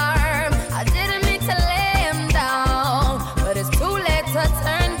firearm. I didn't mean to lay him down, but it's too late to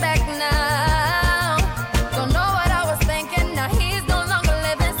turn back now. Don't know what I was thinking. Now he's no longer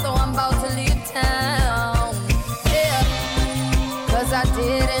living, so I'm about to leave town. Yeah, 'cause I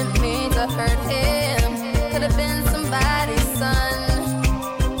didn't mean to hurt him. Could have been somebody's son.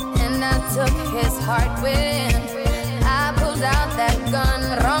 And I took his heart with. I pulled out that gun.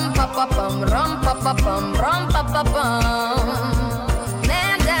 Rum pa pa bum, rum pa pa bum, rum pa pa bum.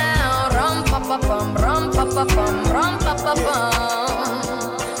 Man down, rum pa pa bum, rum pa pa bum, rum pa pa bum.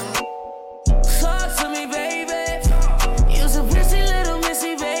 Talk to me, baby. You so pretty little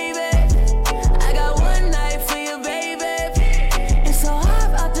missy, baby. I got one night for you, baby. It's so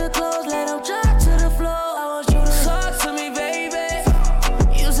hard out the clothes, let them drop to the floor. I want you to talk to me, baby.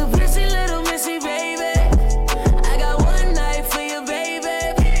 You so pretty little missy, baby. I got one night for you, baby.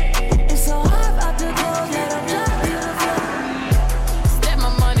 It's so hard out the clothes, let them drop to the floor. Step my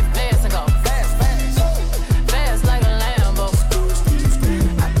money fast and go fast, fast, fast like a Lambo.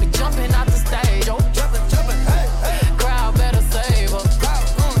 I be jumping out the stage, oh, jumping, hey, hey. Crowd better save us.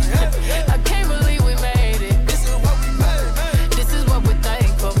 I can't believe we made it. This is what we made. This is what we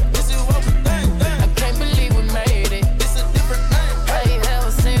thankful. This is what we think. I can't believe we made it. This is a different thing. Hey,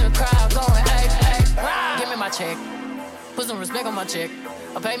 ever seen a crowd going, hey, hey? Give me my check. Put some respect on my check.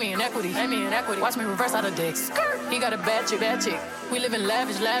 Pay me in equity. Watch me reverse out of dicks. He got a bad chick, We live in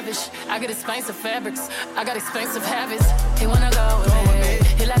lavish, lavish. I got expensive fabrics. I got expensive habits. He wanna go with me.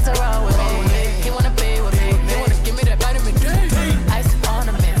 He likes to roll with me. He wanna be with me. He wanna give me that vitamin D. Ice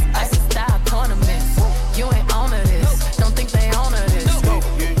ornaments, ice style ornaments. You ain't on to this. Don't think they own to this.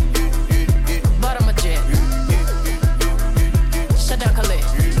 But I'm a jet. Shut down, Khalid.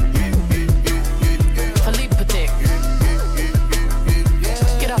 Philippe Patek.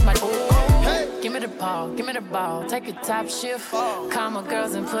 Get off my. Give me the ball, give me the ball. Take a top shift. Call my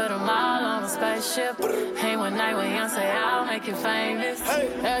girls and put them all on a spaceship. Hang one night with Beyonce, I'll make you famous.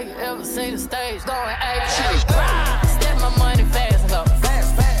 Have you ever seen the stage going ape shit? Step my money fast and go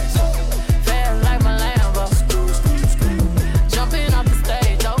fast, fast, fast like my Lambo. Jumping off the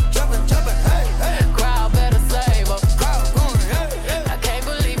stage, oh, jumping, hey, hey. Crowd better save us. I can't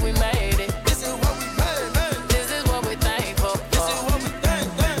believe we made it. This is what we made. This is what we thankful. This is what we think.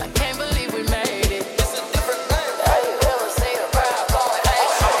 I can't believe we made it. It's a different thing. Have you ever seen a crowd going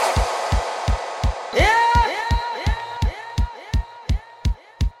ape shit?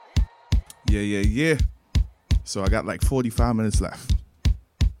 Yeah. So I got like 45 minutes left.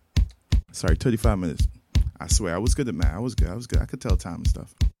 Sorry, 35 minutes. I swear, I was good at math. I was good. I could tell time and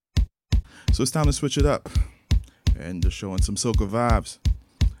stuff. So it's time to switch it up and just showing some soca vibes.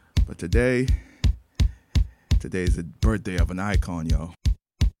 But today is the birthday of an icon, yo.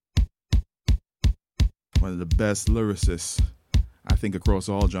 One of the best lyricists, I think, across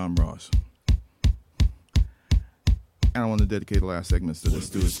all genres. And I want to dedicate the last segments to this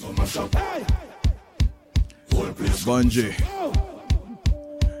dude. Bunji.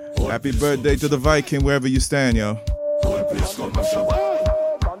 Happy birthday to the Viking wherever you stand, yo.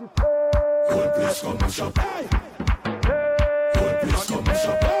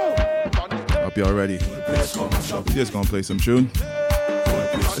 Hope y'all ready. We're just gonna play some tune.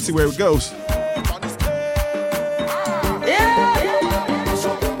 Let's see where it goes.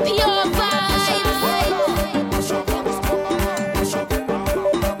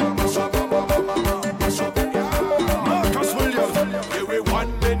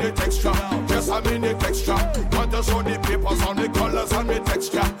 the texture. Yes, I'm in the texture. Want to show the papers on the colors and the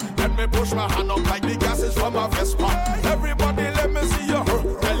texture. Let me push my hand up like the gases from a Vespa. Everybody, let me see you.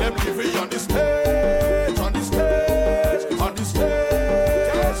 Tell them leave me on the stage, on the stage, on the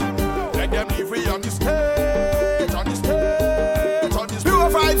stage. Let them leave me on the stage, on the stage, on the stage. Pure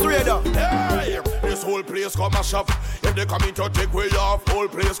Vibes Radio. Yeah, this whole place come mash up. If they come in to take way off, whole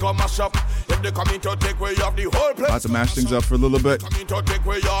place come mash up. If they come in to take way off, the whole place. About to mash things up for a little bit. Come in to take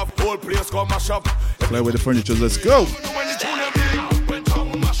way off, whole place come mash up. Play with the furniture. Let's go.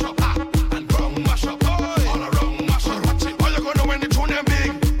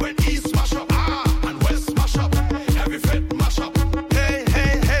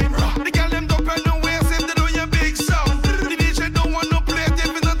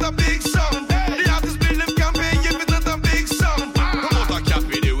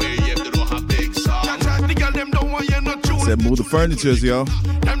 Move the furnitures, yo.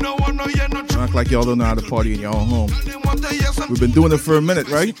 Don't act like y'all don't know how to party in your own home. We've been doing it for a minute,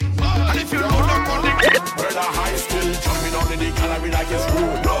 right? Hold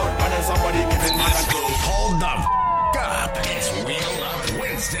up. It's Wheel Up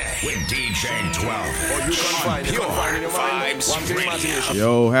Wednesday with DJ 12 on Pure Vibes Radio.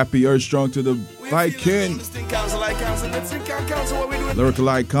 Yo, happy Earth Strong to the Viking. Lyrical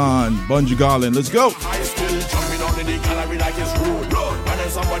Icon, Bungie Garland. Let's go. In the gallery like it's rude. And then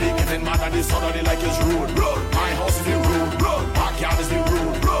somebody getting mad at this other like it's rude. My house is the rude. Backyard is the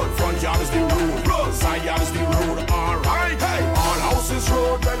rude. Front yard is the rude. Side yard is the rude. Alright, hey. All houses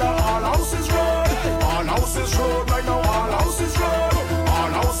road, right now. All houses road. All houses road, right now. All houses road. All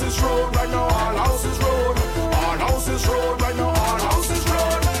houses road, right now. All houses road. All houses road, right now. All houses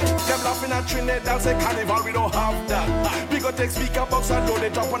road. Them laughing at Trinidad, that's a carnival, we don't have that. We go take speaker box and load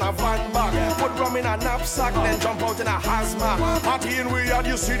it up on a van bag. Put rum in a knapsack, then jump out in a hazmat. Party in we had,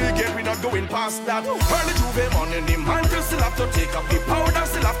 you see the gate, we not going past that. Early Juve morning, the man will still have to take up the powder,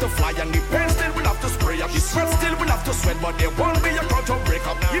 still have to fly, and the pen still will have to spray up. The sweat still will have to sweat, but there won't be a crowd to break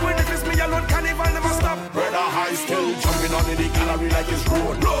up. Even if it's me alone, carnival never stop. Brother High still jumping on in the gallery like it's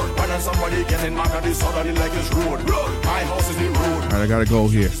road. And then somebody getting mad at this other like it's road. My house is the road. Alright, I gotta go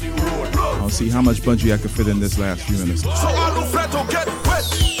here. I'll see how much Bungie I can fit in this last few minutes. So all who fret to get wet.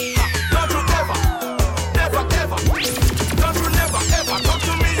 Don't you ever, never ever, don't you never ever talk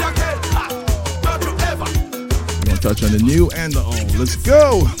to me again. Don't you ever. We're gonna touch on the new and the old. Let's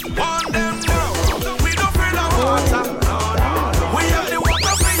go. On them now, we don't feel the water. We have the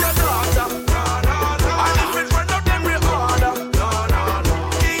water for your daughter. And if it run out, then we order.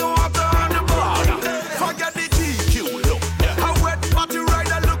 King water on the border. Forget the GQ, look. How wet party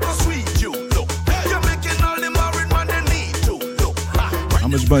rider look so sweet, you look. You're making all the married man they need to look. How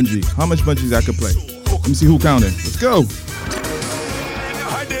much Bungie? How much Bungies I could play? Let me see who counting. Let's go.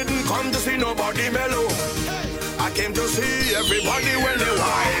 I didn't come to see nobody mellow. I came to see everybody when they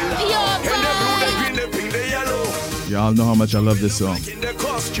wild. And the blue, the green, the pink, the yellow. Y'all know how much I love this song. In the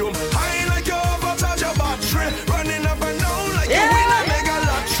costume, I like your overcharge your battery. Running up and down like you win a mega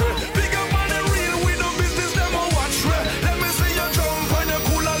lottery. Bigger man and real, we no business, them a watch. Let me see you jump on your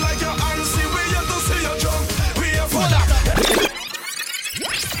cooler like your auntie. We have to see you jump. We here for that.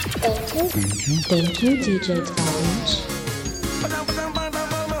 Thank you, DJ 12.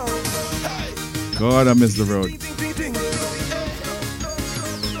 God, I miss the road.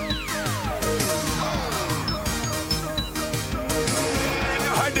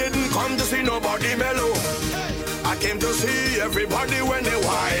 I didn't come to see nobody mellow. I came to see everybody when they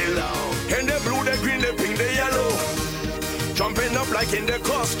wild. In the blue, the green, the pink, the yellow. Jumping up like in the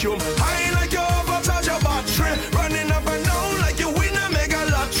costume. I like your overcharge your battery. Running up and down like you win a mega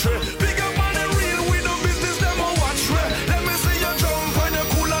lottery. Bigger man and real, we no business, them a watch. Let me see you jump on your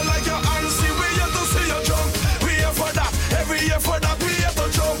cooler like your auntie. We have to see you jump. We here for that. Every year for that, we have to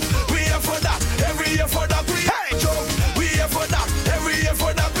jump. We here for that. Every year for that, we hey jump. We here for that. Every year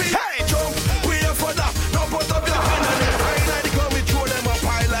for that, we hey jump. We here for that. Now put up your hand on it. High like the cloud, we throw them up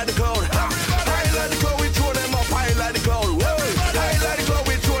high like the cloud. High like the cloud, we throw them up high like the cloud. High like the cloud,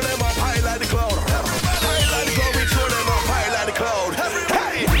 we throw them up high like the cloud. High like the cloud, we throw them up high like the cloud.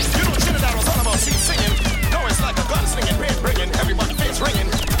 Hey, you know Trinidad was all about singing. No, it's like a gun slinging, pain bringing, everybody face ringing.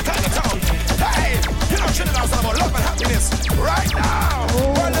 Kind of town. Hey, you know Trinidad was all about love and happiness. Right now,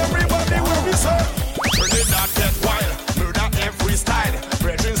 while everybody will be served. Trinidad get wild, murder every style.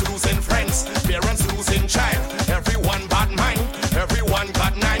 Brethren losing friends, parents losing child. Everyone bad mind, everyone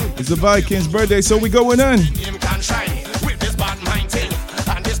got nine. It's the Vikings' birthday, so we going in. Him can shine with this bad mind thing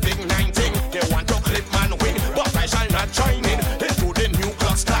and this big 19. They want to clip man wing, but I shall not join in. Into the new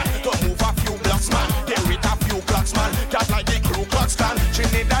Klux Klan to move a few blocks man. They with a few blocks man, just like the Ku Klux Klan.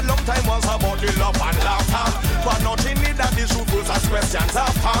 Trinidad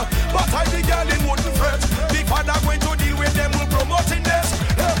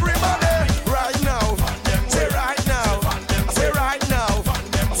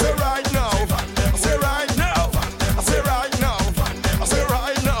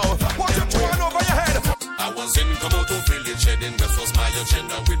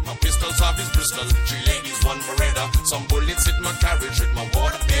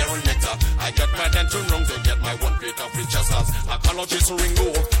own nectar. I get my dental wrong to get my one plate of riches. I cannot chase a ringo.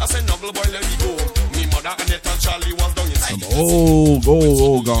 I say, Nuggle boy, let me go. Me mother and little Charlie was down inside.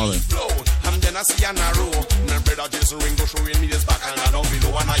 Old Garland. And then I see a narrow. My brother Jason Ringo showing me his back, and I don't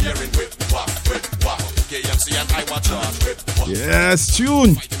below, and I hearing whip, wap, whip, wap. KMC and I watch out, whip, wap. Yes,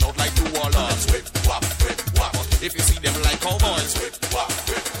 tune. Fighting out like two warlords, whip, wap, whip, wap. If you see them like cowboys, whip, wap,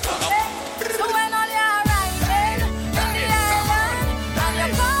 whip, wap. So when all you're riding in the island and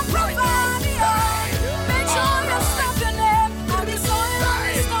you come from far beyond, make sure you stop your name and the soil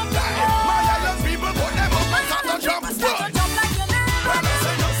and the stop your name. My island people put them up and start to jump. Start to jump like your name. Well, I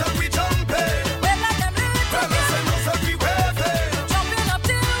say no, so we jumping. Well, let them live. Well, I say no, so we waving. Jumping up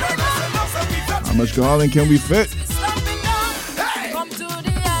till Well, I say no, so we touching. How much Garland can we fit? stomping down. Come to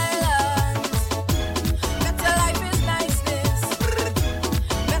the island. Better life is niceness.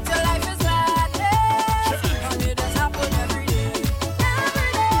 Better life is gladness. And it does happen every day.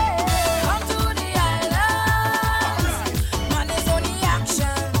 Every day. Come to the island. Man, it's only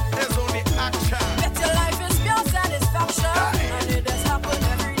action. There's only action. Better life is pure satisfaction. And it does happen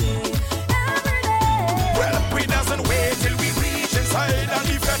every day. Every day. Well, we doesn't wait till we reach inside and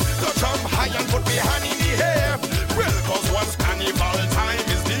the fed to jump high and put behind in the air. Well, cause once carnival time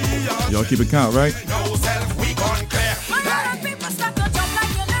is near, Y'all keep it count, right? no self we gone clear. Man, all the people start to jump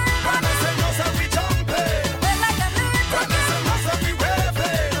like your name. Well, I say no, so we jumping. Well, let them live. Well, I say no, so we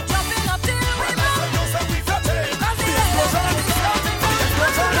waving. Jumping up till we Well, I say no, so we touching. cause the island is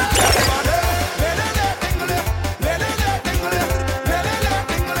floating down. Everybody, lelele, dingle, lelele, dingle, lelele,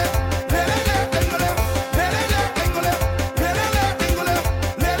 dingle, lelele, dingle, lelele, dingle, lelele, dingle,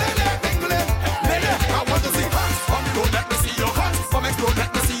 lelele, dingle, lelele. I want to see hands on the road, let me see your hands. From explode,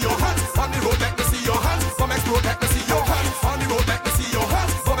 let me see your hands. On the road, let me see your hands. From explode, let me see your hands. On the road, let me see your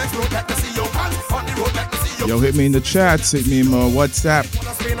hands. From explode, let me see your hands. On the road, let me see your Yo, hit me in the chats. Hit me in my WhatsApp.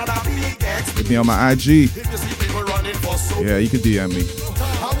 Hit me on my IG. Yeah, you can DM me.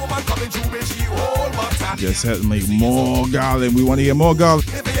 Just help me more Garland. We want to hear more Garland.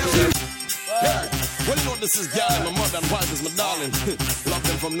 Well, you know this is Garland, my mother and wife is my darling. Loved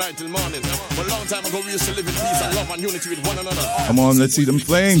them from night till morning. But a long time ago we used to live in peace and love and unity with one another. Come on, let's see them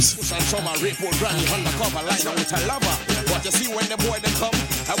flames. Push and show my rape old granny undercover, lie down with her lover. But you see when the boy them come,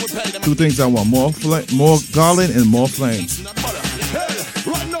 I would pay them. Two things I want: more Garland and more flames.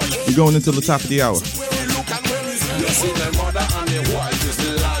 We're going into the top of the hour. You see my mother and the wife is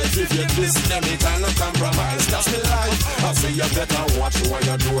life. If you diss them, it cannot compromise. That's my life. I say you better watch what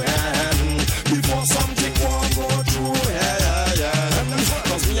you're doing before something won't go through.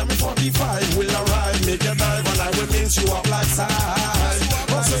 Cause me and me 45 will arrive, make you dive, and I will mince you up like size.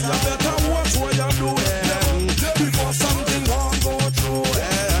 I say you better watch what you're doing before something won't go through.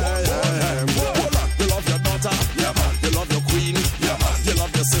 You love your daughter, yeah man. You love your queen, yeah man. You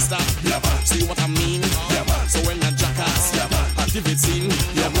love your sister, yeah man. See what I mean? Yeah man. So when a jackass, yeah man, active it scene,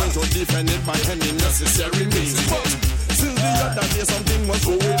 you're going to defend it by any necessary means. But since the other day something was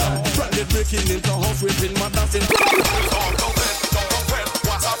going on, branded breaking into house whipping mothers in.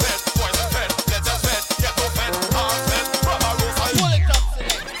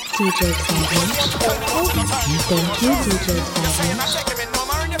 DJ Savage. Thank you, DJ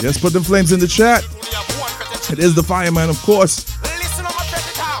Savage. Yes, put them flames in the chat. It is the fireman, of course.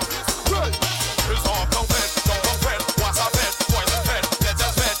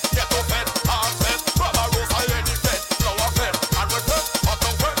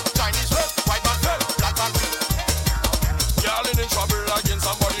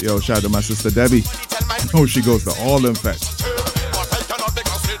 Yo, shout out to my sister Debbie. Oh, she goes to all them fets.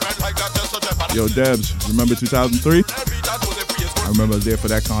 Yo, Debs, remember 2003? I remember I was there for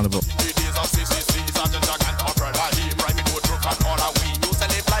that carnival.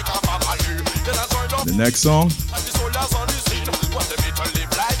 The next song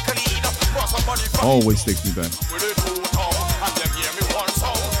always takes me back.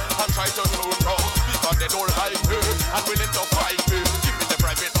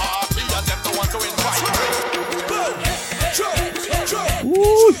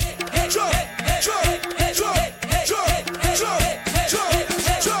 Woo!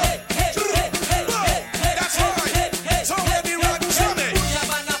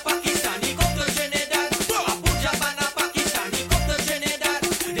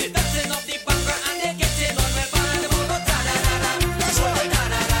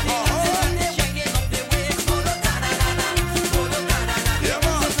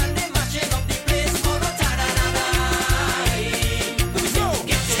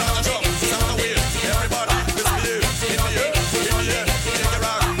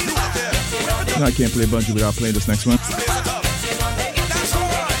 I can't play Bungie without playing this next one.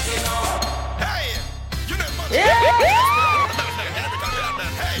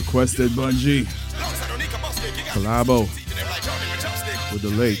 Requested Bungie. Collabo with the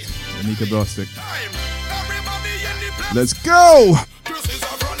late Anika Bostic. Let's go!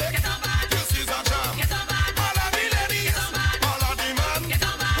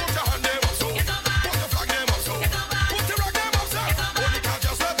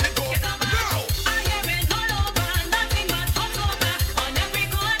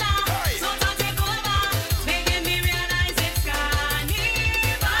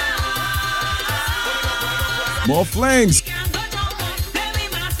 More flames.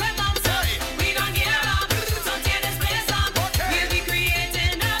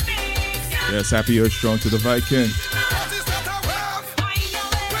 Yes, happy Earth Strong to the Viking.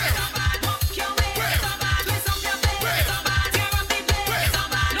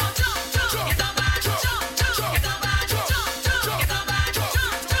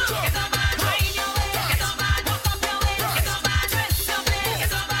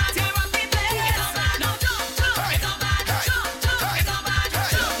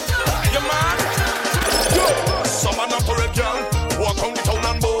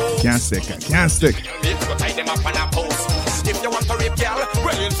 Can't stick. If you want to rape girl,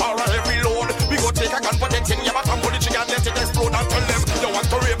 well in for every load. We go take a gun, put it in your back and pull the trigger, let it explode and tell them you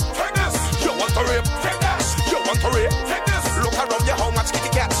want to rape, take this. You want to rape, take this. You want to rape, take this. Look around you how much kitty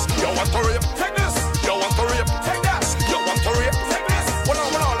cats. You want to rape, take this. You want to rape, take that. You want to rape, take this. Hold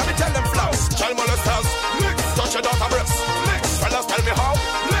on, let me tell them flaws. Child molesters, touch your daughter breasts. Fellas tell me how.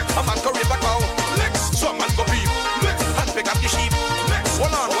 A man go rape the cow. Some man go beef and pick up the sheep.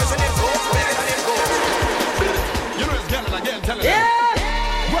 Hold on, what's the name? Yeah.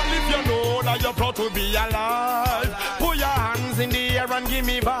 Well, if you know that you're proud to be alive, put your hands in the air and give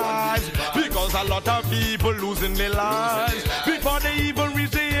me vibes. Because a lot of people losing their lives before they even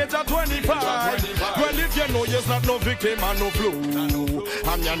reach the age of 25. Well, if you know you're not no victim and no flu,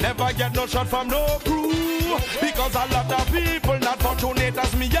 and you never get no shot from no crew. Because a lot of people not fortunate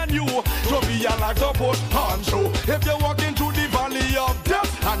as me and you to be alive to put on show. If you're walking through the valley of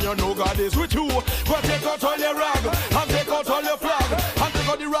death and you know God is with you, well, take out all your rag and take out all your flag and take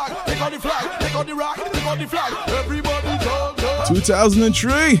out the rag, take out the flag, take out the rag, take out the flag. Everybody jump.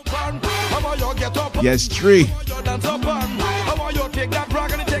 2003. Yes, tree. How are you take that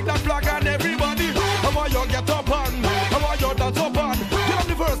rag and take that flag and everybody? How are you get up on? How are you dance up on?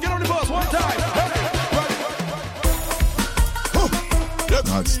 Get on the verse one time.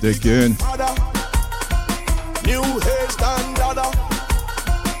 Not sticking. New hair standard.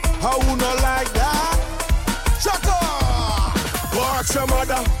 How not like that? Shut up! Go ask your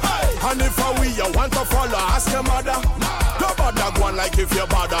mother. And if we you want to follow, ask your mother. Don't bother go on like if you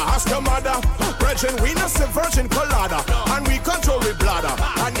bother, ask your mother. Virgin, we not say virgin colada. And we control with bladder.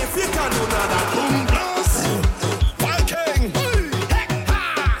 And if you can do nada, boom, blast. Viking.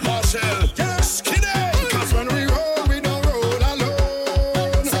 Marshall. Yes, kidding. Cause when we roll, we don't roll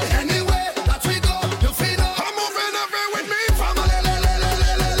alone. So anyway that we go, you feel no. I'm moving every with me, family.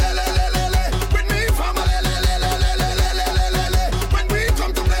 With me, family. When we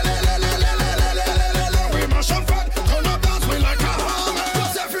come to play, we mash up fun, turn up dance, we like a hammer.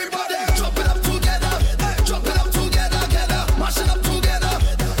 Cause everybody jump it up together, mash it up together,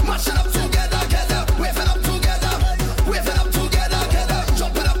 mash it up together, wave it up together,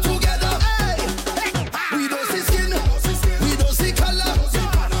 jump it up together. We don't see skin, we don't see color,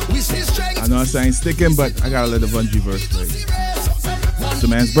 we see strength. I know I'm saying sticking, but I gotta let the Bungie verse play. It's the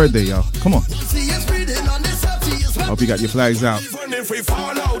man's birthday, y'all. Come on. Hope you got your flags out. Even if we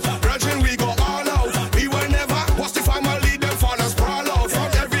fall out, Virgin, we go all out. We will never watch the family, them fall and sprawl out.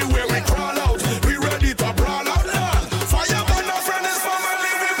 From everywhere we crawl out, we ready to brawl out. Fire burn, no friend is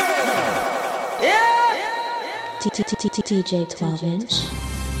family, we go. TJ 12-inch.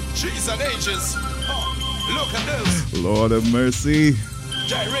 Cheese and ages. Look at this. Lord of mercy.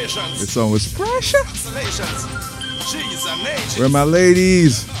 Gyrations. This song was pressure. Oscillations. Cheese and ages. Where my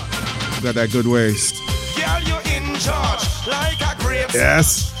ladies? You got that good waist. Girl, you in charge like a grape.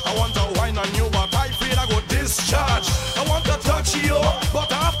 Yes. I want to wine on you, but I feel I go discharge. I want to touch you,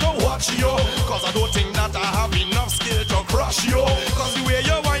 but I have to watch you. Cause I don't think that I have enough skill to crush you. Cause the way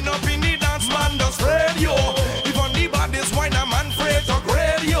you wind up in the dance, man, does spread you. Even the baddest wine, a man afraid to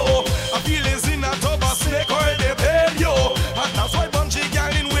grade you. I feel it's in a tub of snake oil, they paid you. And that's why Bungie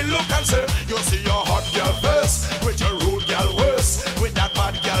girl in will look and say, you see your hot girl first, with your rude girl worse, with that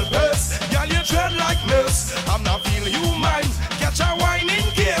bad girl best. Girl, you tread like this. I'm not feeling you mind. Catch a wine in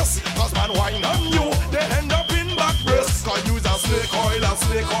case. Cause man wine on you, they end up in back breast. Cause use a snake oil, a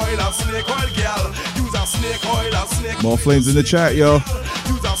snake oil, a snake oil, girl. Use a snake oil, a snake. More flames in the chat, yo.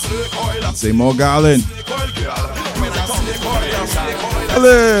 Use a snake oil, a Say more Garland. snake oil, girl. Use a snake oil, a snake oil.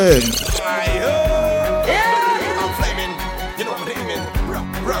 Rolling. I'm flaming, you know what I'm aiming,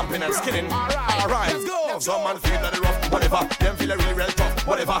 ramping and skinning. Alright, let's go. Some man feel that they rough, whatever. Them feel really real tough,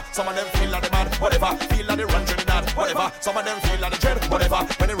 whatever. Some of them feel like they mad, whatever. Feel like they run Trinidad, whatever. Some of them feel like they dread, whatever.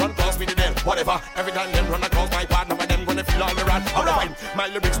 When they run cross me, they dead, whatever. Every time them run across my path, none of them gonna feel all the rat. Alright, my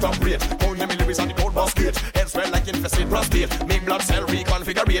lyrics stop great. Don't hear me lyrics on the code boss gate. Head swell like infested prostate. Make blood cell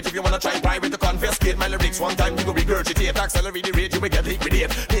reconfigure. If you wanna try private to confiscate my lyrics one time, you go regurgitate. Accelerate the rate, you will get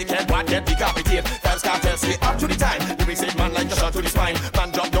liquidate. They can't what, get decapitate. Fans can't tell, stay up to the time. Lyrics hit man like a shot to the spine.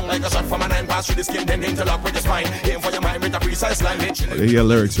 Man drop down like a shot from a 9, pass through the skin, then interlock with your spine. Aim for your mind with a precise line. Oh, they hear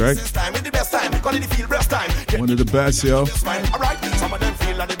lyrics, right? One of the best, yo.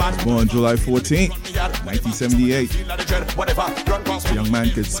 Born July 14th, 1978. Young man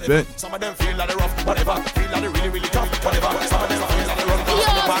could spit. Some of them feel like they're rough, whatever. Feel like they're really, really tough, whatever. Some of them feel like they're rough,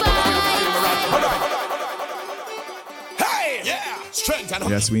 hey, yeah, strength and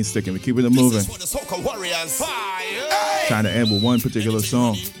Yes, we ain't sticking. We're keeping it moving. for the Soca Warriors. Trying to end with one particular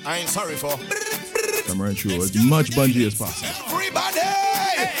song. I ain't sorry for I'm running through as much bungee as possible. everybody.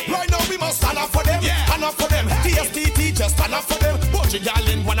 Right now we must stand up for them, stand up for them. TSTT just stand up for them. Bunch of y'all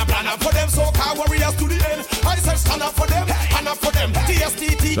in wanna plan up for them. Soca Warriors to the end. I said stand up for them, stand up for them.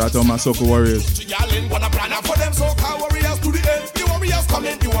 TSTT. Shout out to all my Soca Warriors. Y'all in wanna plan up for them. Soca Warriors to the end. The Warriors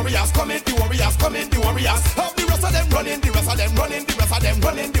coming, the Warriors coming, the Warriors coming, the Warriors. Have the rest of them running, the rest of them running, the rest of them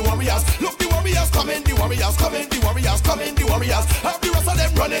running, the Warriors. Look, the Warriors coming, the Warriors coming, the Warriors coming, the Warriors. Have the rest of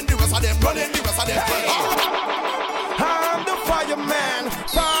them running, the rest of them running, the rest of them. I'm the fireman,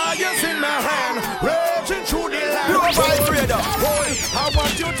 fire's in my hand, raging through the land. Blow by trader, boy, I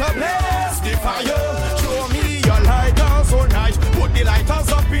want you to bless the fire. Show me your lighters all night, put the lighters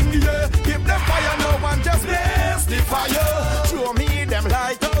up in the air. Give them fire now and just bless the fire. Show me them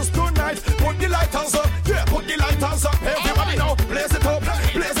lighters tonight, put the lighters up, yeah, put the lighters up. Everybody now, blaze it up,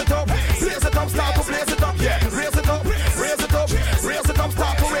 blaze it up, blaze it up, start to blaze it up, yeah, raise it up, raise it up, raise it up,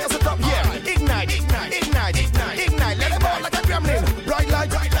 start to raise it up, yeah. Ignite, ignite, ignite, ignite, ignite, let it burn like a gremlin. Bright light,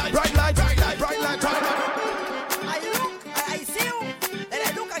 bright light, bright light, bright light, bright light, bright light. I see you, and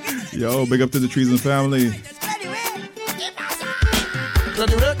I look again. Yo, big up to the Treason family. Clear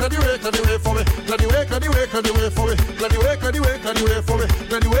the way, clear the way, clear the way for me. Clear the way, clear the way, clear the way for me. Clear the way, clear the way, clear the way for me.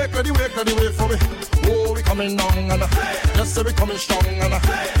 Clear the way, clear the way, clear the way for me. Oh, we coming down and yes, we coming strong and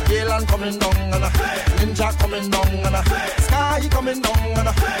Galen coming down and Ninja coming down and Sky coming down and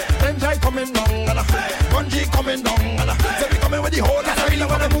Benjai coming down and Bungie coming down and say we coming with the whole. I really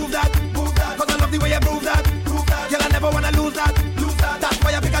wanna move that, cause I love the way you move that. Girl, I never wanna lose that. That's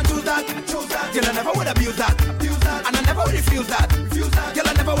why I pick and choose that. Girl, I never wanna abuse that. And I never refuse that. Girl,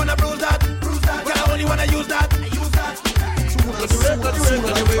 I never wanna bruise that. Girl, I only wanna use that.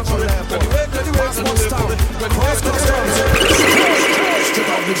 Straight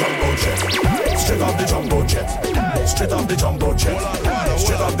off the jumbo jet. Straight off the jumbo jet. Straight off the jumbo jet.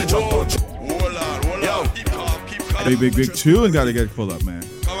 Straight off the jumbo jet. Big tune gotta get pulled up, man.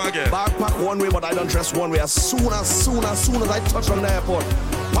 Backpack one way, but I don't dress one way. As soon as I touch on the airport,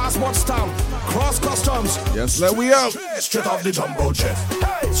 passport stamp, cross customs. Yes, let we out. Straight off the jumbo jet.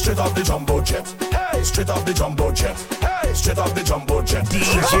 Straight off the jumbo jet. Straight off the jumbo jet. Straight off the jumbo jet.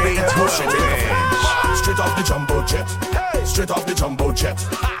 DJ Straight off the jumbo jet. Straight off the jumbo jet.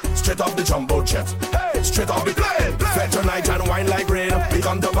 Straight off the jumbo jet. Straight off the plane. Fed tonight and wine like rain. We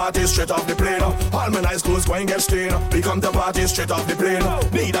come to party straight off the plane. All my nice clothes going get stained. We come to party straight off the plane.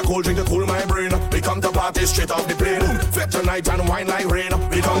 Need a cold drink to cool my brain. We come to party straight off the plane. Fed tonight and wine like rain.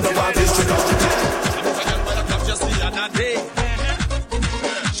 We come to party straight off the plane. Just the other day,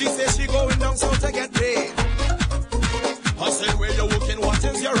 she says she going down south to get paid. I said, where you working? What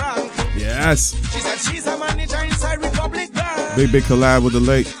is your rank? Yes. She said she's a manager inside Republic Bank. Big collab with the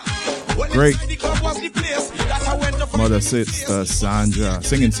late great the club was the place. That's how I went to mother sister Sandra,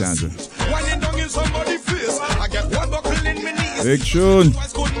 singing Sandra. Winding down in somebody's face. I get one buckle in my knees. Big tune. I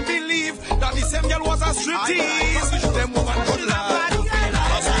couldn't believe that the same girl was a striptease. Them woman could lie.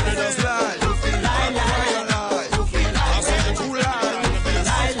 I said they just lie.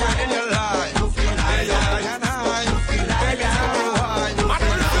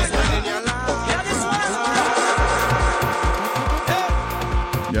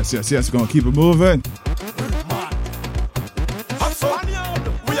 Yes, gonna keep it moving.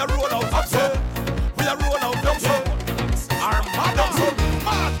 We are roll out upset. We are roll out down so.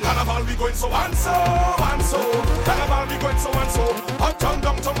 Mad Carnival we going so and so and so. Carnival we going so and so. Uptown,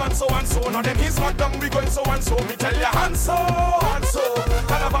 downtown and so and so. Now them he's locked down we going so and so. Me tell ya and so and so.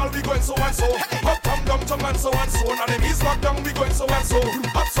 Carnival we going so and so. Uptown, downtown and so and so. Now them he's locked down we going so and so.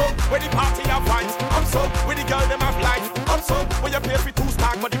 Up so. when the party have vibes. I'm so with the girl them have life. I'm so when you pay for 2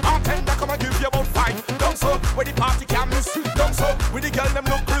 stacks, but the bartender come and give you about 5. Don't so when the party can miss. Don't so with the girl them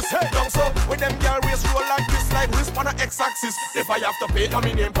look Chris. Hey, don't so when them girl waist roll like this, like wrist on a X-axis. If I have to pay, I'm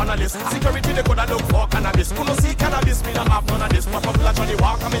in name on a list. Security they coulda look for cannabis. Who no see cannabis, me not have none of this. Pop up like Johnny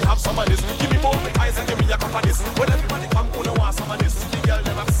Walker, me have some of this. Give me both my eyes and give me a cup of this. When everybody come, who no want some of this. The girl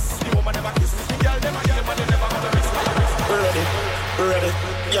never kiss, the woman never kiss. The girl never give, but they never gonna miss. Ready, ready,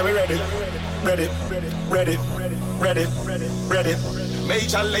 yeah we ready, ready, ready, ready, ready.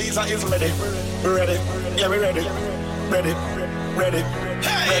 Major Lazer is ready, ready, yeah we ready, ready, ready,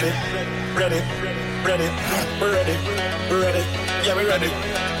 ready, ready, ready, ready, ready, yeah we ready,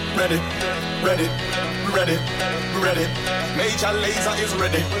 ready, ready, ready, ready. Major Lazer is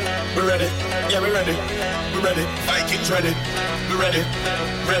ready, ready, yeah we ready, ready. Vikings ready, ready,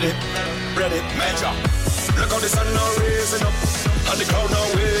 ready, ready. Major. Look how the sun now raising up, and the crowd now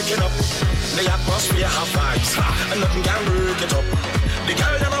waking up. The atmosphere have vibes, and nothing can break it up. The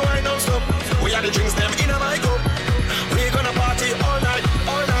girl them a wine non-stop, we are the drinks them in a my cup. We gonna party all night,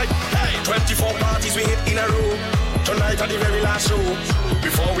 hey. 24 parties we hit in a row. Tonight at the very last show,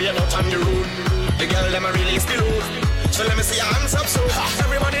 before we are not on the road. The girl them a release the load, so let me see your hands up so.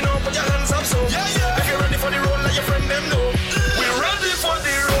 Everybody know, put your hands up so. If you're ready for the road, let your friend them know. We're ready for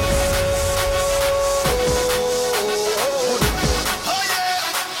the road.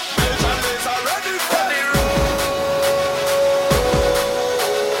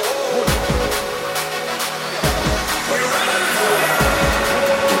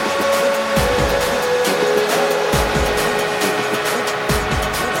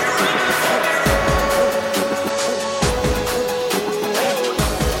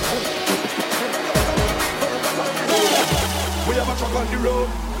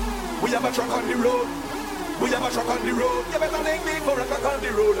 We have a truck on the road. We have a truck on the road. You better link me for a truck on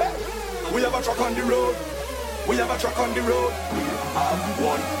the road. We have a truck on the road. We have a truck on the road. We have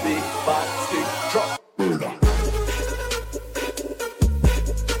one big bad stick truck. We bad.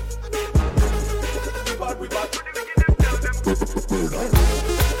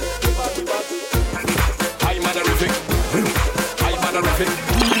 I'm honorific. I'm honorific.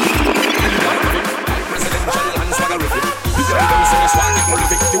 I'm presidential and swaggerific. Them say swag is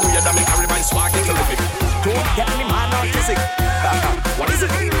prolific. The way that me carry my swag is terrific. Don't get me mad artistic. What is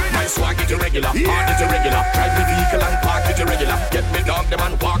it? My swag is irregular, hard is irregular. Drive the vehicle and park it irregular. Get me dog them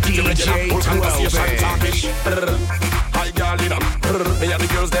and walk it irregular. Full conversation talkish. Hi darling up. Me and the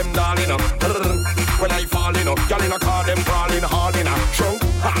girls them darling up. When I fall in up, girl in a car them crawling hard in a show.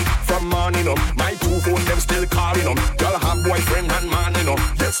 From morning up, my 2 phone them still calling up. Girl have boyfriend and man in up.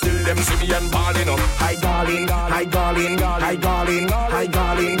 Yet still them see me and balling up. Hi darling, hi darling, hi darling, hi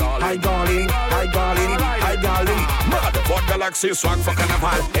darling, hi darling, hi darling, hi darling. Mad for galaxy swag for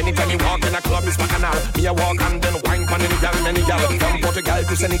carnival. Anytime you walk in a club is bacchanal. Me a walk and then wine pan any gal, many gal. From Portugal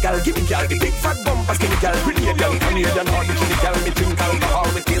to Senegal, give me gal the big fat bumper skinny gal. Brilliant Canadian or the chili gal. Me drink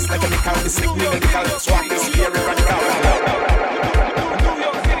alcohol, me taste like a nickel. Me sick me medical. Swag is scary radical.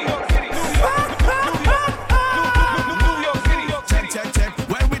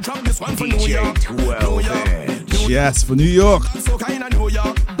 One for New York, New York. Yes, for New York.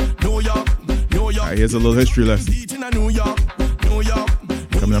 Alright, here's a little history lesson.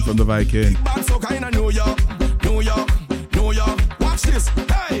 Coming up from the Viking. Watch this.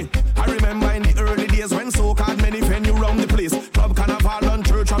 Hey, I remember in the early days when so-called many venue round the place. Club Carnival on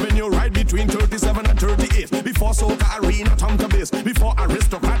Church Avenue, right between 37 and 38. Before Soca Arena, Tom to base. Before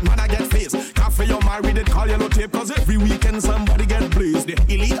Aristocrat, man, I get face. Cafe, you're married, it call yellow tape. Cause every weekend somebody get blazed. The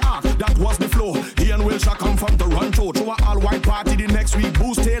elite art, that was the flow. Ian Wilshire come from Toronto. To a all-white party the next week.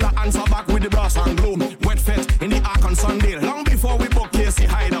 Boost Taylor answer back with the brass and glow. Wet fete in the Ark on Sunday. Long before we book Casey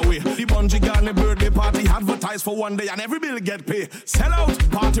Hideaway. The Bungie Garney birthday party advertised for one day and every bill get paid. Sell out,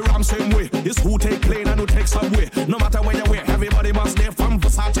 party ram same way. It's who take plane and who take subway. No matter where you wear, everybody must stay from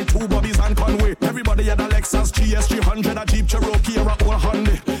Versace to Bobby's and Conway. Everybody had a Lexus GS 300, a Jeep Cherokee or a old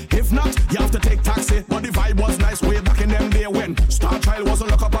Hyundai. If not, you have to take taxi. But the vibe was nice way back in them day when Star Child wasn't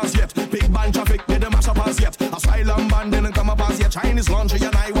look up as yet. Big band traffic didn't mash up as yet. Asylum band didn't come up as yet. Chinese laundry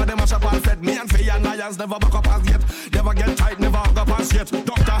and I were the mash up and fed. Me and Faye and Lions never back up as yet. Never get tight, never hug up as yet.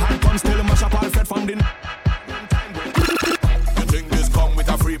 Dr. Hyde still mash up and fed from the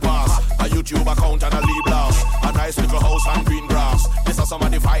a free pass, a YouTube account and a lead blast, a nice little house and green grass. These are some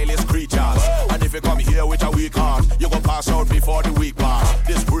of the vilest creatures. And if you come here with a weak heart, you gon' pass out before the week pass.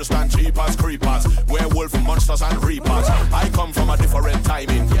 This worse than cheapers, creepers, werewolf monsters and reapers. I come from a different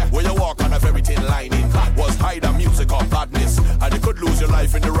timing, where you walk on a very thin lining. Was hide the music of badness, and you could lose your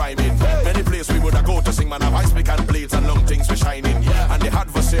life in the rhyming. Many places we would go to sing, man, have ice pick and blades and long things for shining. And the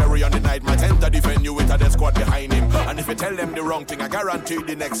adversary tonight might enter defend you with a death squad behind him. And if you tell them the wrong thing, I guarantee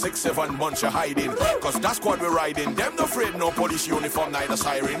the next 6-7 months you're hiding. Cause that squad we're riding, them no afraid no police uniform, neither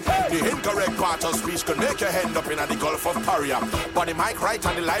siren. The incorrect part of speech could make your hand up in the Gulf of Paria. But the mic right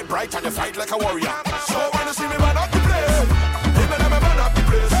and the light bright and you fight like a warrior. So when you see me man up the place, let me man up the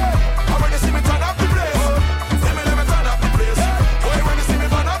place. And when you see me turn up the place, let me turn up the place. Boy, when you see me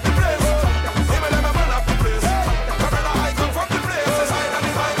man up the place, let me man up the place. Camera I come from the place, it's higher than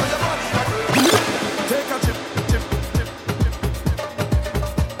the mic on your body. Take a chip, chip, chip, chip.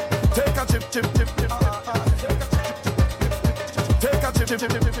 Take a chip, chip, chip, chip. Take a chip, chip,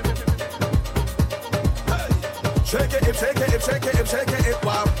 chip, chip, chip. Shake it, shake it, shake it, shake it,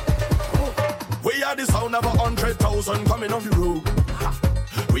 wow. We are the sound of 100,000 coming on the road.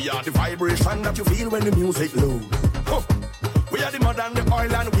 We are the vibration that you feel when the music low. We are the mud and the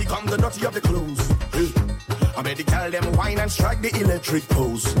oil and we come the dirty of the clothes. I made the girl them wine and strike the electric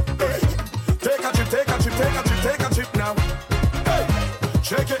pose. Hey. Take a chip, take a chip, take a chip, take a chip now. Hey.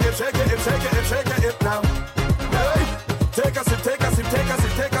 Shake it, shake it, shake it, shake it now. Hey. Take a sip, take a sip, take a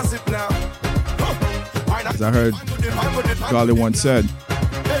sip, take a sip now. As I heard Garland once said,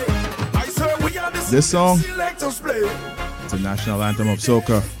 this song is the national anthem of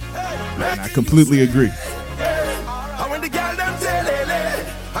soca, and I completely agree.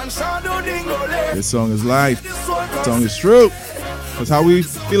 This song is life. This song is true. That's how we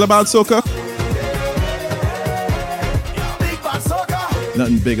feel about soca.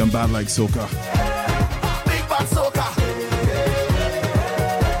 Nothing big and bad like soca.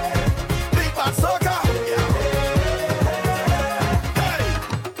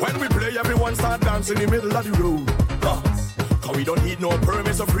 Start dancing in the middle of the road. Cause we don't need no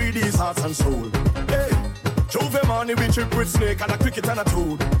permits to free these hearts and soul. Hey, Juve money we trip with snake and a cricket and a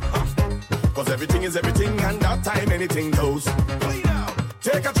toad. Cause everything is everything and that time anything goes.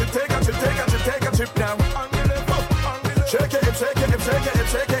 Take a trip, take a trip, take a trip, take a trip now. Shake it, shake it, shake it,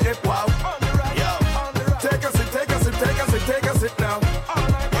 shake it, wow. Take a sip, take a sip, take a sip, take a sip now.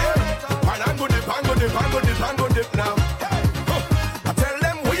 Pango dip, pango dip, pango dip, pango dip now.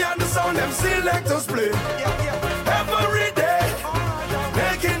 Them selectors play every day,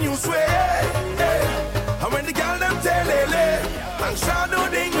 making you sway. And when the girl them tell and shadow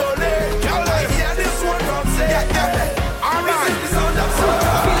dingle, girl I hear this one from say, alright, the sound of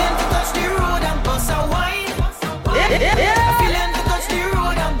soca. Feeling to touch the road and bust a wine. Feeling to touch the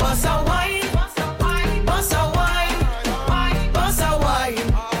road and bust a wine, bust a wine, bust a wine.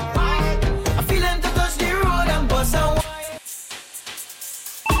 Feeling to touch the road and bust a wine.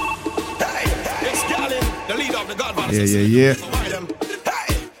 Yeah.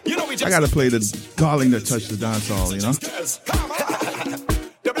 I gotta play the Darling That Touched the Dance Hall, you know?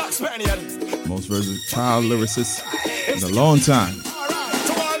 Most versatile lyricist in a long time.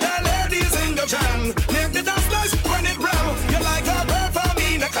 To all the ladies in the jam, make the dance nice when it ram. You like a bird for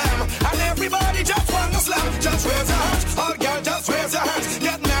me in a clam. And everybody just wanna slam. Just raise your hands, all girl just raise your hands.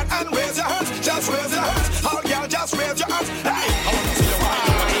 Get mad and raise your hands, just raise your hands. All girl just raise your hands. Hey, I wanna see you wine.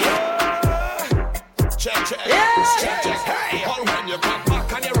 Check, check. Hey, all when you come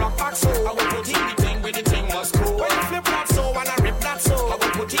back and you rock back so I will put in the thing with the thing must go. When you flip that so and I rip that so I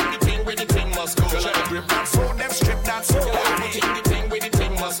will put in the thing with the thing must go. You like grip that so, them strip that so I will put in the thing with the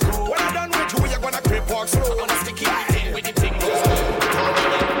thing must go. When I'm done with you, you're gonna grip walk slow. I'm gonna stick in the thing with the thing must go.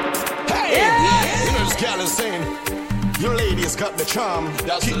 Hey, you know this girl is saying, your lady's got the charm,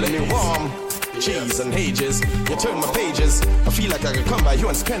 keeping me warm. Cheese and ages, you turn my pages. I feel like I could come by you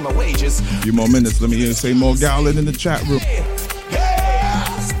and spend my wages. A few more minutes, let me hear you say more Garland in the chat room.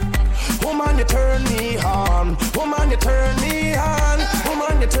 Woman, you turn me on. Woman, you turn me on.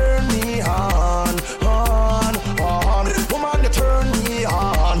 Woman, you turn me on. On. Woman, you turn me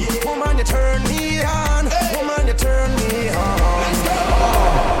on. Woman, you turn me on. Woman, you turn me on.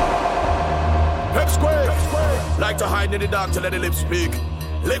 Pep square. Like to hide in the dark to let the lips speak.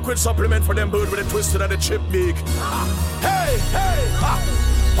 Liquid supplement for them bird with a twisted and a chip beak. Hey,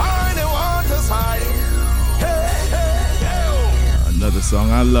 why the water's high? Hey. Another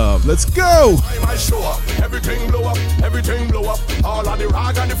song I love. Let's go! I show up. Everything blow up. Everything blow up. All of the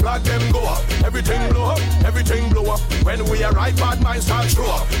rag and the flag them go up. Everything blow up. Everything blow up. When we arrive, bad minds start show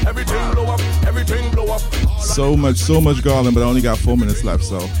up. Everything blow up. Everything blow up. So much Garland, but I only got 4 minutes left,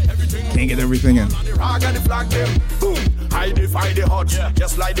 so can't get everything in. The rag and the flag them. Boom. I defy the odds,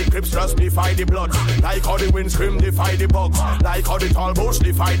 just like the Crips just defy the bloods. Like how the wind scream defy the bugs. Like how the tall boats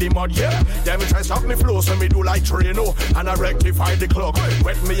defy the mud, yeah. Them try stop me flow, so me do like Trino. And I rectify the clock.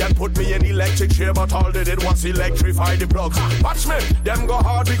 Wet me and put me in electric chair, but all they did was electrify the plugs. Watch me, them go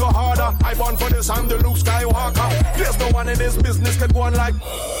hard, we go harder. I born for this, I'm the Luke Skywalker. There's no one in this business can go on like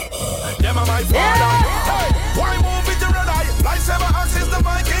Them are my father. Hey, why move with the red eye? Lightsaber axis the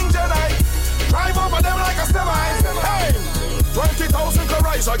Viking Jedi. Drive over them like a semi. Hey, 20,000 can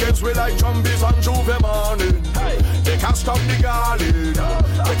rise against we like zombies on Juve morning. Hey, they can't stop the garland.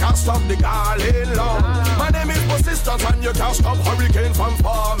 They can't stop the garland long. My name is Persistence and you can't stop hurricane from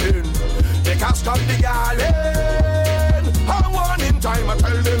forming. They can't stop the garland. I want in time I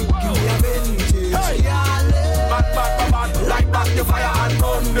tell them. Give me a vintage. Hey, bad, light back the fire and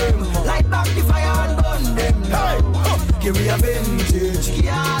burn them. Light back the fire and burn them. Hey, give me a vintage.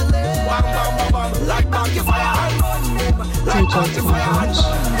 Bam, bam, bam, light back the fire and burn them. Light back the fire and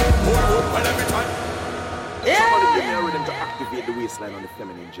burn them. Well, every time. Somebody give me a rhythm to activate the waistline on the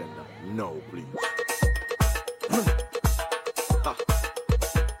feminine gender. No, please.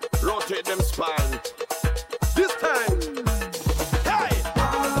 Rotate them spine. This time. Hey!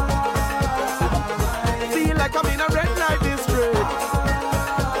 Feel like I'm in a red light district.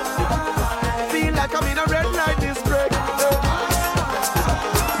 Feel like I'm in a red light district. I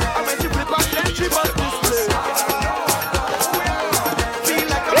meant to flip back then she bust display. Feel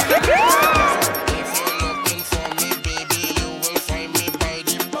like I'm in a red light district. If you're looking for me, baby, you will find me by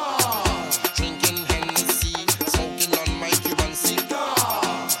the bar. Drinking Hennessy, smoking on my Cuban cigar.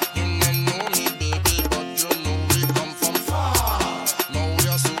 You don't know me, baby, but you know we come from far. Now we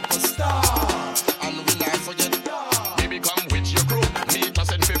are superstar, and we not forget. Baby, come with your crew. Meet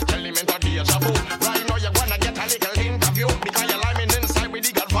us in Fifth Element or Deja Vu. Right now you're gonna get a little interview because you're liming inside with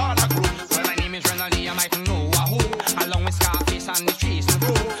the Godfather crew. Well, my name is Renaldi, I might know a who. Along with Scarface and the Cheese and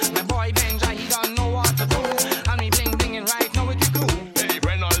crew. My boy Benja, he don't know what to do. And we bling blinging right now with the crew. Hey,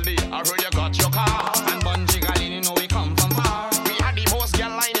 Renaldi, I heard you got your car. And Bungie Galin, you know we come from far. We had the most girl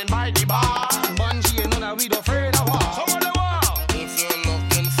lining by the bar. Bungie, you know that we don't afraid of war. So what the war? If you're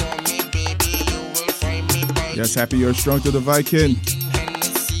looking for me, baby, you will find me by Yes, happy you're strong to the Viking.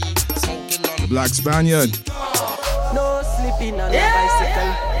 The Black Spaniard. No sleeping on a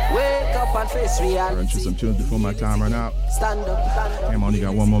bicycle. Wake up and face Run reality. through some tunes before my time run out. Stand up, Damn, I only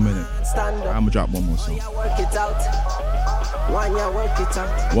got one more minute. stand up. I'm gonna drop one more song. Work it out. One ya work it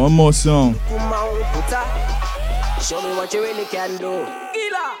out. One more song. Come on, put up. Show me what you really can do.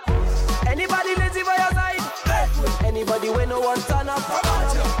 Killer. Anybody lazy for your side? Anybody when no one turn up?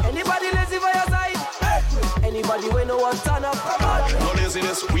 Anybody lazy for your side? Anybody when no one turn up? No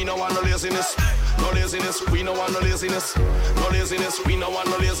laziness, we no want no laziness. No laziness, we no want no laziness. No laziness, we no want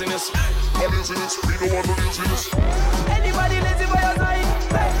no laziness. No laziness, we no want no laziness. Anybody lazy for your side?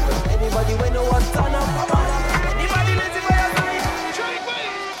 Anybody when no one turn up? Anybody lazy for your side?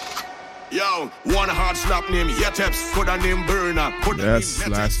 Yo, one hard slap name Yeteps, put a name Burner. Yes,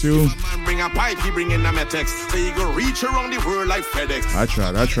 last two. Bring a pipe, he bring in a Metex. So you go reach around the world like FedEx. I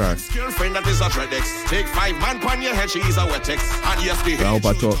tried. Girlfriend that is a Dreadex. Take 5 man pon your head, she is a Wetex. And yes, the I hope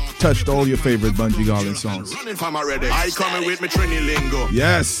I touched all your favorite Bungie Garland songs. running from a Redex. I coming with me Trini lingo.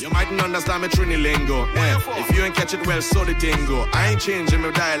 Yes. You mightn't understand me Trini lingo. If you ain't catch it well, so the tingo. I ain't changing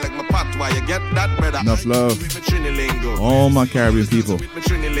my dialect, my patois. You get that, brother? Enough love. With me Trini lingo. All my Caribbean people. With me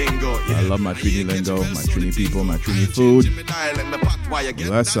Trini lingo. I love my Trini lingo, my Trini people, my Trini food.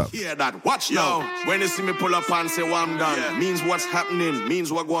 Bless up. Hear that? Watch now. When you see me pull up and say, well, I'm done. Means what's happening.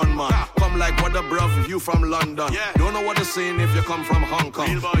 Means what going man. Come like what the bruv if you from London. Don't know what they're saying if you come from Hong Kong.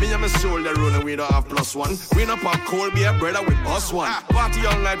 Me and my soul, they run and we don't have +1. We don't pop cold beer, brother with us one. Party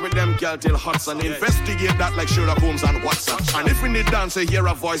all night with them girl till Hudson. Investigate that like Sherlock Holmes and Watson. And if we need dance, hear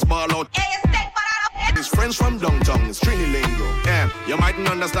a voice ball out. His friends from downtown, it's Trini lingo. You mightn't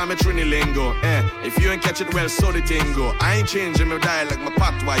understand me Trini lingo. If you ain't catch it well, so the tingo. I ain't changing my dialect, my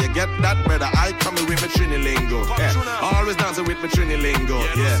patois. You get that, brother? I coming with me Trini lingo. Always dancing with me Trini lingo.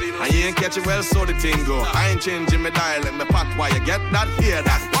 And you ain't catch it well, so the tingo. I ain't changing my dialect, my patois. You get that? Hear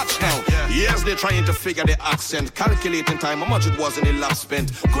that? Watch now. Years they trying to figure the accent, calculating time, how much it was in the lap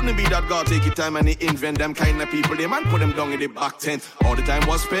spent. Couldn't be that God take your time and he invent them kind of people. They man put them down in the back tent. All the time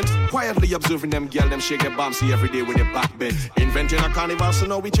was spent quietly observing them girl, them shake their bouncy every day when they back bend. Inventing a carnival, so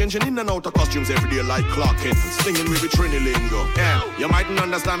now we changing in and out of costumes every day like Clark Kent. Slinging with me Trini lingo. You mightn't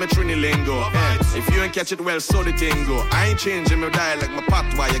understand me Trini lingo. If you ain't catch it well, so the tingo. I ain't changing my dialect, my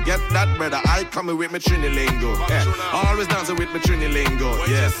patois. You get that, brother? I coming with me Trini lingo. Always dancing with me Trini lingo.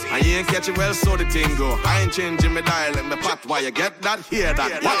 And you ain't catch it well, so the tingo. I ain't changing my dialect, my patois. You get that? Hear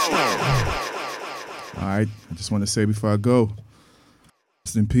that? Watch now. Alright, I just want to say before I go,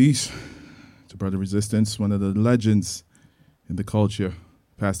 rest in peace to Brother Resistance, one of the legends in the culture,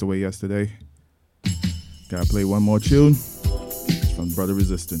 passed away yesterday. Gotta play one more tune. It's from Brother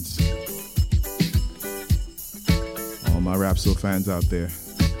Resistance. All my Rap Soul fans out there,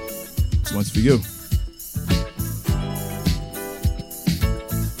 this one's for you.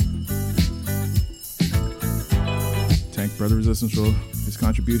 Brother Resistance for his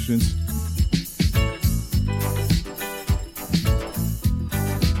contributions.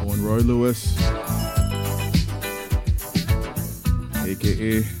 Owen Roy Lewis,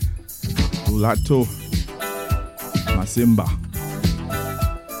 aka Ulato Masimba.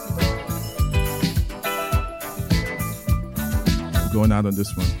 Going out on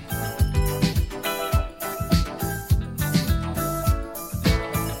this one.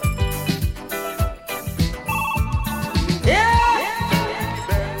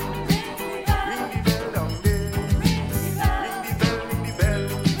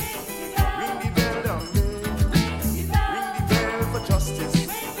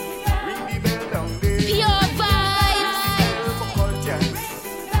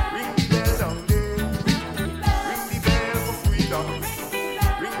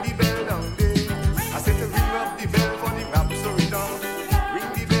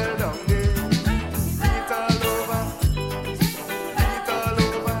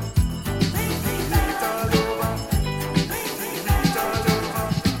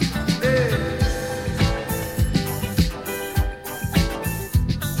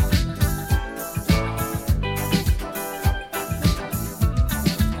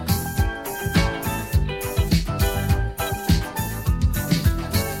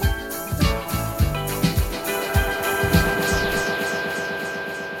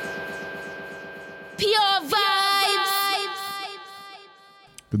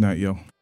 Good night, yo.